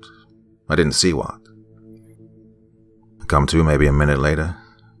lights out. I didn't see what. I come to maybe a minute later,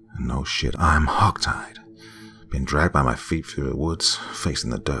 and no shit, I'm hogtied. Been dragged by my feet through the woods, facing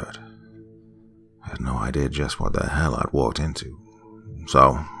the dirt. I had no idea just what the hell I'd walked into.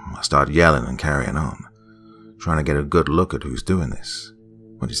 So I start yelling and carrying on, trying to get a good look at who's doing this.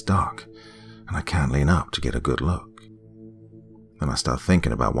 But it's dark, and I can't lean up to get a good look. Then I start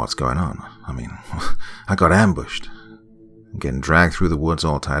thinking about what's going on. I got ambushed. I'm getting dragged through the woods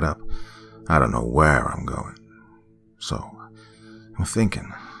all tied up. I don't know where I'm going. So I'm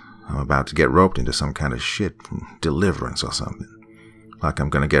thinking I'm about to get roped into some kind of shit from Deliverance or something. Like I'm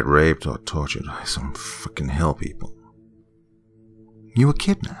gonna get raped or tortured by some fucking hell people. You were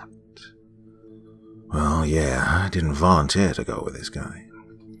kidnapped? Well, yeah, I didn't volunteer to go with this guy.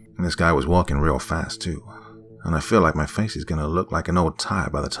 And this guy was walking real fast, too. And I feel like my face is gonna look like an old tire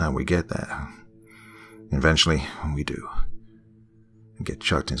by the time we get there. Eventually, we do. And get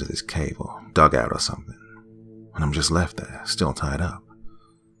chucked into this cave or dugout or something. And I'm just left there, still tied up.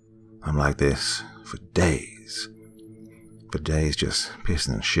 I'm like this for days. For days just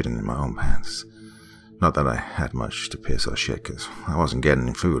pissing and shitting in my own pants. Not that I had much to piss or shit, because I wasn't getting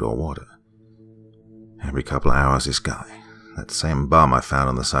any food or water. Every couple of hours, this guy, that same bum I found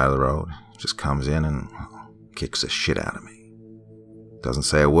on the side of the road, just comes in and kicks the shit out of me. Doesn't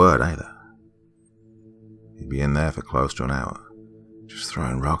say a word either. He'd be in there for close to an hour, just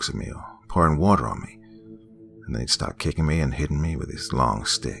throwing rocks at me or pouring water on me, and then he'd start kicking me and hitting me with his long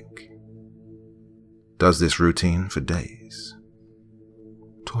stick. Does this routine for days.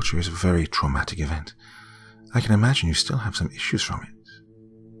 Torture is a very traumatic event. I can imagine you still have some issues from it.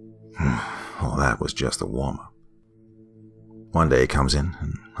 All that was just a warm-up. One day he comes in,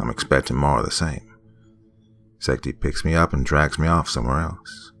 and I'm expecting more of the same. Except he picks me up and drags me off somewhere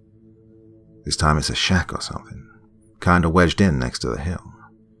else. This time it's a shack or something, kinda wedged in next to the hill.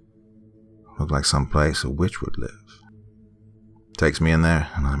 Looked like some place a witch would live. Takes me in there,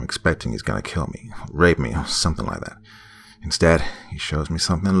 and I'm expecting he's gonna kill me, rape me, or something like that. Instead, he shows me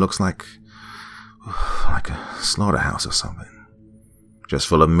something that looks like a slaughterhouse or something. Just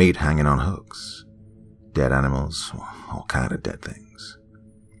full of meat hanging on hooks. Dead animals, all kind of dead things.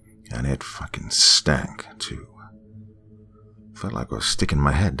 And it fucking stank, too. Felt like I was sticking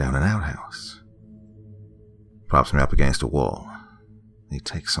my head down an outhouse. Props me up against a wall. He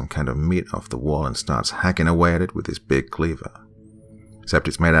takes some kind of meat off the wall and starts hacking away at it with his big cleaver. Except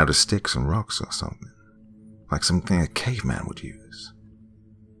it's made out of sticks and rocks or something. Like something a caveman would use.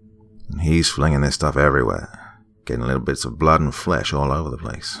 And he's flinging this stuff everywhere, getting little bits of blood and flesh all over the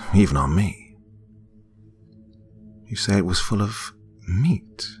place, even on me. You say it was full of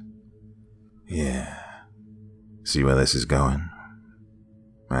meat? Yeah. See where this is going?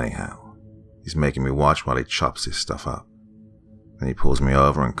 Anyhow, he's making me watch while he chops this stuff up. Then he pulls me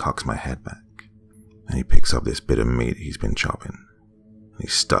over and cocks my head back. And he picks up this bit of meat he's been chopping. And he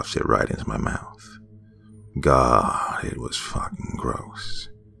stuffs it right into my mouth. God, it was fucking gross.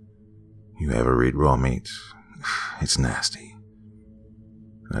 You ever read raw meat? It's nasty.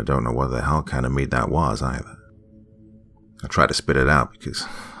 And I don't know what the hell kind of meat that was either. I try to spit it out because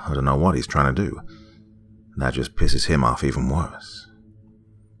I don't know what he's trying to do. And that just pisses him off even worse.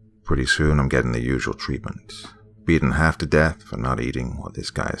 Pretty soon I'm getting the usual treatment. Beaten half to death for not eating what this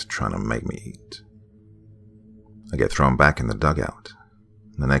guy is trying to make me eat. I get thrown back in the dugout.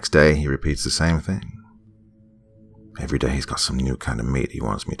 And the next day he repeats the same thing. Every day he's got some new kind of meat he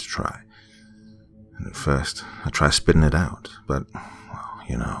wants me to try. And at first, I try spitting it out, but,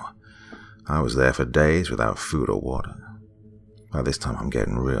 well, I was there for days without food or water. By this time, I'm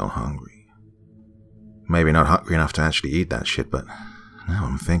getting real hungry. Maybe not hungry enough to actually eat that shit, but now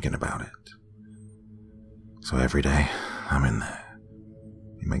I'm thinking about it. So every day, I'm in there.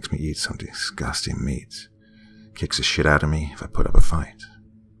 He makes me eat some disgusting meat. Kicks the shit out of me if I put up a fight.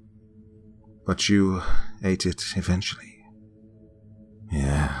 But you ate it eventually.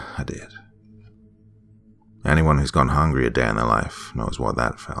 Yeah, I did. Anyone who's gone hungry a day in their life knows what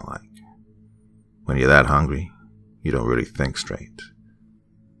that felt like. When you're that hungry, you don't really think straight.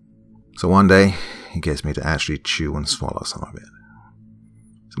 So one day, he gets me to actually chew and swallow some of it.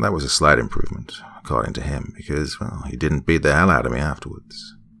 So that was a slight improvement, according to him, because, well, he didn't beat the hell out of me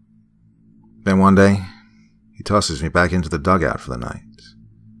afterwards. Then one day, he tosses me back into the dugout for the night.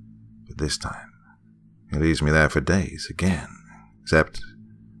 But this time, he leaves me there for days again, except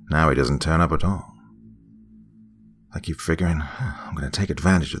now he doesn't turn up at all. I keep figuring, I'm going to take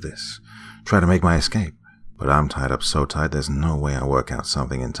advantage of this, try to make my escape. But I'm tied up so tight there's no way I'll work out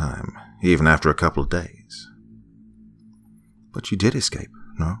something in time, even after a couple of days. But you did escape,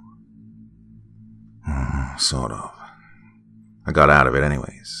 no? Sort of. I got out of it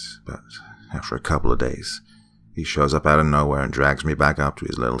anyways, but after a couple of days, he shows up out of nowhere and drags me back up to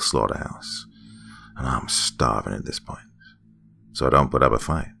his little slaughterhouse. And I'm starving at this point, so I don't put up a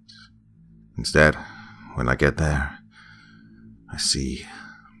fight. Instead, when I get there, I see...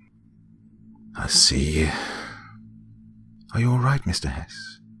 Are you all right, Mr.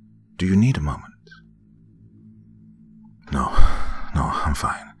 Hess? Do you need a moment? No, I'm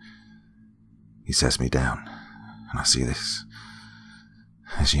fine. He sets me down, and I see this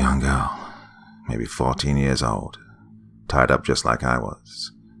young girl, maybe 14 years old, tied up just like I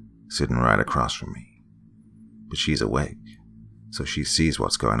was, sitting right across from me. But she's awake, so she sees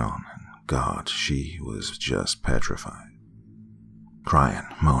what's going on, and God, she was just petrified. Crying,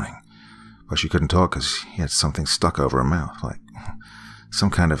 moaning. But she couldn't talk because he had something stuck over her mouth, like some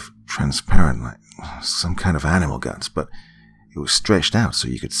kind of transparent, like some kind of animal guts, but it was stretched out so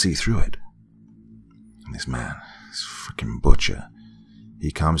you could see through it. And this man, this freaking butcher, he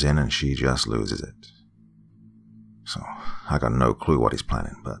comes in and she just loses it. So I got no clue what he's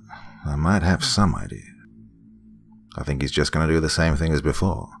planning, but I might have some idea. I think he's just going to do the same thing as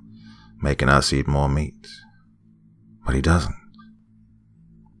before, making us eat more meat. But he doesn't.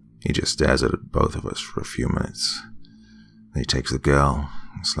 He just stares at both of us for a few minutes. Then he takes the girl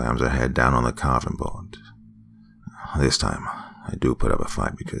and slams her head down on the carving board. This time, I do put up a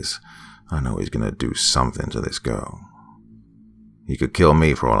fight because I know he's going to do something to this girl. He could kill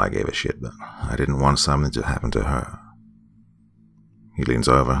me for all I gave a shit, but I didn't want something to happen to her. He leans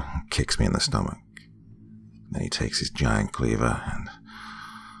over and kicks me in the stomach. Then he takes his giant cleaver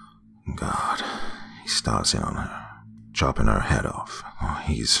and... God, he starts in on her, chopping her head off. Oh,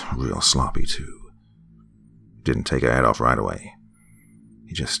 he's real sloppy, too. Didn't take her head off right away.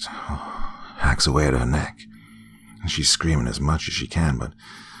 He just hacks away at her neck, and she's screaming as much as she can, but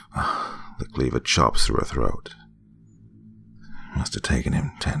the cleaver chops through her throat. Must have taken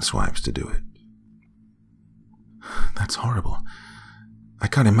him 10 swipes to do it. That's horrible. I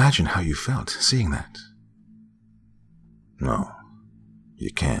can't imagine how you felt seeing that. No,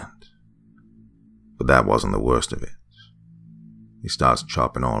 you can't. But that wasn't the worst of it. He starts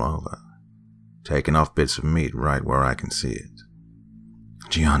chopping all over, taking off bits of meat right where I can see it.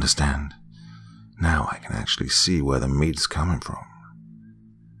 Do you understand? Now I can actually see where the meat's coming from.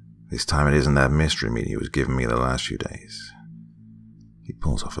 This time it isn't that mystery meat he was giving me the last few days. He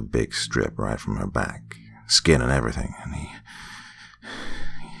pulls off a big strip right from her back, skin and everything, and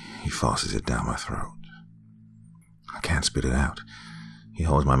he forces it down my throat. I can't spit it out. He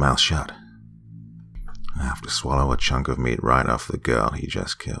holds my mouth shut. I have to swallow a chunk of meat right off the girl he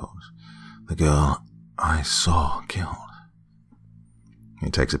just killed. The girl I saw killed. He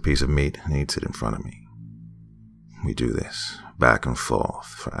takes a piece of meat and eats it in front of me. We do this, back and forth,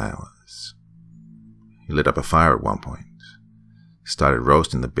 for hours. He lit up a fire at one point, started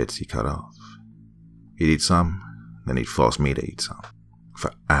roasting the bits he cut off. He'd eat some, then he'd force me to eat some,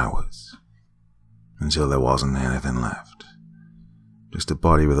 for hours, until there wasn't anything left. Just a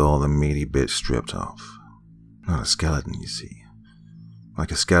body with all the meaty bits stripped off. Not a skeleton, you see.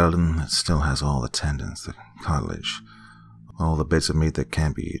 Like a skeleton that still has all the tendons, the cartilage, all the bits of meat that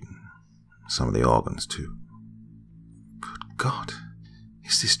can't be eaten. Some of the organs, too. Good God,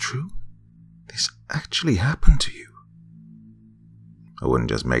 is this true? This actually happened to you? I wouldn't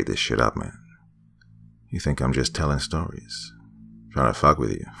just make this shit up, man. You think I'm just telling stories? Trying to fuck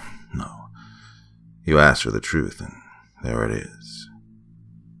with you? No. You asked for the truth, and there it is.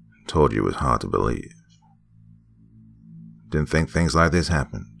 Told you it was hard to believe. Didn't think things like this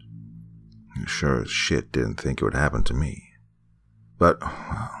happened. You sure as shit didn't think it would happen to me. But,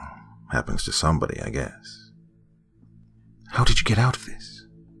 well, happens to somebody, I guess. How did you get out of this?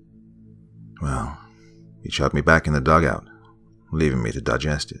 Well, he chucked me back in the dugout, leaving me to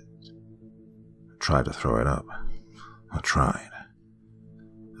digest it. I tried to throw it up. I tried.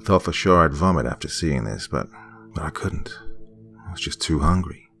 I thought for sure I'd vomit after seeing this, but I couldn't. I was just too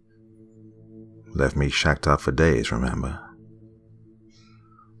hungry. Left me shacked up for days, remember?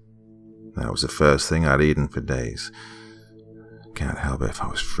 That was the first thing I'd eaten for days. Can't help it if I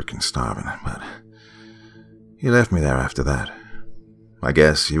was freaking starving, but he left me there after that. I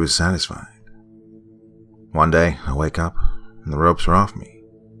guess he was satisfied. One day, I wake up, and the ropes are off me.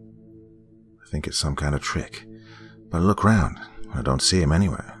 I think it's some kind of trick, but I look round, and I don't see him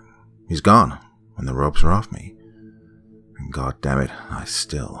anywhere. He's gone, and the ropes are off me. And God damn it, I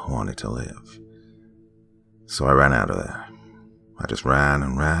still wanted to live. So I ran out of there. I just ran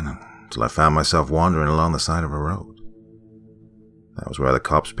and ran until I found myself wandering along the side of a road. That was where the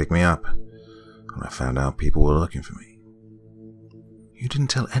cops picked me up, and I found out people were looking for me. You didn't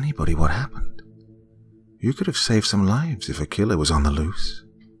tell anybody what happened. You could have saved some lives if a killer was on the loose.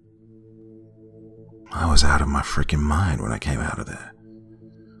 I was out of my freaking mind when I came out of there.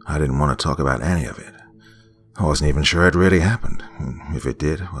 I didn't want to talk about any of it. I wasn't even sure it really happened. If it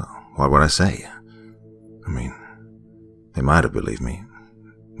did, well, what would I say? I mean, they might have believed me.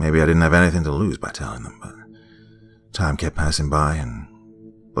 Maybe I didn't have anything to lose by telling them, but time kept passing by, and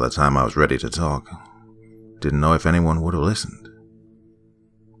by the time I was ready to talk, didn't know if anyone would have listened.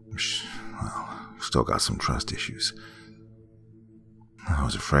 Well, still got some trust issues. I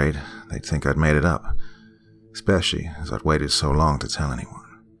was afraid they'd think I'd made it up, especially as I'd waited so long to tell anyone.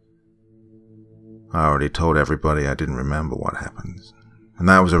 I already told everybody I didn't remember what happened, and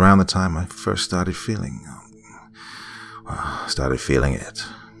that was around the time I first started feeling it.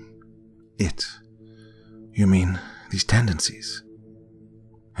 It? You mean these tendencies?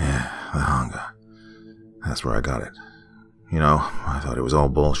 Yeah, the hunger. That's where I got it. You know, I thought it was all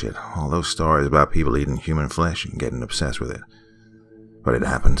bullshit, all those stories about people eating human flesh and getting obsessed with it. But it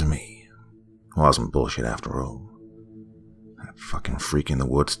happened to me. It wasn't bullshit after all. That fucking freak in the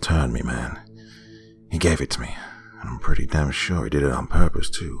woods turned me, man. He gave it to me, and I'm pretty damn sure he did it on purpose,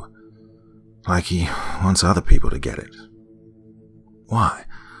 too. Like he wants other people to get it. Why?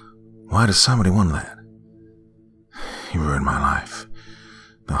 Why does somebody want that? He ruined my life.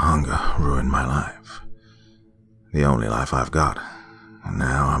 The hunger ruined my life. The only life I've got. And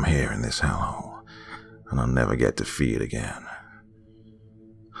now I'm here in this hellhole, and I'll never get to feed again.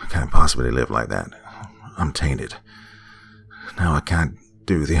 I can't possibly live like that. I'm tainted. Now I can't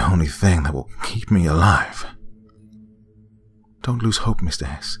do the only thing that will keep me alive. Don't lose hope, Mr.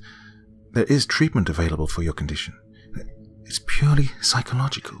 Hess. There is treatment available for your condition. It's purely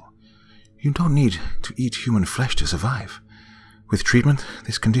psychological. You don't need to eat human flesh to survive. With treatment,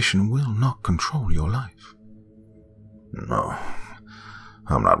 this condition will not control your life. No,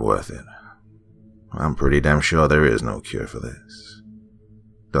 I'm not worth it. I'm pretty damn sure there is no cure for this.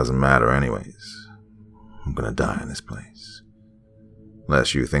 Doesn't matter anyways. I'm gonna die in this place.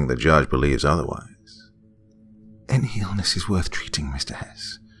 Unless you think the judge believes otherwise. Any illness is worth treating, Mr.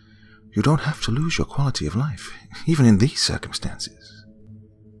 Hess. You don't have to lose your quality of life, even in these circumstances.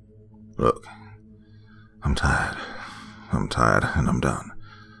 Look, I'm tired. I'm tired and I'm done.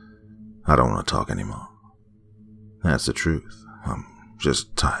 I don't want to talk anymore. That's the truth. I'm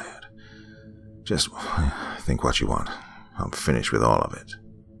just tired. Just think what you want. I'm finished with all of it.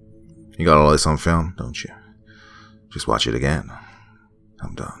 You got all this on film, don't you? Just watch it again.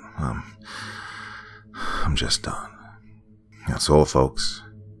 I'm done. I'm just done. That's all, folks.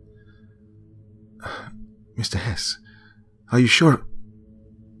 Mr. Hess, are you sure?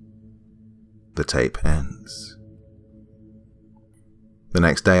 The tape ends. The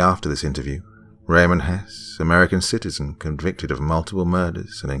next day after this interview, Raymond Hess, American citizen convicted of multiple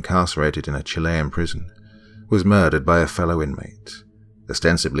murders and incarcerated in a Chilean prison, was murdered by a fellow inmate,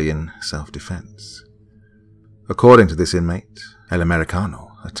 ostensibly in self-defense. According to this inmate, El Americano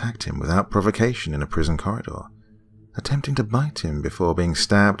attacked him without provocation in a prison corridor, attempting to bite him before being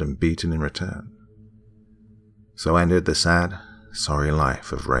stabbed and beaten in return. So ended the sad, sorry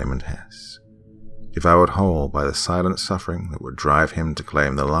life of Raymond Hess, devoured whole by the silent suffering that would drive him to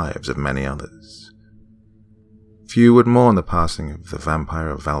claim the lives of many others. Few would mourn the passing of the vampire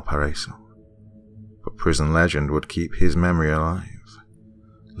of Valparaiso, but prison legend would keep his memory alive.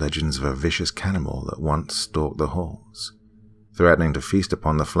 Legends of a vicious cannibal that once stalked the halls, threatening to feast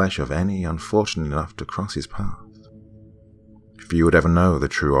upon the flesh of any unfortunate enough to cross his path. Few would ever know the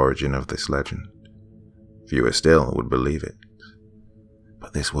true origin of this legend. Fewer still would believe it.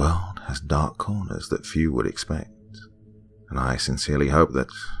 But this world has dark corners that few would expect, and I sincerely hope that,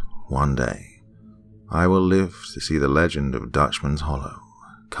 one day, I will live to see the legend of Dutchman's Hollow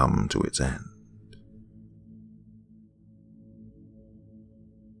come to its end.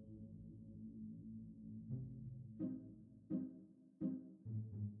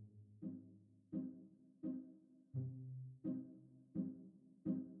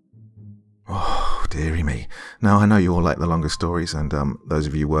 dearie me. Now, I know you all like the longer stories, and those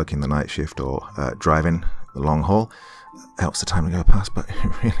of you working the night shift or driving the long haul, helps the time to go past, but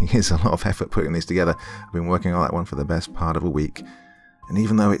it really is a lot of effort putting these together. I've been working on that one for the best part of a week, and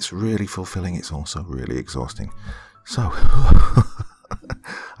even though it's really fulfilling, it's also really exhausting. So,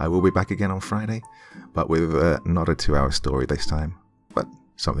 I will be back again on Friday, but with not a 2-hour story this time, but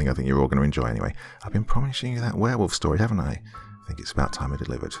something I think you're all going to enjoy anyway. I've been promising you that werewolf story, haven't I? I think it's about time I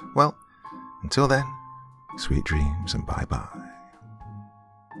delivered. Well, until then, sweet dreams and bye-bye.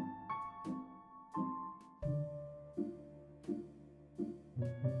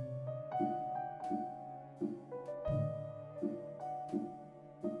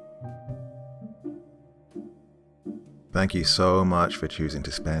 Thank you so much for choosing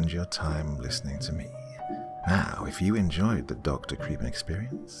to spend your time listening to me. Now, if you enjoyed the Dr. Creepen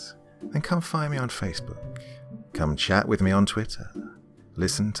experience, then come find me on Facebook. Come chat with me on Twitter.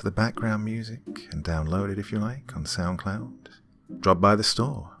 Listen to the background music and download it if you like on SoundCloud. Drop by the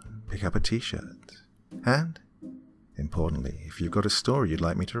store, pick up a t-shirt. And, importantly, if you've got a story you'd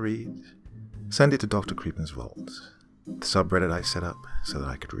like me to read, send it to Dr. Creepen's Vault, the subreddit I set up so that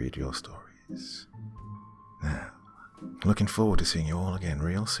I could read your stories. Now, looking forward to seeing you all again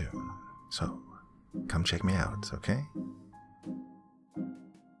real soon. So, come check me out, okay?